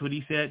 That's what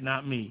he said,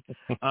 not me.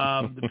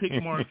 The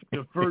pick marks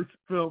the first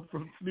film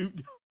from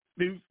Snoop's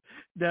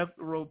Death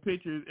Row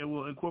Pictures and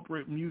will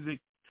incorporate music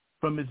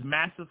from his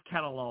massive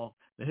catalog.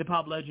 The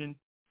hip-hop legend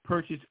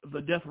purchased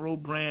the Death Row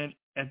brand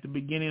at the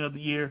beginning of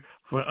the year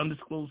for an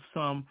undisclosed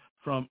sum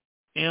from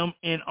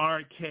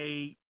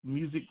MNRK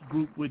Music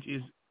Group, which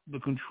is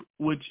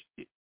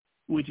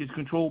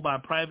controlled by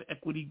private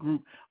equity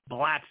group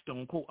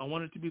Blackstone. Quote, I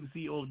wanted to be the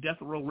CEO of Death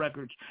Row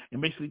Records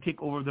and basically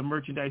take over the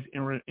merchandise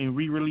and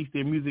re-release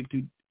their music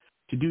to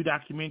do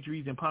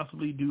documentaries and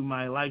possibly do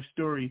my life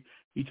story,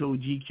 he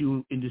told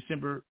GQ in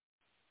December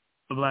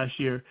of last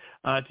year.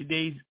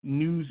 Today's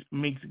news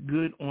makes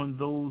good on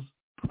those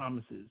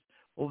promises.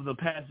 Over the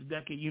past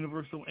decade,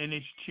 Universal and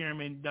its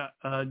chairman,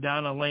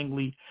 Donna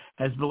Langley,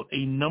 has built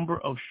a number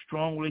of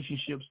strong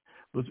relationships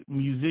with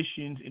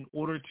musicians in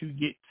order to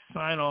get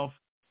sign-off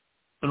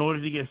to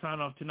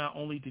not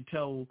only to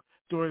tell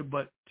story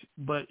but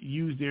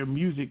use their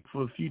music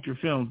for future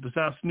films.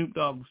 Besides, Snoop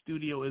Dogg's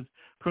studio is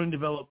currently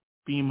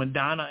developing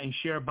Madonna and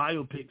Cher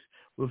biopics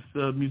with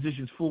the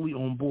musicians fully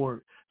on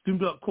board.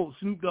 Snoop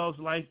Dogg's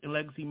life and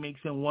legacy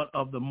makes him one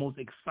of the most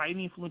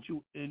exciting,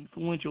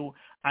 influential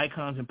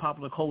icons in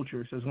popular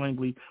culture, says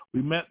Langley.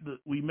 We met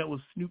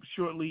with Snoop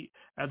shortly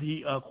after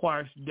he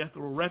acquired Death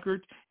Row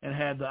Records and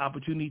had the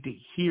opportunity to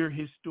hear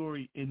his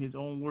story in his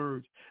own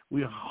words.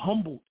 We are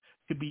humbled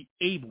to be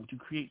able to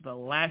create the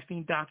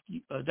lasting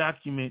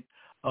document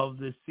of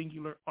this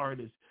singular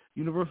artist.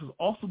 Universal is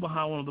also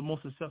behind one of the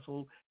most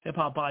successful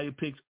hip-hop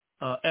biopics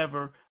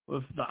ever,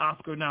 with the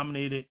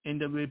Oscar-nominated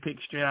NWA pick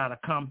Straight Outta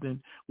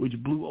Compton, which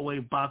blew away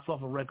box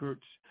office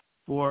records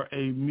for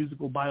a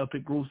musical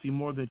biopic, grossing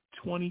more than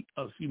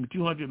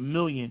 $200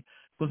 million.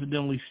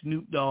 Coincidentally,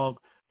 Snoop Dogg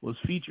was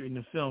featured in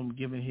the film,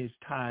 given his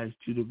ties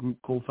to the group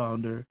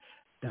co-founder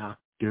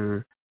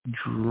Dr.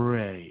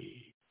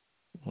 Dre.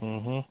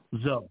 Mm-hmm.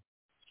 So,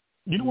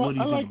 you know what?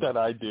 I like that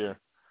idea.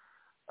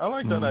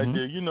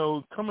 Mm-hmm. You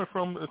know, coming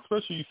from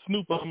especially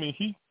Snoop. I mean,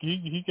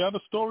 he got a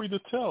story to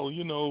tell.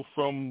 You know,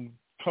 from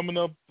coming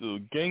up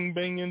gang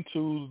banging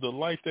to the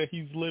life that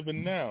he's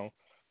living now,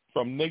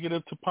 from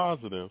negative to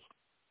positive.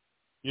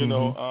 You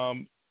know,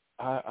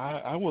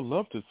 I would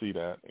love to see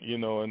that. You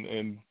know,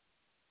 and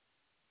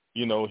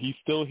you know, he's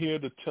still here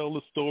to tell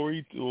the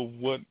story of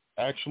what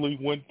actually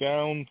went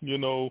down. You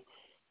know,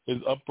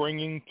 his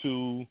upbringing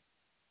to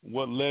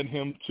what led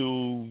him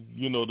to,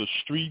 you know, the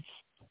streets,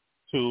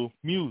 to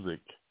music,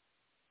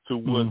 to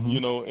what, you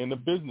know, and a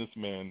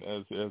businessman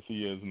as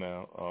he is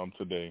now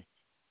today.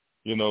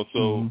 You know,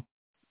 so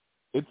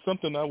it's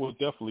something I would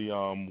definitely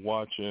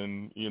watch,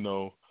 and, you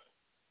know,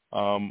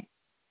 I'm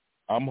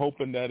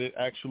hoping that it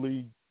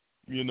actually,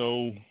 you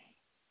know,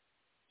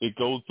 it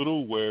goes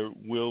through where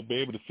we'll be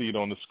able to see it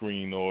on the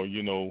screen, or,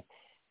 you know,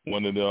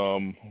 one of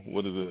the,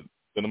 what is it,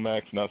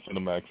 Cinemax, not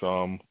Cinemax,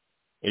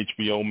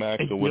 HBO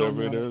Max or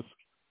whatever it is.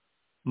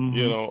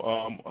 You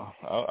know,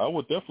 I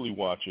would definitely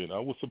watch it. I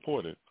would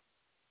support it.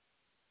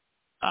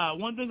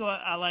 One thing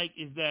I like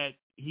is that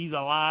he's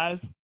alive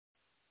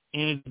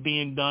and it's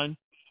being done,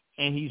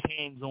 and he's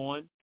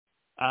hands-on,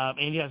 and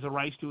he has the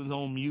rights to his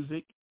own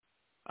music.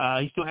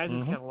 He still has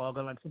his catalog,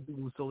 unlike some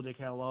people who sold their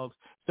catalogs.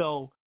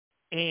 So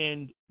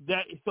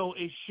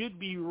it should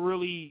be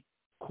really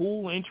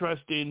cool,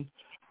 interesting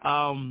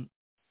to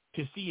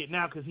see it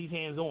now, because he's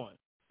hands-on.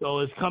 So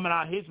it's coming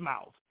out his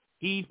mouth.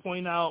 He's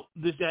pointing out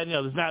this, that, and the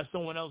other. It's not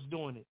someone else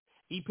doing it.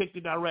 He picked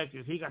the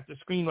directors. He got the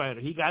screenwriter.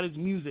 He got his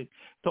music.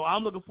 So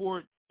I'm looking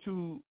forward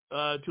to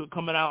it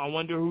coming out. I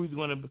wonder who's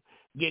going to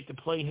get to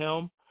play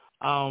him,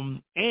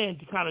 and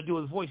to kind of do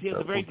his voice. He has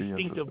a very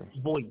distinctive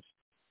voice.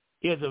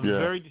 He has a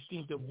very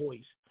distinctive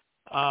voice.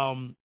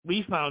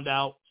 We found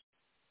out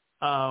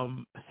that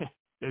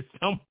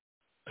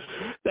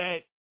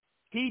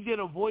he did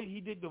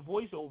the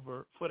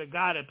voiceover for the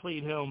guy that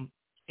played him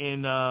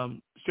in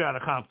Straight Outta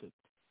Compton.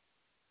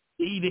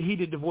 He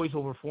did the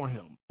voiceover for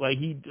him.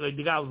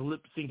 The guy was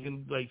lip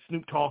syncing, like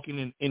Snoop talking,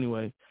 and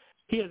anyway,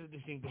 he has a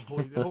distinctive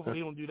voice. Hopefully,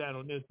 he don't do that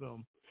on this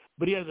film.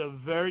 but he has a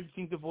very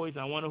distinctive voice.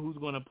 I wonder who's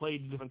going to play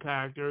the different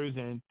characters,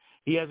 and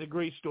he has a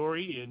great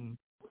story, and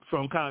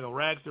from kind of like a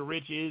rags to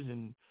riches,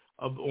 and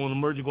on the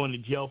merger going to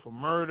jail for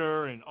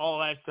murder and all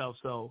that stuff.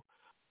 So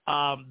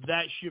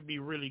that should be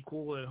really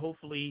cool, and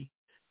hopefully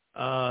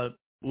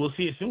we'll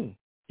see it soon,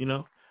 you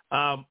know.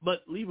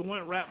 But leaving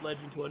one rap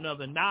legend to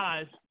another,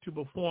 Nas to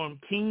perform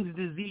King's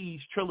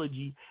Disease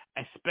Trilogy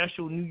at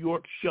special New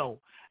York show.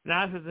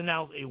 Nas has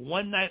announced a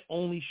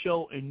one-night-only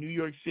show in New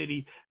York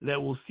City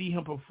that will see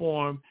him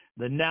perform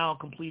the now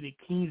completed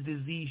King's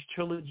Disease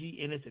Trilogy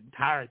in its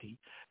entirety.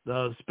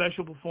 The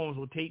special performance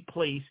will take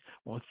place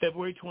on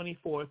February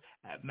 24th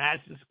at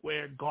Madison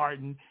Square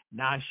Garden.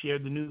 Nas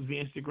shared the news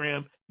via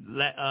Instagram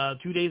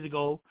 2 days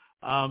ago,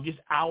 just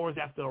hours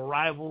after the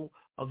arrival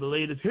of the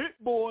latest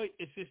Hit Boy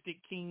assisted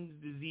King's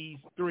Disease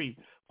 3.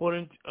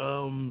 According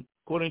to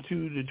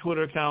the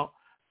Twitter account,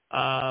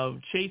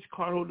 Chase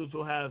cardholders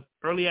will have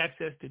early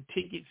access to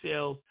ticket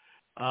sales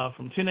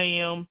from 10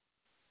 a.m.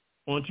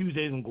 on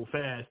Tuesdays, and go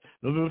fast,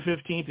 November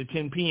 15th to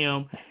 10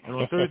 p.m. And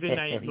on Thursday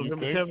night,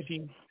 November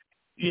 17th,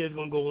 yeah, it's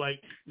going to go like,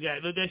 yeah,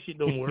 that shit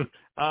don't work.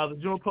 The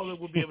general public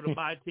will be able to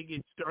buy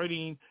tickets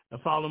starting the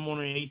following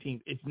morning,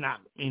 18th. It's not.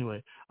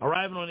 Anyway,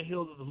 arriving on the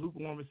heels of the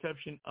lukewarm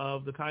reception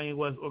of the Kanye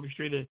West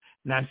orchestrated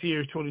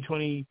Nasir's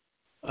 2020s,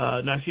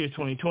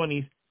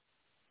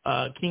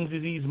 King's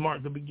Disease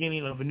marked the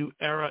beginning of a new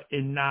era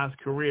in Nas'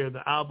 career.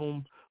 The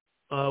album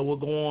will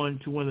go on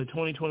to win the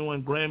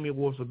 2021 Grammy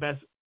Awards for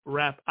Best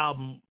Rap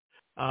Album,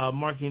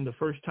 marking the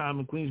first time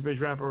a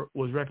Queensbridge rapper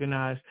was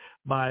recognized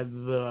by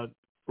the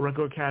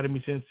Record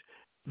Academy since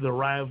the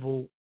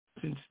arrival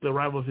of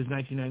his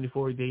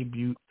 1994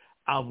 debut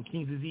album.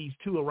 King's Disease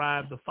 2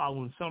 arrived the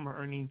following summer,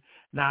 earning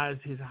Nas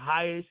his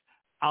highest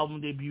album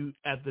debut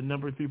at the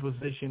number 3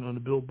 position on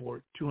the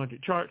Billboard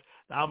 200 chart.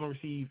 The album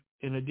received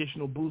an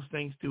additional boost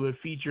thanks to a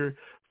feature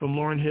from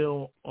Lauryn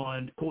Hill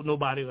on Quote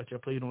Nobody, which I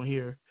played on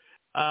here.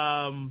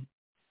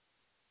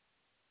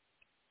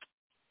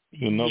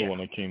 He's another one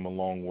that came a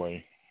long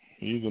way.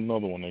 He's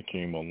another one that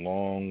came a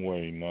long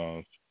way,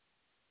 Nas.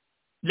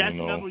 That's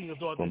another one you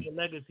thought was a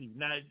legacy.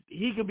 Now,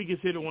 he could be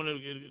considered one of,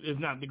 if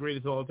not the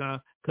greatest of all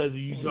time, because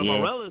he's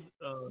irrelevant.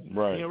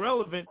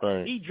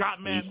 Right. He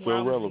dropped mad more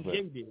albums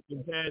than Jay did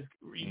in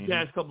the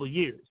past couple of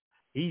years.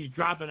 He's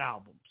dropping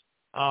albums.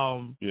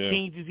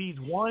 King's Disease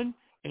 1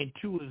 and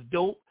 2 is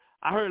dope.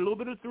 I heard a little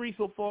bit of 3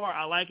 so far.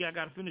 I like it. I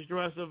got to finish the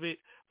rest of it.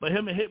 But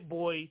him and Hit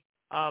Boy,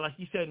 like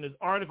he said in his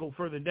article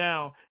further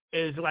down,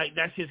 is like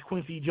that's his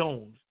Quincy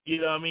Jones.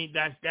 You know what I mean?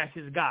 That's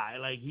his guy.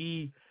 Like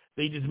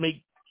they just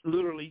make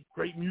literally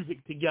great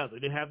music together.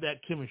 They have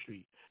that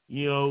chemistry.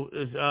 You know,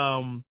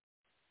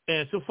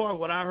 and so far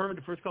what I heard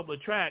the first couple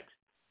of tracks,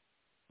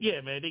 yeah,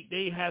 man,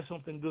 they have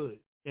something good.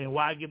 And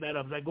why give that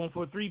up? It's like going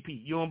for a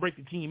three-peat. You don't break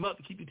the team up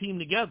to keep the team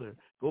together.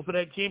 Go for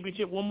that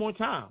championship one more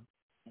time.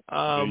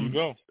 There you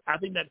go. I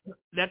think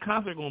that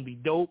concert going to be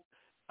dope.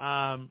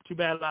 Too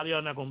bad a lot of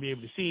y'all not going to be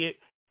able to see it.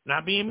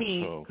 Not being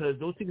mean, because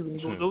those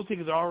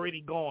tickets are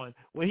already gone.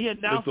 When he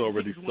announced it's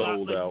already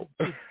sold out.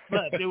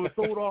 They were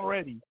sold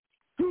already.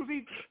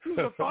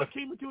 The thought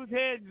came into his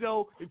head,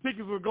 Joe, and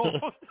tickets were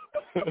gone.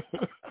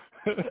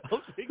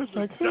 It's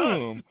like,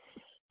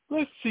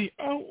 let's see.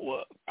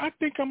 I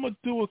think I'm going to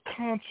do a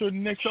concert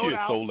next year.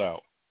 Sold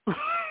out.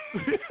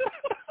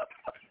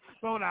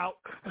 Sold out.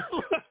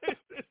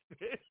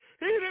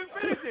 He didn't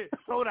finish it.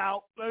 Sold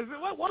out. I said,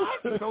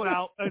 what? Sold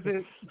out. I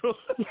said,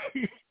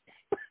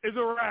 it's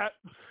a wrap.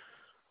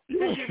 You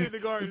can get in the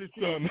garden this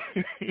year.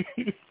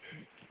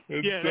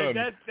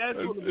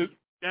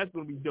 That's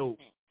going to be dope.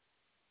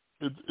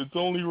 It's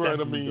only right.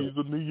 I mean,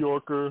 he's a New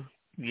Yorker.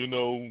 You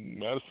know,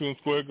 Madison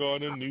Square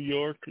Garden, New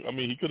York. I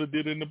mean, he could have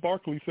did it in the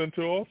Barclays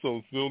Center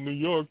also, still New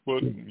York,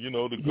 but, you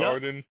know, the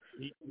Garden.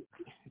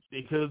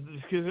 Because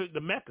it's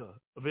the mecca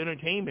of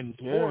entertainment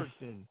and sports,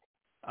 and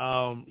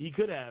he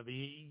could have.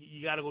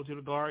 You got to go to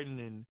the Garden,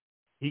 and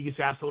he can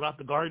say, I sold out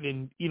the Garden,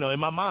 and, you know, in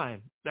my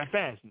mind, that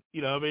fast.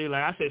 You know what I mean?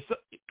 Like I said,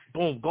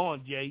 boom,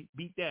 gone, Jay.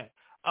 Beat that.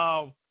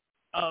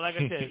 Like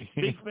I said,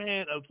 big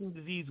fan of King's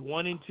Disease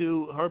 1 and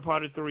 2, heard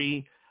part of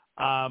 3.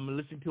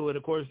 Listen to it,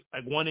 of course,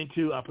 like 1 and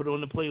 2. I put it on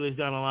the playlist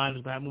down the line.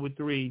 It's happening with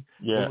 3.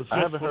 Yeah, I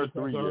haven't heard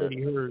 3 yet.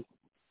 Heard.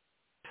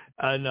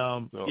 And,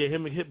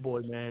 him and Hit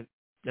Boy, man,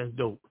 that's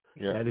dope.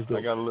 Yeah, that is dope.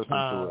 I got to listen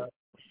to it.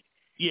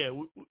 Yeah,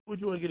 what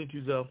do you want to get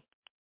into, Zoe?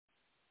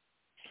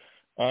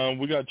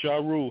 We got Ja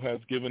Rule has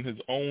given his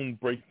own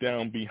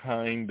breakdown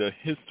behind the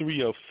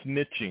history of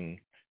snitching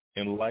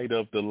in light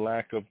of the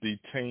lack of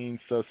detained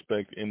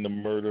suspect in the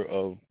murder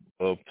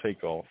of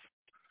Takeoff.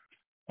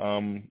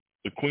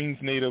 The Queens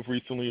native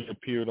recently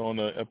appeared on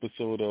an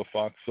episode of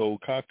Fox Soul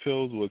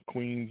Cocktails with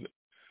Queens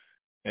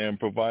and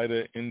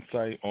provided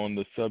insight on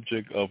the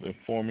subject of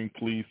informing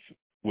police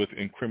with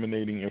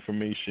incriminating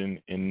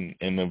information in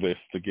an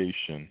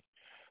investigation.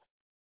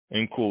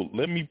 And quote,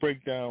 let me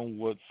break down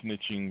what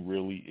snitching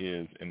really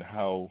is and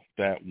how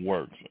that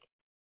works,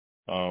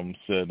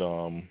 said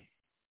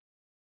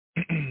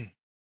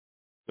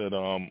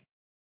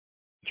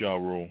Ja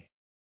Rule.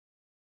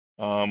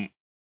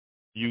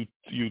 you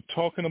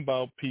talking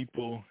about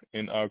people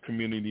in our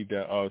community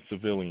that are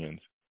civilians.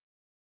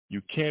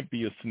 You can't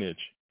be a snitch.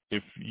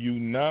 If you're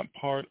not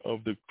part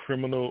of the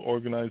criminal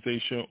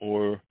organization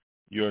or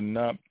you're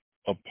not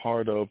a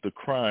part of the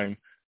crime,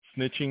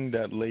 snitching,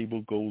 that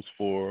label goes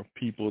for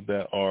people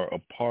that are a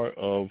part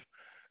of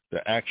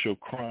the actual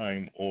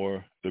crime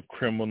or the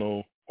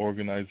criminal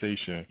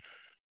organization,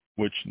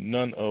 which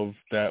none of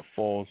that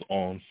falls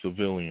on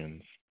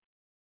civilians.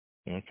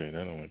 Okay,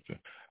 that don't make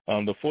sense.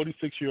 The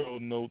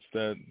 46-year-old notes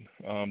that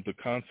the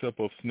concept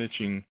of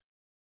snitching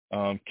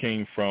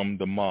came from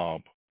the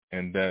mob,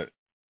 and that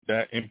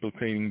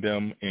implicating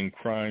them in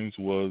crimes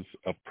was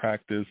a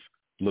practice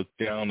looked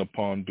down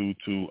upon due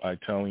to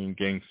Italian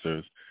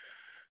gangsters,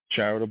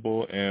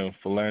 charitable and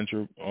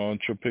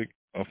philanthropic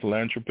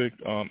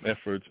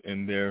efforts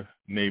in their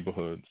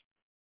neighborhoods.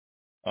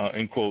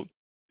 End quote.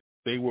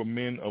 They were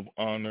men of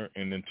honor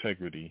and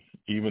integrity,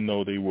 even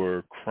though they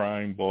were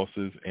crime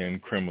bosses and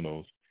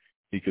criminals.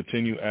 He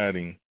continued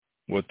adding,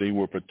 what they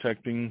were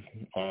protecting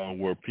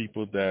were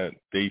people that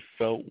they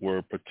felt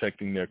were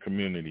protecting their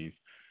communities,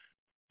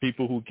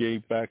 people who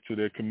gave back to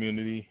their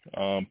community,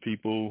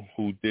 people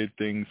who did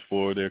things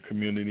for their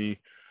community.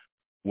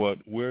 What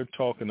we're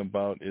talking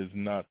about is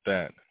not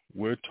that.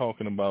 We're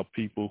talking about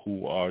people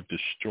who are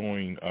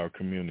destroying our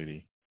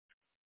community.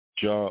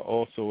 Ja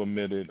also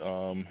admitted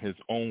his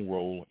own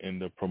role in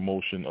the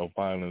promotion of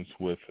violence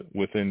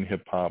within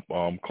hip-hop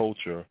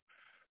culture,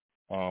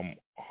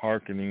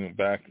 hearkening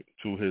back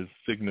to his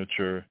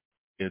signature,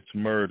 "It's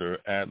Murder"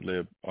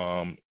 ad-lib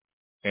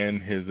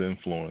and his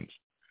influence.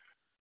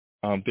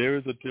 There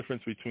is a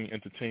difference between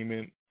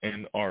entertainment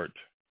and art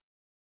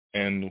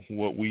and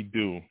what we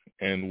do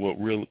and what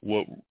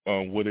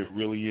it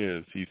really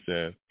is, he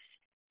said.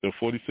 The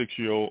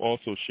 46-year-old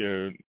also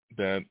shared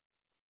that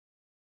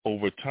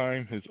over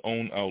time, his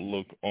own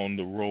outlook on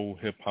the role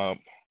hip-hop,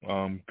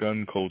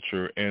 gun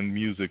culture, and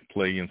music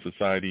play in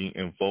society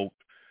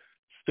invoked,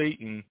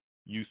 stating,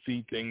 you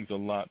see things a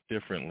lot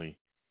differently.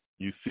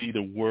 You see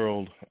the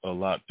world a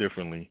lot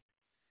differently.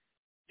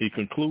 He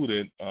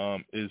concluded,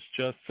 it's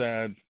just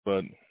sad,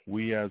 but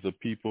we as a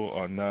people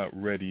are not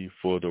ready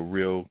for the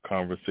real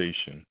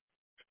conversation.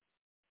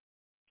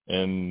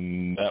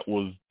 And that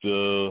was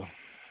the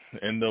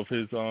end of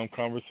his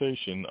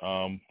conversation.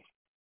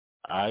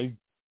 I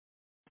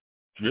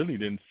really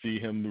didn't see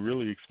him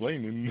really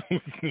explaining.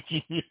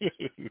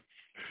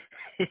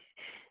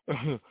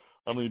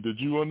 I mean, did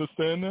you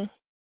understand that?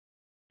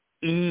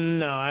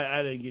 No,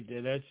 I didn't get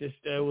that.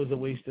 That was a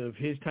waste of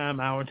his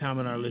time, our time,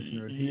 and our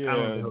listeners. He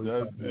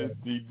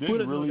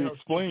didn't really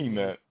explain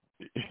that.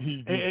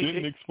 He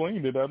didn't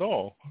explain it at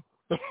all.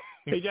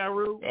 Hey, Ja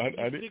Rule,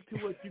 stick to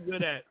what you're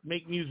good at.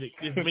 Make music.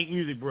 Just make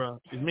music,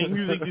 bro. Just make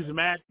music, do some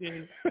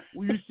acting.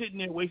 When you sitting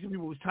there wasting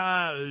people's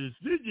time,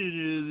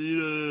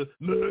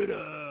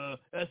 murder.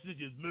 That's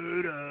just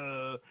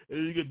murder.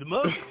 And you get the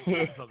mother.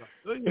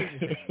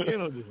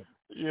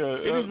 Yeah,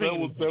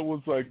 that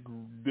was like,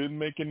 didn't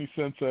make any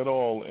sense at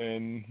all.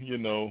 And,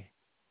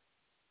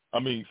 I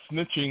mean,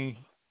 snitching,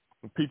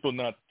 people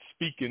not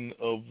speaking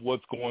of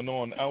what's going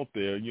on out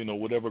there,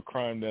 whatever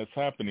crime that's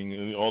happening.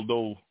 And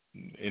although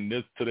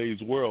in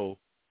today's world,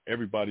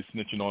 everybody's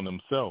snitching on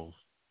themselves.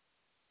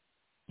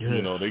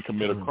 Yeah. They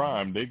commit a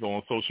crime, they go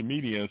on social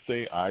media and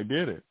say, I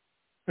did it.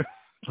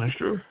 That's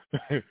true.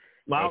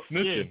 Well,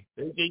 snitching.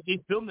 Yeah.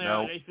 They film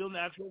the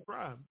actual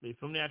crime.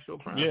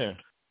 Yeah.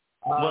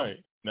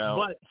 Right.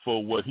 Now,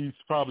 for what he's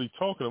probably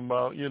talking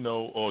about,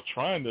 or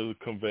trying to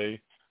convey,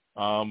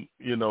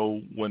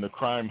 when a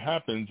crime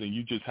happens and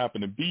you just happen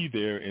to be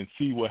there and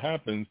see what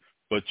happens,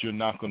 but you're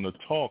not going to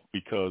talk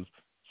because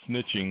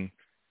snitching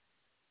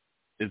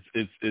is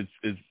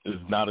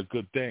not a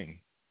good thing,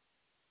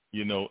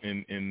 in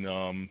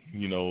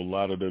a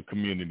lot of the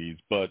communities.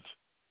 But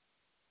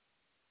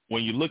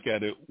when you look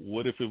at it,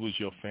 what if it was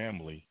your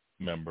family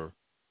member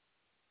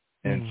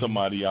and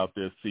somebody out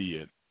there see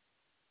it?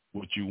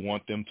 Would you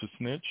want them to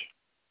snitch?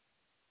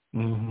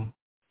 Mm-hmm.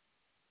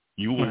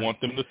 You would want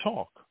them to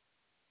talk.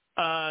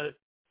 We're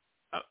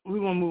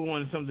going to move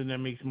on to something that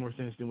makes more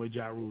sense than what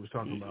Ja Rule was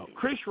talking about.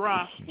 Chris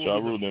Rock. Ja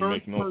Rule didn't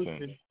make no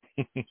sense.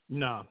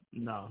 No.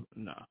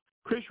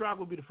 Chris Rock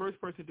will be the first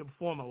person to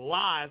perform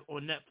live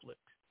on Netflix.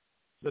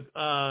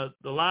 The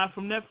live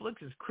from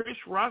Netflix is Chris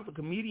Rock, the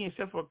comedian,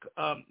 set for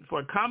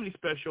a comedy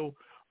special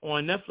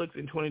on Netflix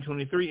in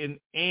 2023,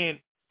 and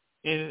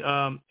in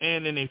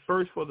a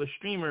first for the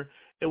streamer,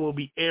 it will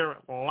be aired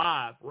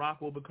live. Rock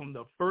will become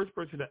the first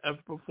person to ever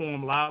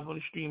perform live on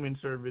the streaming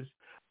service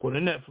for the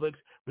Netflix,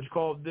 which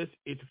called this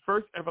its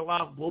first ever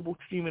live global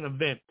streaming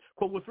event.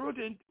 Quote,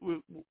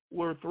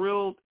 we're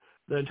thrilled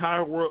the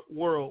entire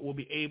world will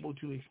be able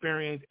to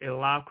experience a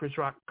live Chris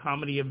Rock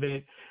comedy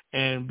event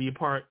and be a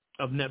part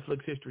of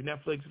Netflix history.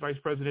 Netflix Vice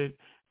President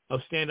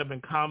of Stand-Up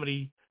and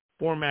Comedy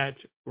Formats,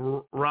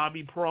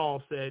 Robbie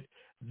Prawl, said,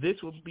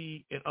 this will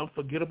be an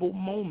unforgettable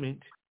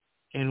moment,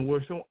 and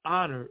we're so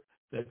honored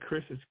that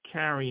Chris is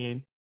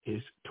carrying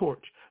his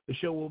torch. The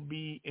show will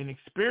be an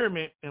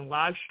experiment in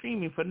live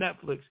streaming for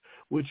Netflix,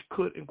 which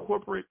could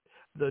incorporate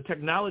the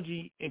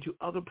technology into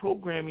other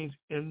programmings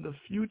in the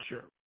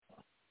future.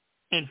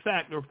 In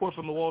fact, a report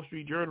from the Wall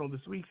Street Journal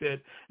this week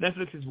said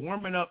Netflix is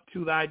warming up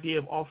to the idea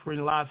of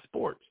offering live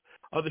sports.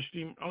 Other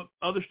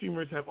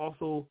streamers have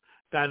also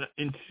gotten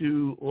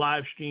into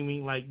live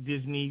streaming, like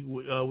Disney,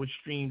 which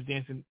streams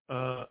Dancing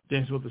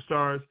with the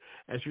Stars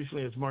as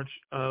recently as March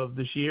of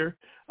this year.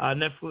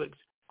 Netflix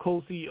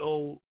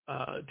co-CEO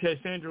Ted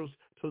Sarandos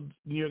told the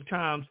New York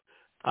Times,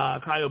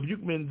 Kyle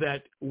Buchman,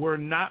 that we're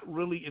not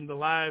really in the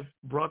live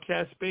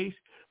broadcast space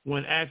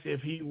when asked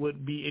if he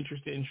would be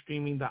interested in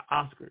streaming the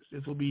Oscars.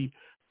 This will be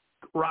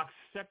Rock's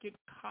second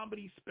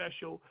comedy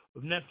special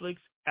with Netflix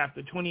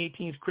after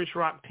 2018's Chris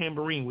Rock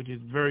Tambourine, which is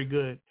very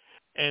good.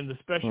 And the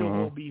special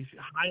will be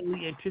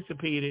highly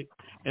anticipated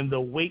in the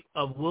wake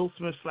of Will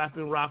Smith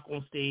slapping Rock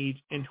on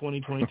stage in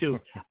 2022.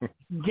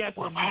 Guess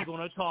what he's going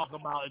to talk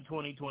about in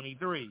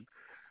 2023?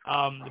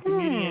 The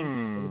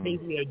comedian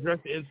basically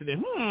addressed the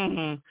incident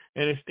in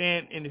his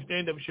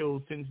stand-up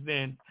shows since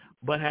then,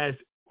 but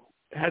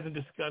hasn't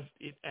discussed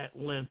it at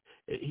length.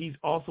 He's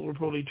also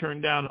reportedly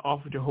turned down an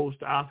offer to host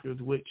the Oscars,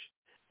 which,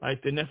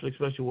 like the Netflix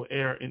special, will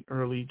air in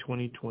early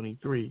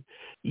 2023.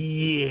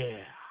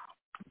 Yeah.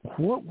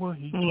 What was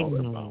he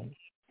talking about?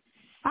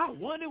 I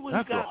wonder what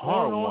he got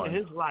going on in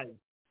his life.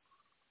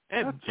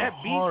 That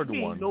hard beats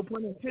me, one. no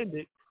pun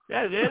intended.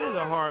 That is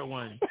a hard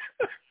one.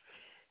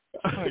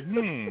 Like, I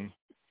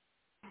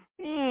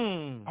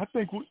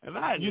think,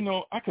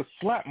 I could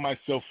slap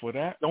myself for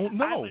that. Don't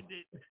know.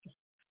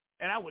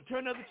 And I would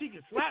turn the other cheek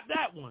and slap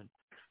that one.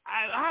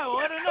 I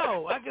don't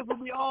know. I guess we'll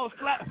be all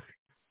slap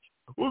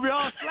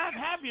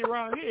happy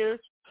around here.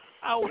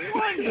 I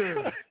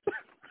wonder.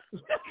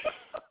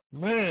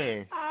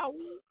 Man. I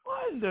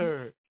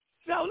wonder.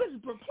 No, this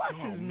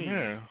perplexes me.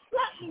 Man.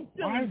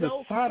 Why is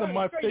the side of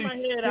my face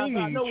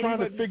stinging trying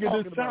to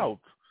figure this out?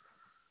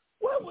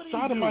 The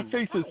side of my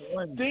face is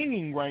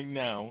stinging right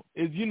now.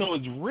 It's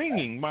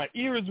ringing. My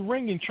ear is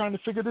ringing trying to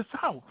figure this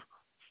out.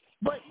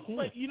 But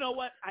you know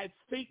what? I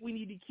think we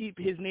need to keep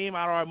his name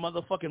out of our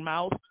motherfucking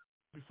mouth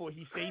before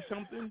he says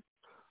something.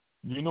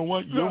 You know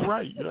what? You're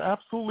right. You're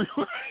absolutely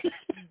right.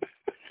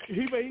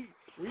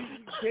 We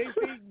can't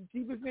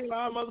keep his name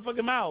out of our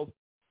motherfucking mouth.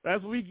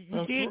 That's we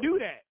can't do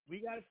that. We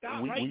got to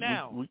stop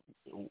now.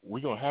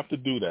 We're going to have to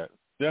do that.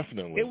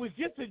 Definitely. It was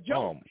just a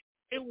joke.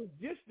 It was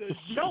just a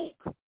joke.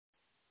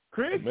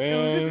 Chris?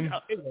 Man,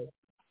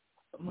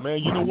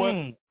 you know what?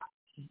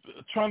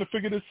 Trying to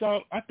figure this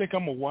out, I think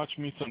I'm going to watch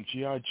me some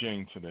G.I.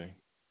 Jane today.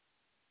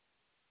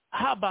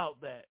 How about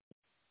that?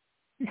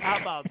 I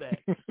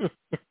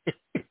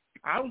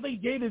don't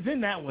think Jada's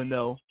in that one,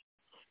 though.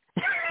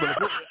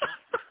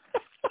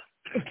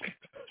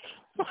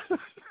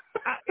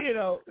 I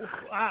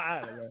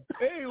don't know.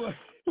 Anyway,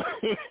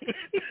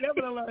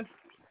 nevertheless,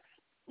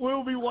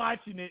 we'll be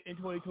watching it in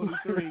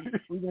 2023.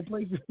 We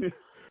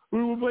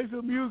will play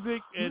some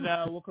music, and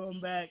we'll come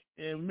back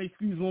and make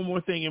squeeze one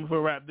more thing in before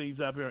we wrap things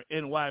up here on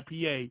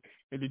NYPA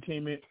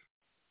Entertainment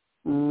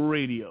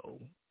Radio.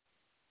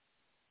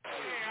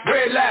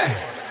 Red light,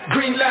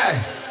 green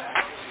light.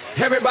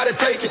 Everybody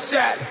take a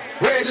shot.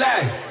 Red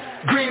light,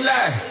 green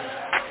light.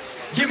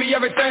 Give me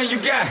everything you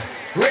got.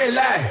 Red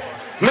light.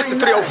 Mr.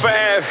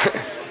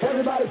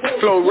 305,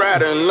 Flow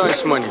Rider and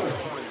Lunch Money.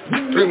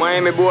 3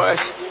 Miami boys,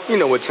 you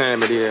know what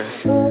time it is.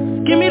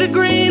 Give me the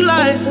green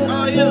light,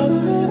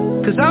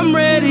 cause I'm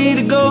ready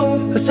to go.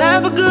 Let's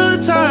have a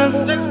good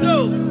time. Let's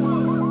go.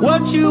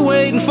 What you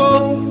waiting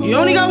for? You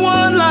only got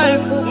one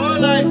life,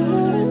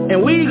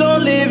 and we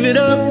gon' live it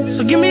up.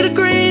 So give me the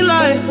green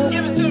light,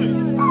 give it to me,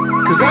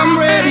 cause I'm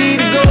ready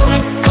to go.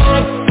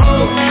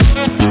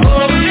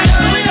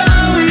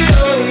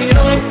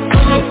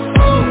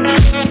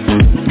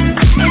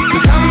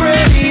 I'm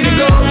ready to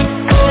go.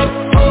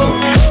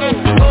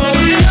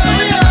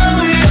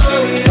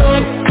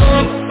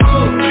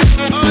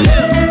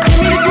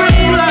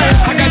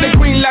 I got the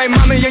green light,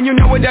 mommy, and you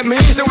know what that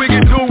means. So we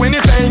can do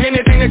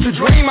anything that you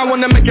dream. I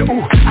wanna make it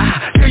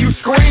hear you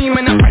scream,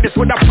 and I practice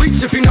what I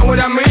preach, if you know what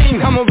I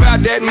mean. I'm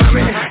about that,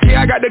 mommy.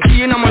 Yeah, I got the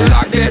key and I'ma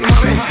lock that,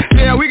 mommy.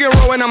 Yeah, we can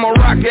roll and I'ma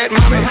rock that,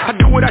 mommy. I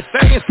do what I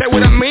say and say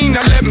what I mean.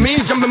 Now let me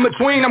jump in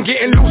between. I'm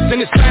getting loose in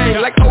this thing,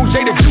 like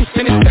OJ the juice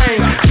in this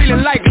thing.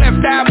 Feeling like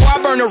left eye, boy, I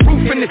burn the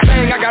roof in this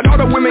thing. I got all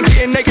the women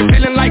getting naked,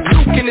 feeling like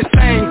Luke in this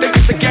thing. Think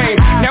it's a game.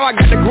 Now I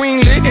got the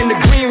green lit and the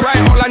green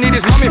right. All I need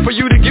is mommy for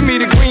you to give me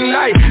the green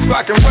light, so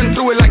I can run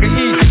through it like an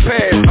easy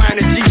pass. Find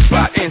a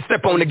G-spot and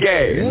step on the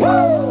gas.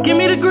 Give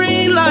me the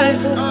green light,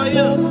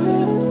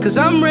 cause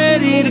I'm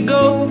ready to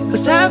go.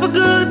 Let's have a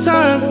good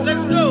time.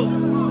 Let's go.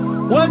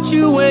 What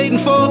you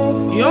waiting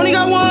for? You only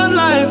got one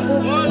life,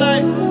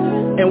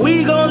 and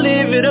we gon'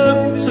 live it up.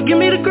 So give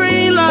me the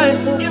green light,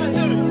 give it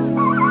to me,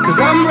 cause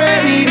I'm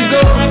ready to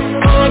go.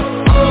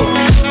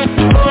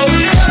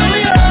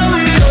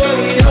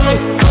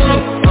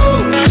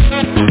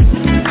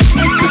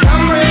 Cause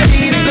I'm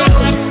ready to go.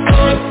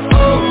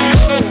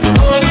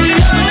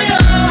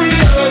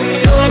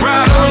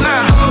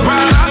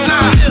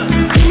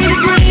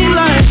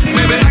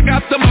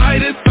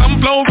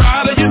 I'm Flow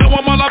Rider, you know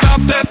I'm all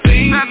about that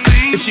thing.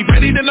 If she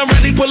ready, then I'm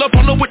ready. Pull up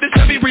on her with the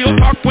 7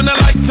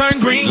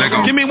 green.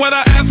 Give me what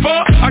I asked for,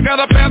 I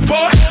got a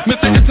passport.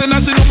 Mr.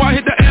 International, I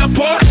hit the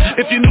airport.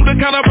 If you knew the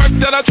kind of work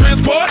that I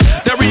transport,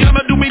 that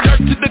Rihanna do me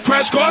dirt to the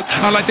crash course.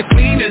 I like the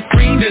cleanest,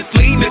 greenest,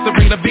 leanest,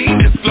 Serena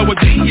Venus, flow of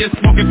genius,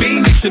 smoking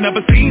Phoenix, you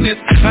never seen this.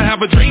 I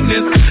have a dream this,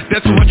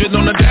 that 200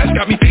 on the dash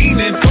got me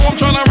feeling. So I'm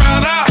tryna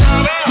ride out,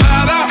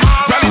 slide out,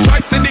 rally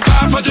strikes,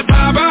 500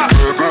 vibe out,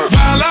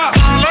 wild out,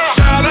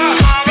 shout out,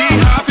 be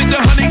high, fit the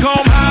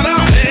honeycomb hide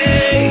out.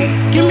 Hey,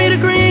 give me the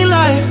green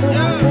light,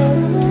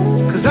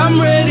 cause I'm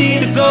ready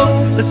to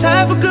go. Let's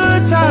have a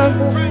good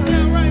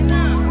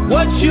time.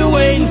 What you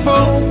waiting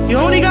for? You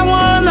only got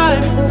one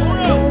life,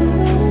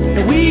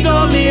 and we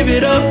gon' live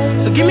it up.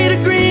 So give me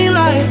the green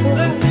light,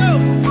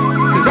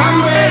 cause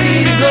I'm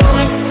ready to go.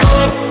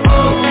 Oh,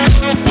 oh,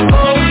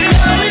 oh,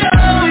 yeah,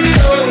 yeah,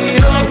 yeah,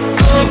 yeah,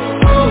 oh,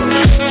 oh.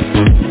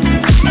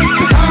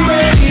 Cause I'm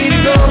ready to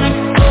go.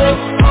 Oh,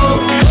 oh,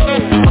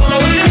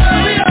 oh,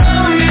 yeah, yeah,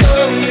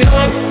 yeah,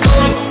 yeah, oh,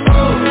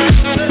 oh.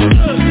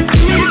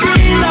 Give me the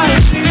green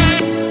light.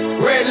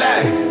 Red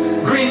light,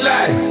 green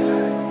light.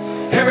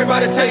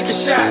 Everybody take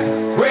a shot.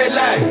 Red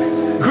light,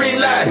 green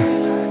light.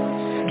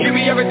 Give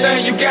me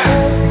everything you got.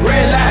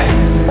 Red light,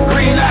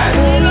 green light.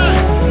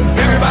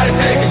 Everybody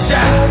take a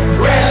shot.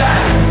 Red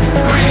light,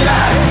 green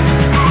light.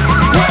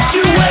 What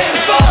you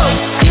waiting for?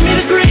 Give me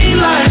the green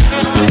light,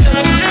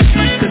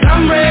 cause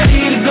I'm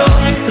ready to go.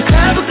 Let's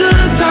have a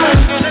good time.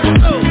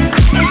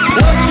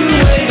 What you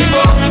waiting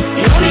for?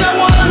 You only got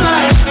one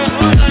life,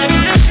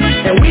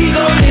 and we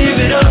gon' live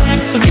it up.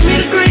 So give me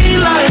the green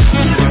light,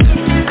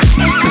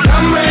 cause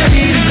I'm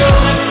ready to go.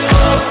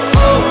 Oh,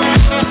 oh,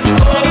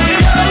 oh,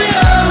 yeah,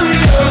 yeah,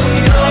 yeah,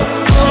 yeah,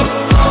 oh,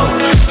 oh.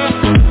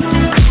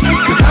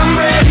 Cause I'm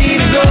ready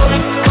to go.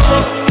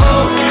 Oh,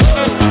 oh,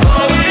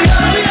 oh,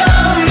 yeah,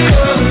 yeah,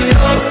 yeah,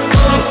 yeah,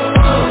 oh,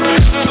 oh.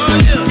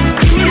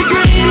 Give me the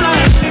green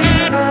light.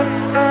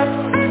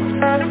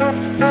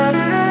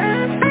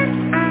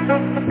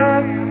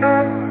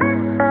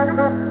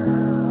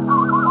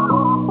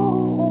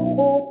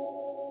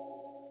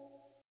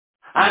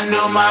 I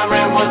knew my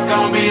rent was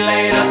gonna be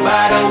late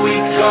about a week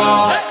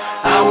ago.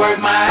 I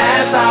worked my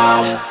ass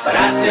off, but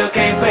I still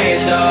can't pay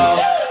it though.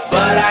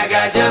 But I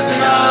got just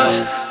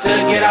enough to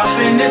get off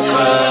in this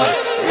club.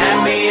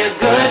 Have me a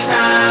good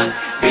time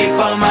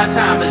before my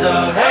time is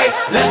up. Hey,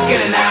 let's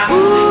get it now.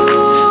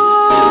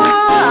 Ooh,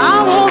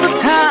 I want the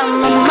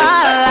time of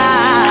my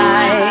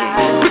life.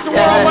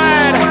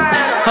 Worldwide.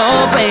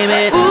 Oh,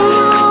 baby. Ooh,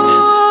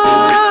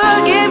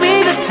 give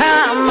me the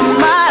time of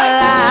my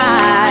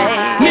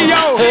life.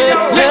 Neo,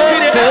 let's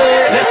get it.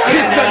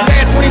 This the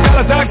last $20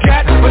 I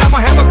got, but I'ma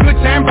have a good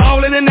time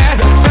ballin' in that.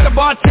 Tell the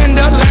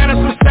bartender, line us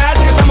some sides,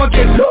 cause I'ma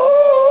get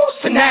loose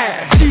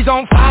tonight. She's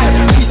on fire,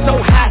 she's so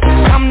hot,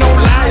 I'm no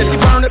liar, she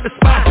burned up the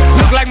spot.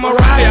 Look like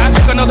Mariah, I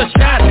took another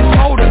shot.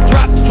 Hold her,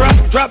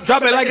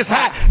 drop it like it's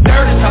hot.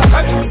 Dirty talk,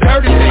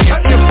 dirty thing.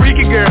 She a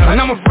freaky girl,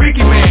 and I'm a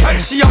freaky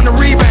man. She on the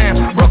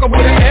rebound, broke up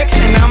with an ex,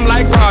 and I'm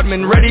like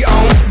Rodman, ready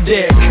on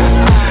deck.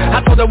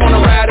 I told her wanna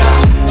ride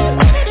out,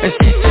 and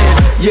she said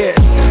yes.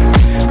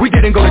 We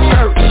didn't go to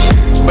church,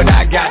 but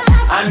I got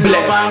I knew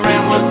blessed. my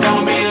rent was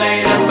gonna be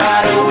late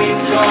about a week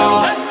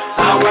ago.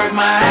 I worked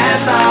my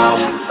ass off,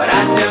 but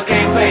I still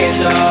can't pay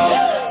it though.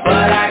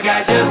 But I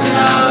got just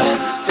enough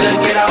to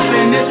get off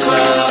in this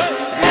club.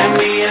 Have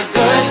me a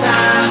good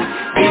time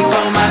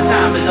before my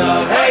time is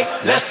up. Hey,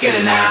 let's get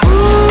it now.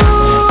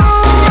 Ooh,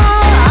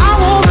 I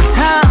want the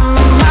time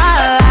of my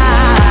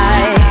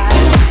life.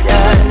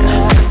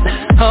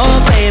 Yeah. Oh,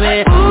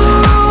 baby.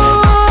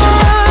 Ooh,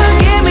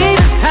 give me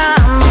the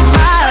time of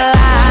my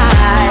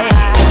life.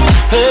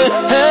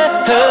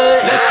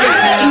 Let's get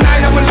it now.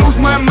 Tonight I'ma lose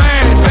my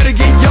mind. Better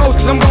get yours,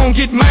 cause I'm gon'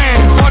 get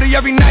mine. Party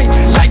every night,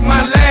 like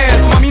my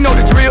last. Mom, you know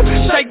the drill,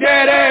 shake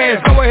that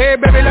ass. Go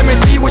ahead, baby, let me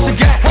see what you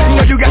got. You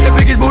know you got the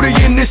biggest booty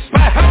in this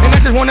spot, and I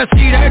just wanna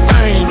see that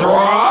thing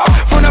drop.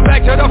 From the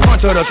back to the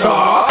front to the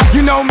top.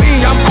 You know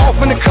me, I'm off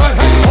in the cut.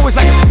 Always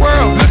like a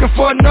squirrel, looking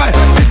for a nut.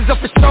 This is up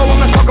for show, I'm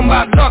not talking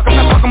about luck. I'm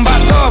not talking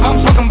about love,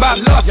 I'm talking about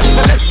love. So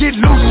let's get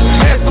loose,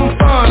 have some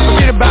fun.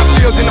 Forget about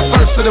bills in the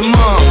first of the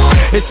month.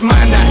 It's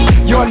my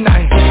night, your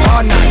night,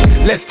 our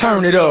night. Let's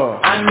turn it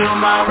up. I knew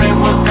my rent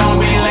was gonna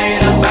be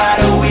late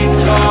about a week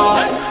ago.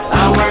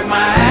 I worked my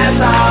ass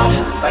off,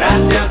 but I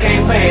still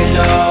can't pay it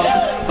though.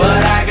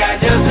 But I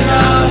got just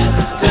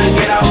enough to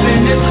get off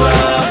in this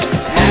club.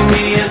 Have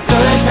me a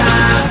good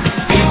time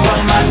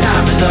before my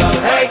time is up.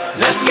 Hey,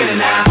 let's get it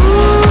now.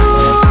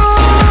 Ooh,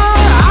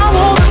 I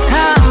want the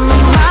time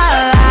of my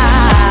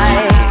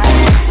life.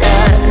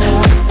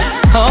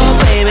 Yeah. Oh,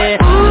 baby.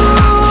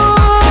 Ooh,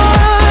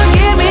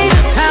 give me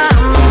the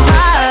time of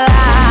my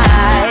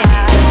life.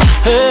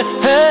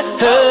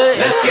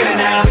 Let's get it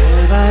now.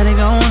 Everybody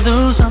gon'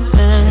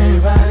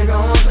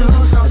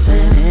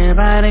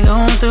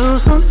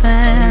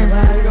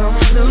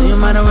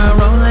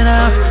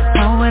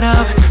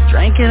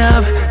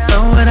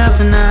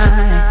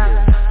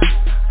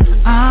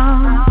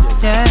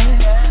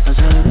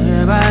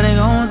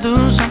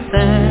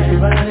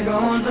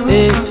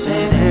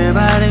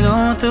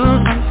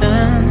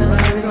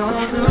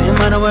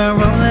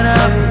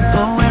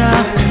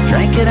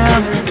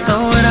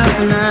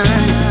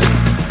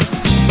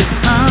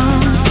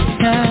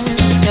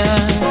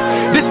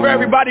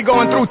 everybody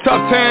going through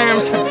tough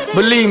times.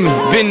 Believe me,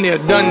 been there,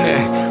 done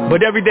that.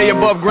 But every day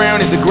above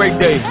ground is a great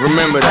day.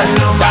 Remember that. I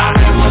knew my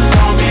rent was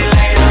gonna be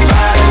late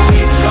about a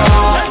week ago.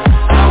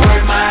 I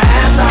worked my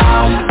ass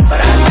off, but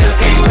I still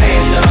can't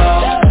pay it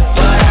though.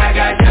 But I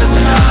got just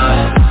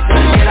enough to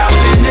get off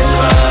in this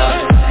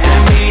club.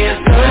 And me a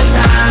good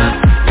time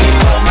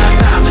before my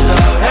time is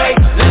up. Hey,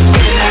 let's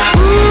get it now.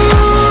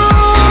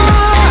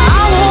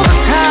 I want the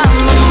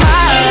time of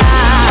my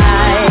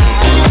life.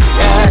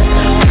 Yeah.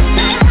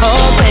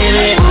 Oh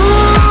baby.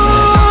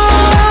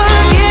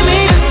 Give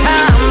me the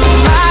time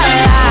of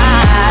my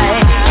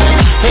life.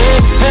 Hey,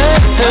 hey,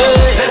 hey.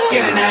 Let's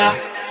get it now.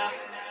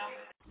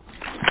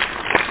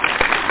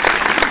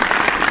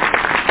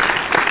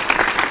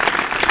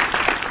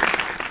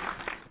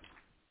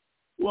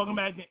 Welcome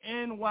back to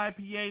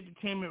NYPA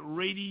Entertainment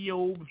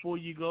Radio. Before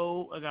you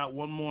go, I got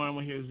one more. I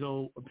want to hear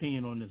Zoe's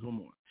opinion on this. One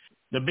more.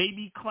 The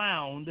Baby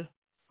clowned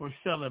for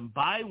selling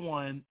buy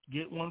one,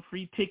 get one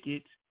free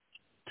tickets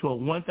to a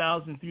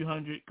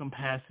 1,300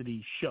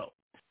 capacity show.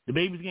 The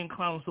Baby's getting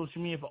clowned on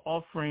social media for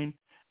offering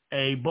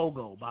a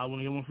BOGO, buy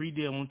one, get one free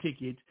deal on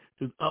tickets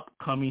to his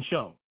upcoming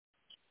show.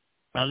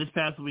 This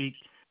past week,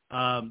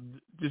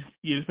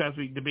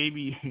 the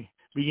Baby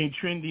began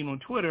trending on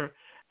Twitter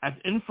as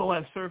info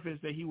has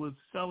surfaced that he was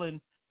selling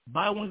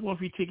buy one, get one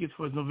free tickets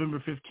for his November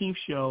 15th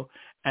show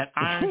at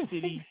Iron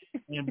City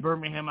in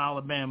Birmingham,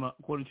 Alabama,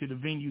 according to the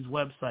venue's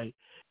website.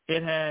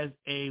 It has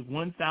a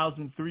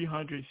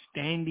 1,300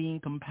 standing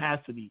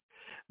capacity.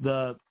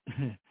 The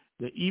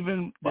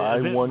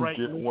buy one, Eventbrite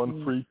get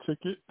one free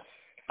ticket.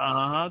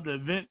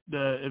 The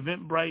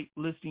Eventbrite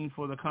listing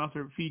for the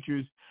concert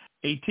features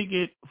a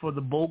ticket for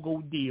the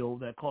BOGO deal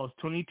that costs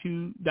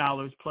 $22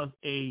 plus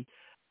a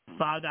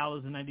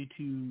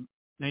 $5.92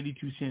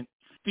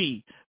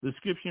 fee. The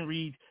description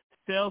reads,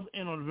 sales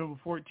end on November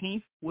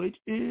 14th, which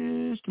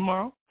is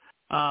tomorrow.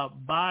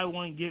 Buy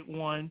one, get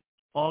one.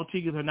 All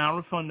tickets are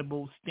now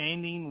refundable,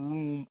 standing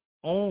room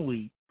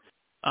only.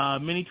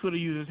 Many Twitter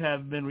users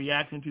have been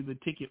reacting to the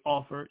ticket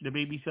offer. The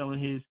Baby selling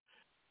his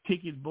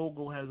tickets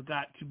BOGO has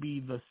got to be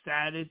the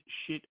saddest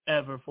shit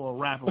ever for a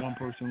rapper, one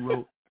person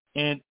wrote.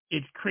 And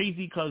it's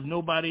crazy because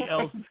nobody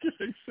else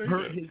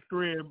hurt his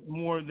career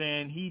more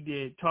than he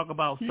did. Talk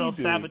about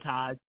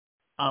self-sabotage,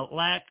 a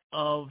lack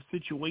of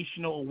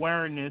situational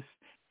awareness,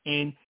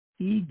 and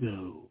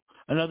ego.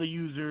 Another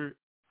user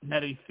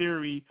had a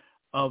theory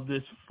of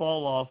this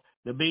fall off.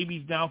 The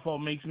Baby's downfall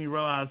makes me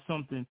realize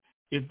something.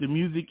 If the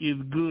music is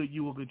good,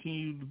 you will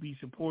continue to be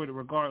supported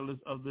regardless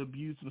of the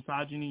abuse,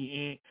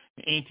 misogyny,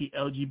 and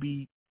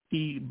anti-LGBT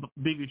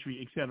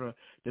bigotry, etc.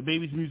 The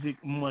Baby's music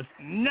must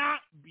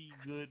not be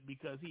good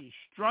because he is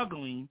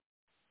struggling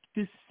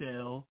to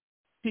sell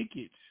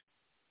tickets.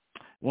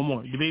 One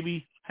more. The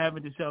Baby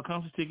having to sell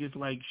concert tickets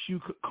like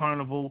Shoe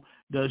Carnival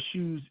does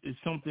shoes is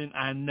something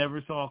I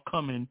never saw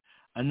coming.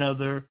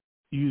 Another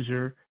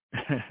user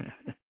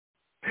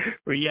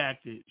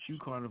reacted. Shoe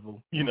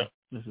Carnival. You know,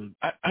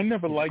 I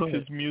never liked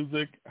his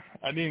music.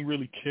 I didn't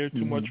really care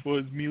too much for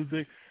his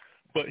music.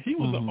 But he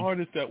was an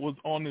artist that was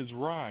on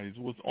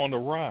the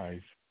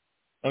rise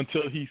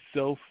until he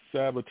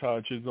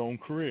self-sabotaged his own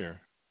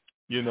career,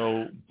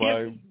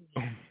 by...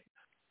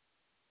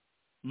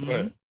 Go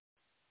ahead.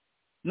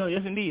 No,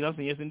 yes, indeed. I'm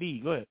saying yes,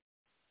 indeed. Go ahead.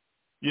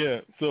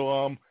 Yeah,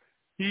 so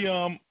he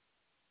to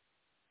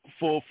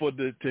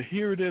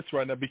hear this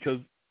right now, because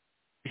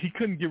he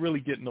couldn't really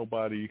get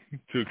nobody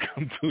to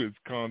come to his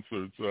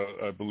concerts,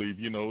 I believe.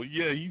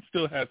 He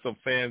still had some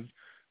fans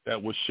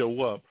that would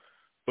show up.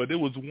 But there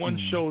was one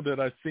show that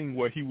I seen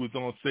where he was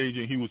on stage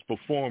and he was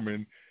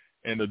performing,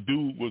 and a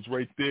dude was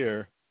right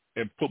there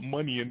and put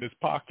money in his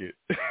pocket.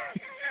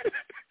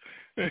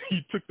 And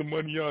he took the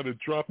money out and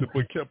dropped it,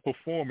 but kept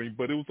performing.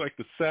 But it was like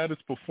the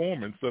saddest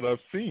performance that I've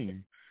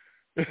seen.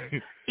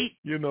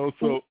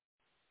 So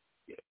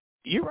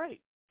you're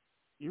right.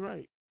 You're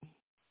right.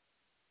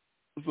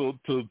 So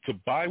to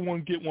buy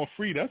one get one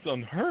free, that's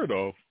unheard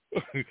of.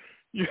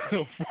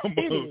 From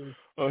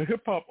a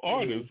hip hop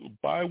artist,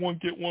 buy one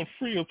get one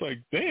free. It's like,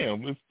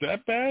 damn, it's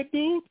that bad,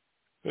 dude?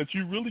 That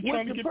you really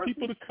trying to get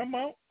people to come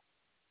out?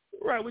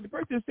 Right. What the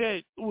person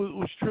said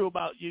was true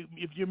about you.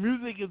 If your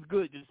music is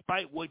good,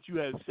 despite what you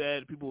have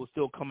said, people will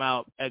still come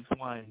out X,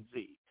 Y, and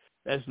Z.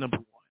 That's number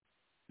one.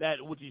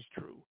 That which is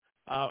true.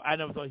 I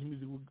never thought his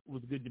music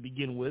was good to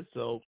begin with,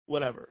 so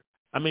whatever.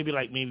 I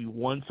maybe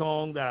one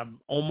song that I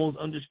almost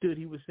understood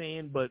he was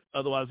saying, but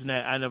otherwise than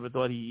that, I never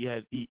thought he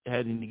had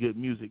any good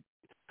music.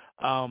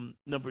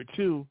 Number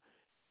two,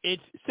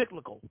 it's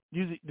cyclical.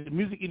 The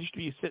music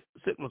industry is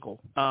cyclical,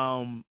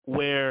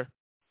 where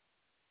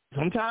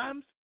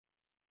sometimes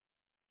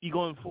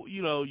you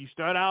you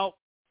start out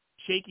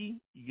shaky,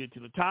 you get to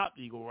the top,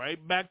 you go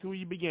right back to where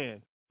you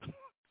began.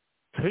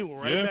 Back to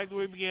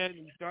where you began.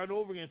 You start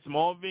over again,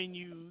 small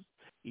venues.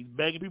 He's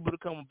begging people to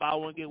come and buy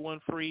one, get one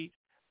free,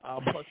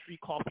 plus free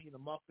coffee and a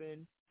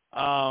muffin.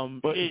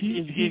 But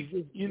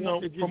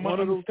from my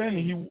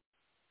understanding,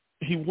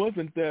 he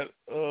wasn't that.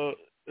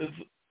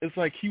 It's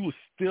like he was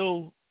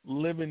still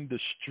living the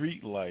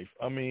street life.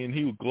 I mean,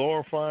 he was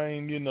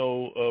glorifying,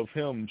 of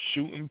him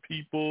shooting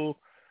people.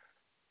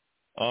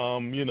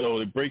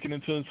 They're breaking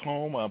into his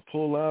home. I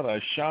pull out,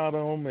 I shot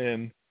him,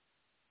 and,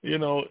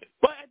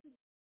 But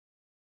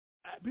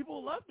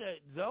people love that,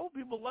 though.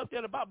 People love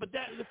that about. But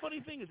the funny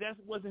thing is that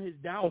wasn't his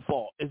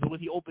downfall. Is when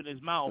he opened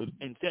his mouth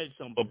and said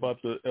something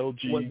about the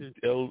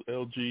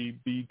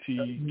LGBTQYZ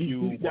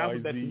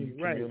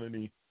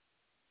community.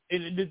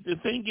 And the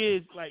thing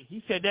is, like,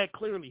 he said that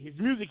clearly. His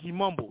music, he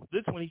mumbled.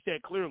 This one he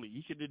said clearly.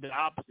 He should have did the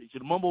opposite. He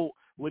should have mumbled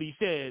what he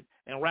said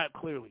and rap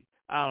clearly.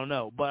 I don't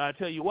know. But I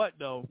tell you what,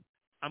 though,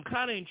 I'm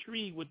kind of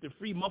intrigued with the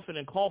free muffin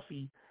and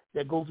coffee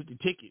that goes with the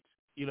tickets.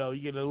 You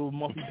get a little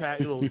muffin pack,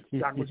 a little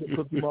chocolate chip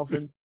cookie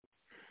muffin.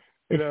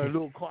 A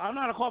little. I'm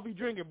not a coffee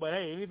drinker, but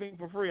hey, anything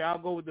for free, I'll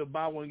go with the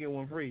buy one get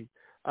one free.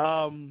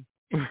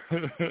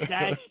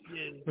 That's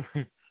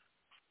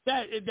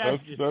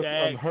just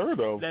unheard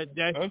of.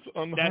 That's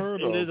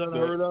unheard of. It is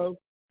unheard of.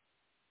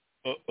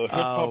 A hip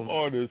hop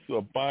artist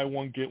buy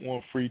one get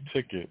one free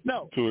ticket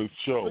to his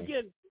show.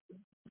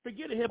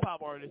 Forget a hip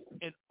hop artist.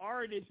 An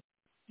artist,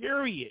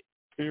 period.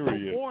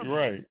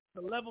 Right.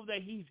 The level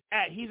that he's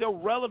at, he's a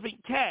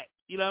relevant cat.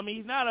 You know what I mean?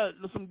 He's not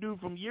some dude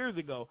from years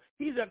ago.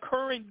 He's a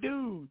current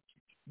dude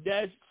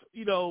that's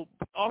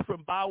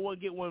offering buy one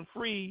get one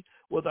free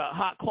with a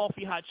hot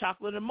coffee, hot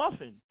chocolate, and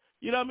muffin.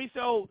 You know what I mean?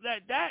 So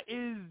that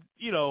is,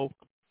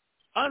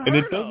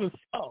 unheard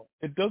of.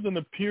 It doesn't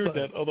appear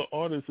that other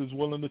artists is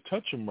willing to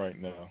touch him right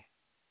now.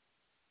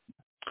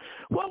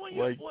 Well, when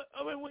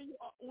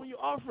you're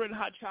offering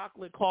hot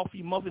chocolate,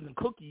 coffee, muffins, and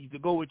cookies to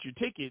go with your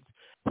tickets,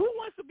 who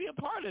wants to be a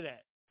part of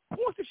that? Who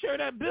wants to share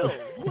that bill?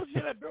 Who wants to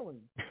share that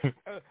billing?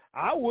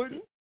 I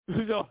wouldn't.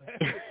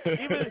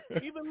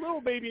 Even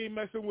Lil Baby ain't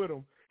messing with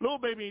him. Lil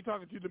Baby ain't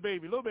talking to the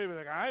baby. Lil Baby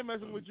like, I ain't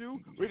messing with you.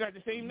 We got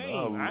the same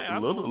name.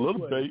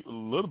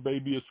 Little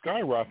Baby is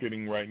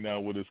skyrocketing right now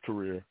with his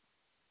career.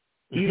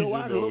 You know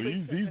why?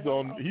 He's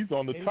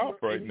on the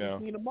top right now.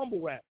 He's a mumble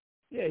rap.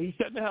 Yeah, he's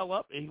shutting the hell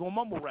up and he's gonna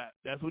mumble rap.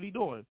 That's what he's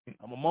doing.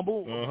 I'm a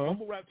mumble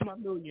rap to my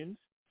millions,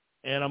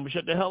 and I'm gonna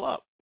shut the hell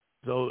up.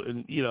 So,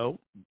 and he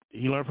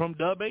learned from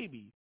Da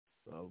Baby.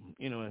 So,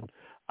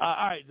 all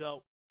right,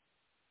 so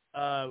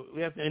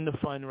we have to end the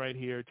fun right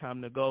here.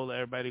 Time to go. Let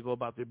everybody go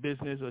about their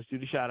business. Let's do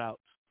the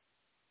shout-outs.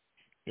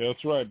 Yeah,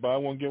 that's right. Buy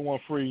one, get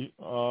one free.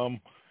 Shout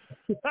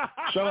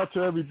out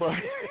to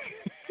everybody.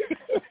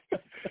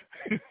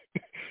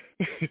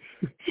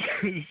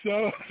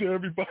 Shout out to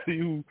everybody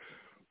who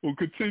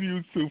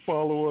continues to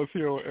follow us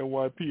here on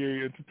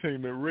NYPA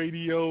Entertainment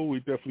Radio. We're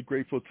definitely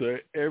grateful to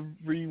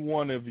every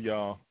one of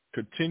y'all.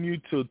 Continue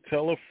to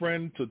tell a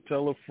friend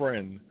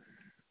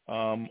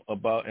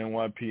about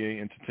NYPA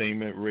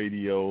Entertainment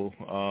Radio.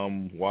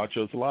 Watch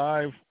us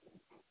live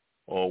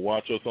or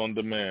watch us on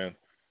demand,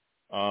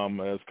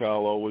 as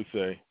Kyle always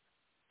say.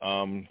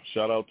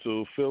 Shout out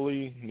to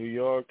Philly, New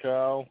York,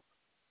 Kyle.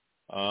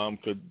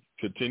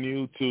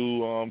 Continue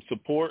to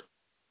support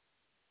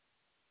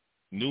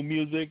new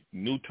music,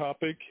 new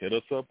topic. Hit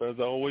us up, as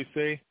I always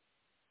say,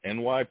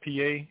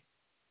 NYPA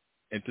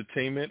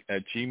Entertainment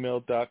at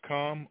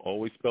gmail.com.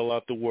 Always spell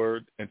out the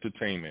word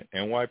entertainment.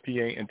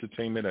 NYPA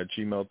Entertainment at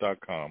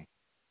gmail.com.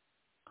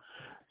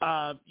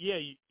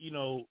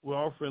 We're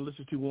offering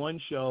listen to one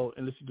show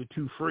and listen to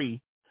two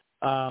free.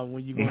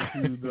 When you go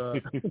to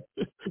the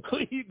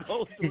when you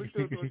go to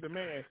listen to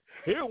demand.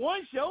 Here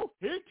one show,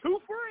 here two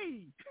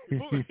free.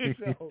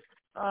 So,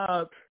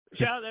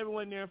 shout out to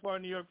everyone there in far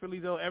New York, Philly,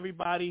 though.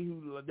 Everybody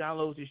who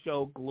downloads the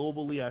show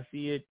globally, I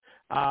see it.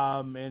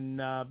 And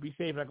be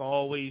safe, like I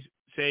always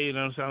say.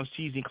 It sounds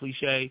cheesy and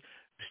cliche.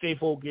 Stay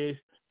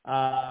focused.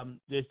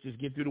 Just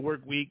get through the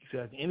work week. So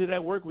at the end of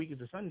that work week is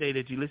a Sunday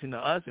that you listen to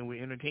us and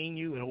we entertain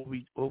you,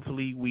 and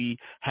hopefully we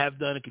have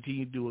done and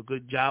continue to do a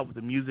good job with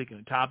the music and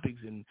the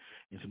topics and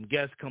some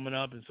guests coming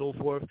up and so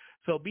forth.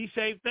 So be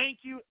safe. Thank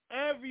you,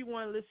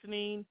 everyone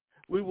listening.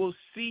 We will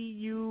see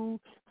you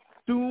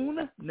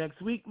soon next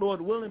week,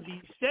 Lord willing.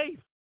 Be safe.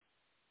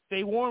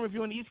 Stay warm if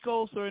you're on the East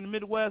Coast or in the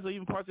Midwest or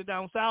even parts of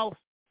down south.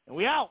 And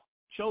we out.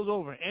 Show's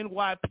over.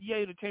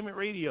 NYPA Entertainment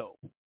Radio.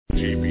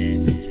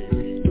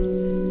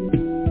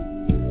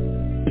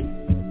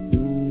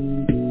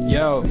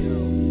 Yo,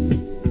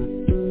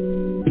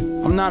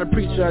 I'm not a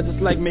preacher, I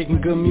just like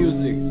making good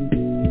music.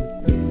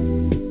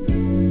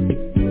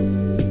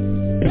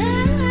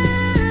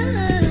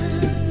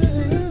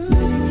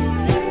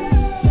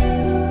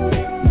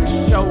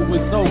 The show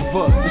is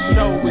over, the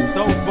show is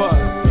over.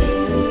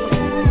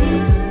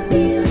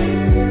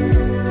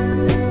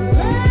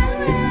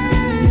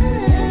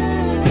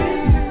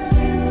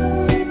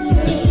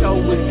 The show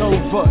is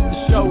over,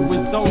 the show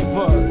is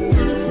over.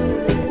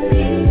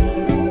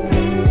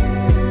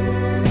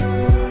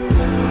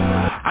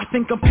 I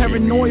think I'm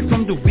paranoid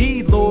from the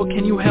weed, Lord,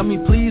 can you help me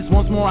please?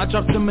 Once more I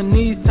drop to my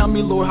knees, tell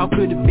me, Lord, how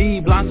could it be?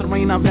 Blind to the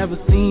rain I've never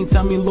seen,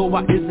 tell me, Lord,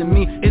 why is it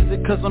me? Is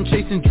it cause I'm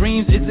chasing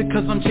dreams? Is it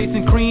cause I'm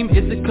chasing cream?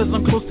 Is it cause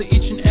I'm close to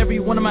each and every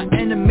one of my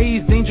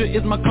enemies? Danger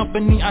is my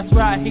company, I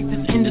swear I hate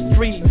this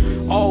industry.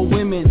 All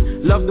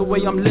women love the way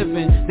I'm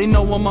living, they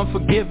know I'm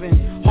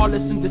unforgiving.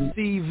 heartless and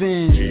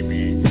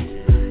deceiving.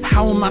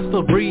 How am I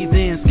still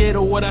breathing? Scared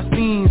of what I've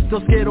seen,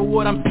 still scared of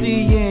what I'm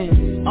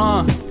seeing.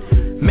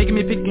 Making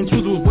me pick and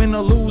choose who's win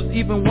or lose.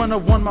 Even when I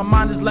won, my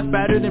mind is left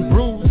battered and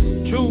bruised.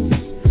 Choose.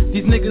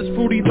 These niggas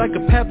fruity like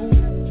a pebble.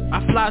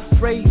 I fly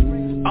straight,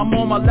 I'm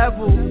on my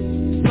level.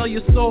 Sell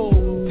your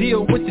soul,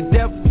 deal with the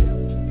devil.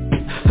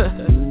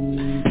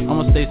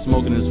 I'ma stay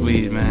smoking this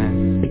weed,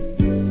 man.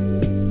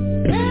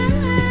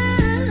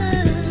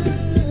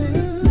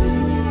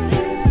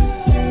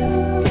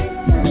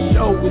 The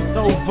show is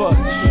over,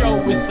 the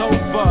show is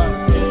over.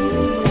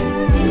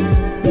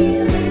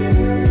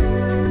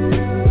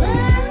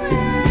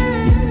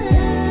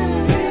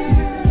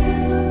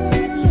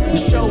 The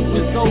show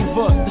is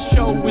over, the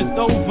show is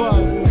over.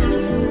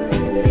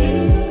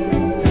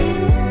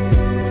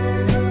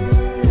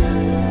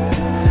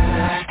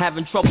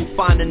 Having trouble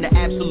finding the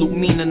absolute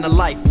meaning of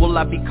life. Will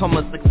I become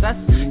a success?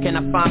 Can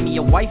I find me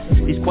a wife?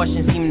 These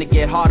questions seem to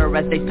get harder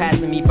as they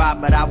passing me by,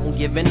 but I won't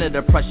give in to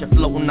the pressure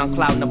floating on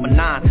cloud number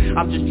 9.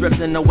 I'm just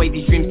drifting away,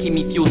 these dreams keep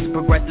me fueled to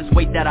progress. This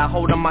weight that I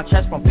hold on my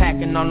chest from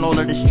packing on all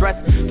of the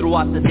stress.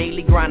 Throughout the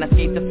daily grind, I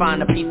escape to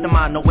find a peace of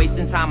mind. No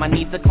wasting time, I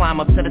need to climb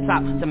up to the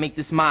top to make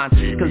this mine.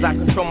 Cause I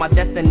control my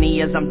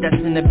destiny as I'm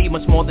destined to be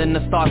much more than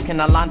the stars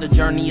can align. The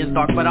journey is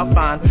dark, but I'll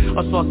find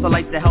a source of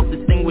light to help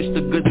distinguish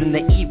the goods and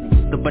the evil,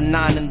 the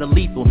benign and the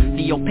lethal,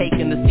 the opaque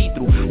and the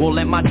see-through. Won't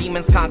let my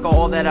demons conquer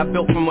all that I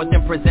built from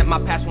within. Present my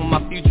past with my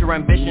future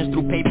ambitions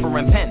through paper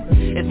and pen.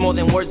 It's more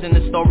than words in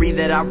the story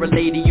that I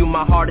relay to you.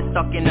 My heart is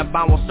stuck in a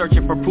bound while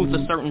searching for proof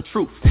of certain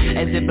truth.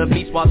 As if a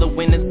beast while the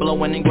wind is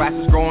blowing and grass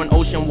is growing,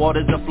 ocean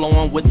waters are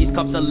flowing. With these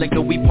cups of liquor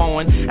we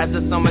pouring. As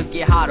the summers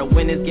get hotter,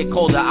 winters get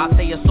colder, I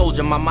stay a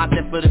soldier. My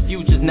mindset for the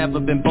future's never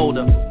been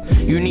bolder.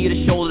 You need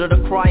a shoulder to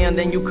cry on,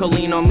 then you can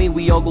lean on me.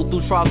 We all go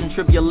through trials and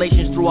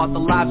tribulations throughout the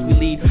lives we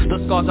lead.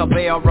 The scars I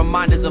bear are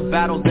reminders of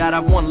battles that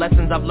I've won,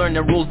 lessons I've learned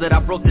and rules that I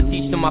broke to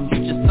teach to my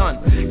future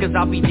son. Cause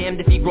I'll be damned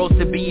if he grows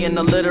to be an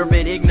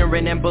illiterate,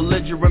 ignorant and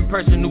belligerent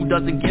person who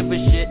doesn't give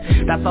a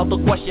shit. That's out the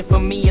question for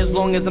me as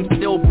long as I'm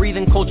still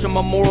breathing. Culture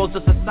my morals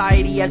of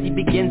society as he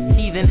begins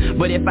teething.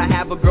 But if I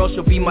have a girl,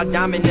 she'll be my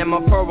diamond and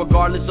my pearl,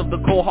 regardless of the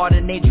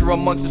cold-hearted nature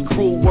amongst this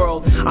cruel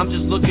world. I'm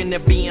just looking to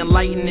be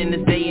enlightened in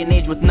this day and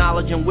age with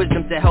knowledge and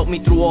wisdom to help me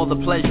through all the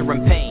pleasure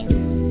and pain.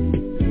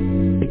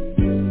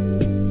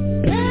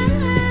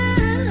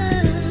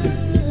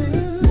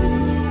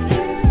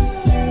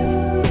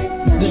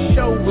 The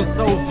show is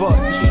over,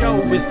 the show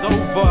is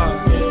over.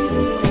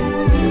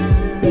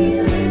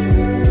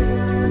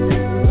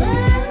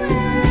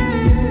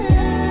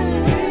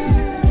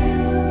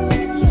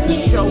 The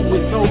show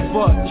is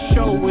over, the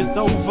show is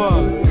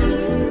over.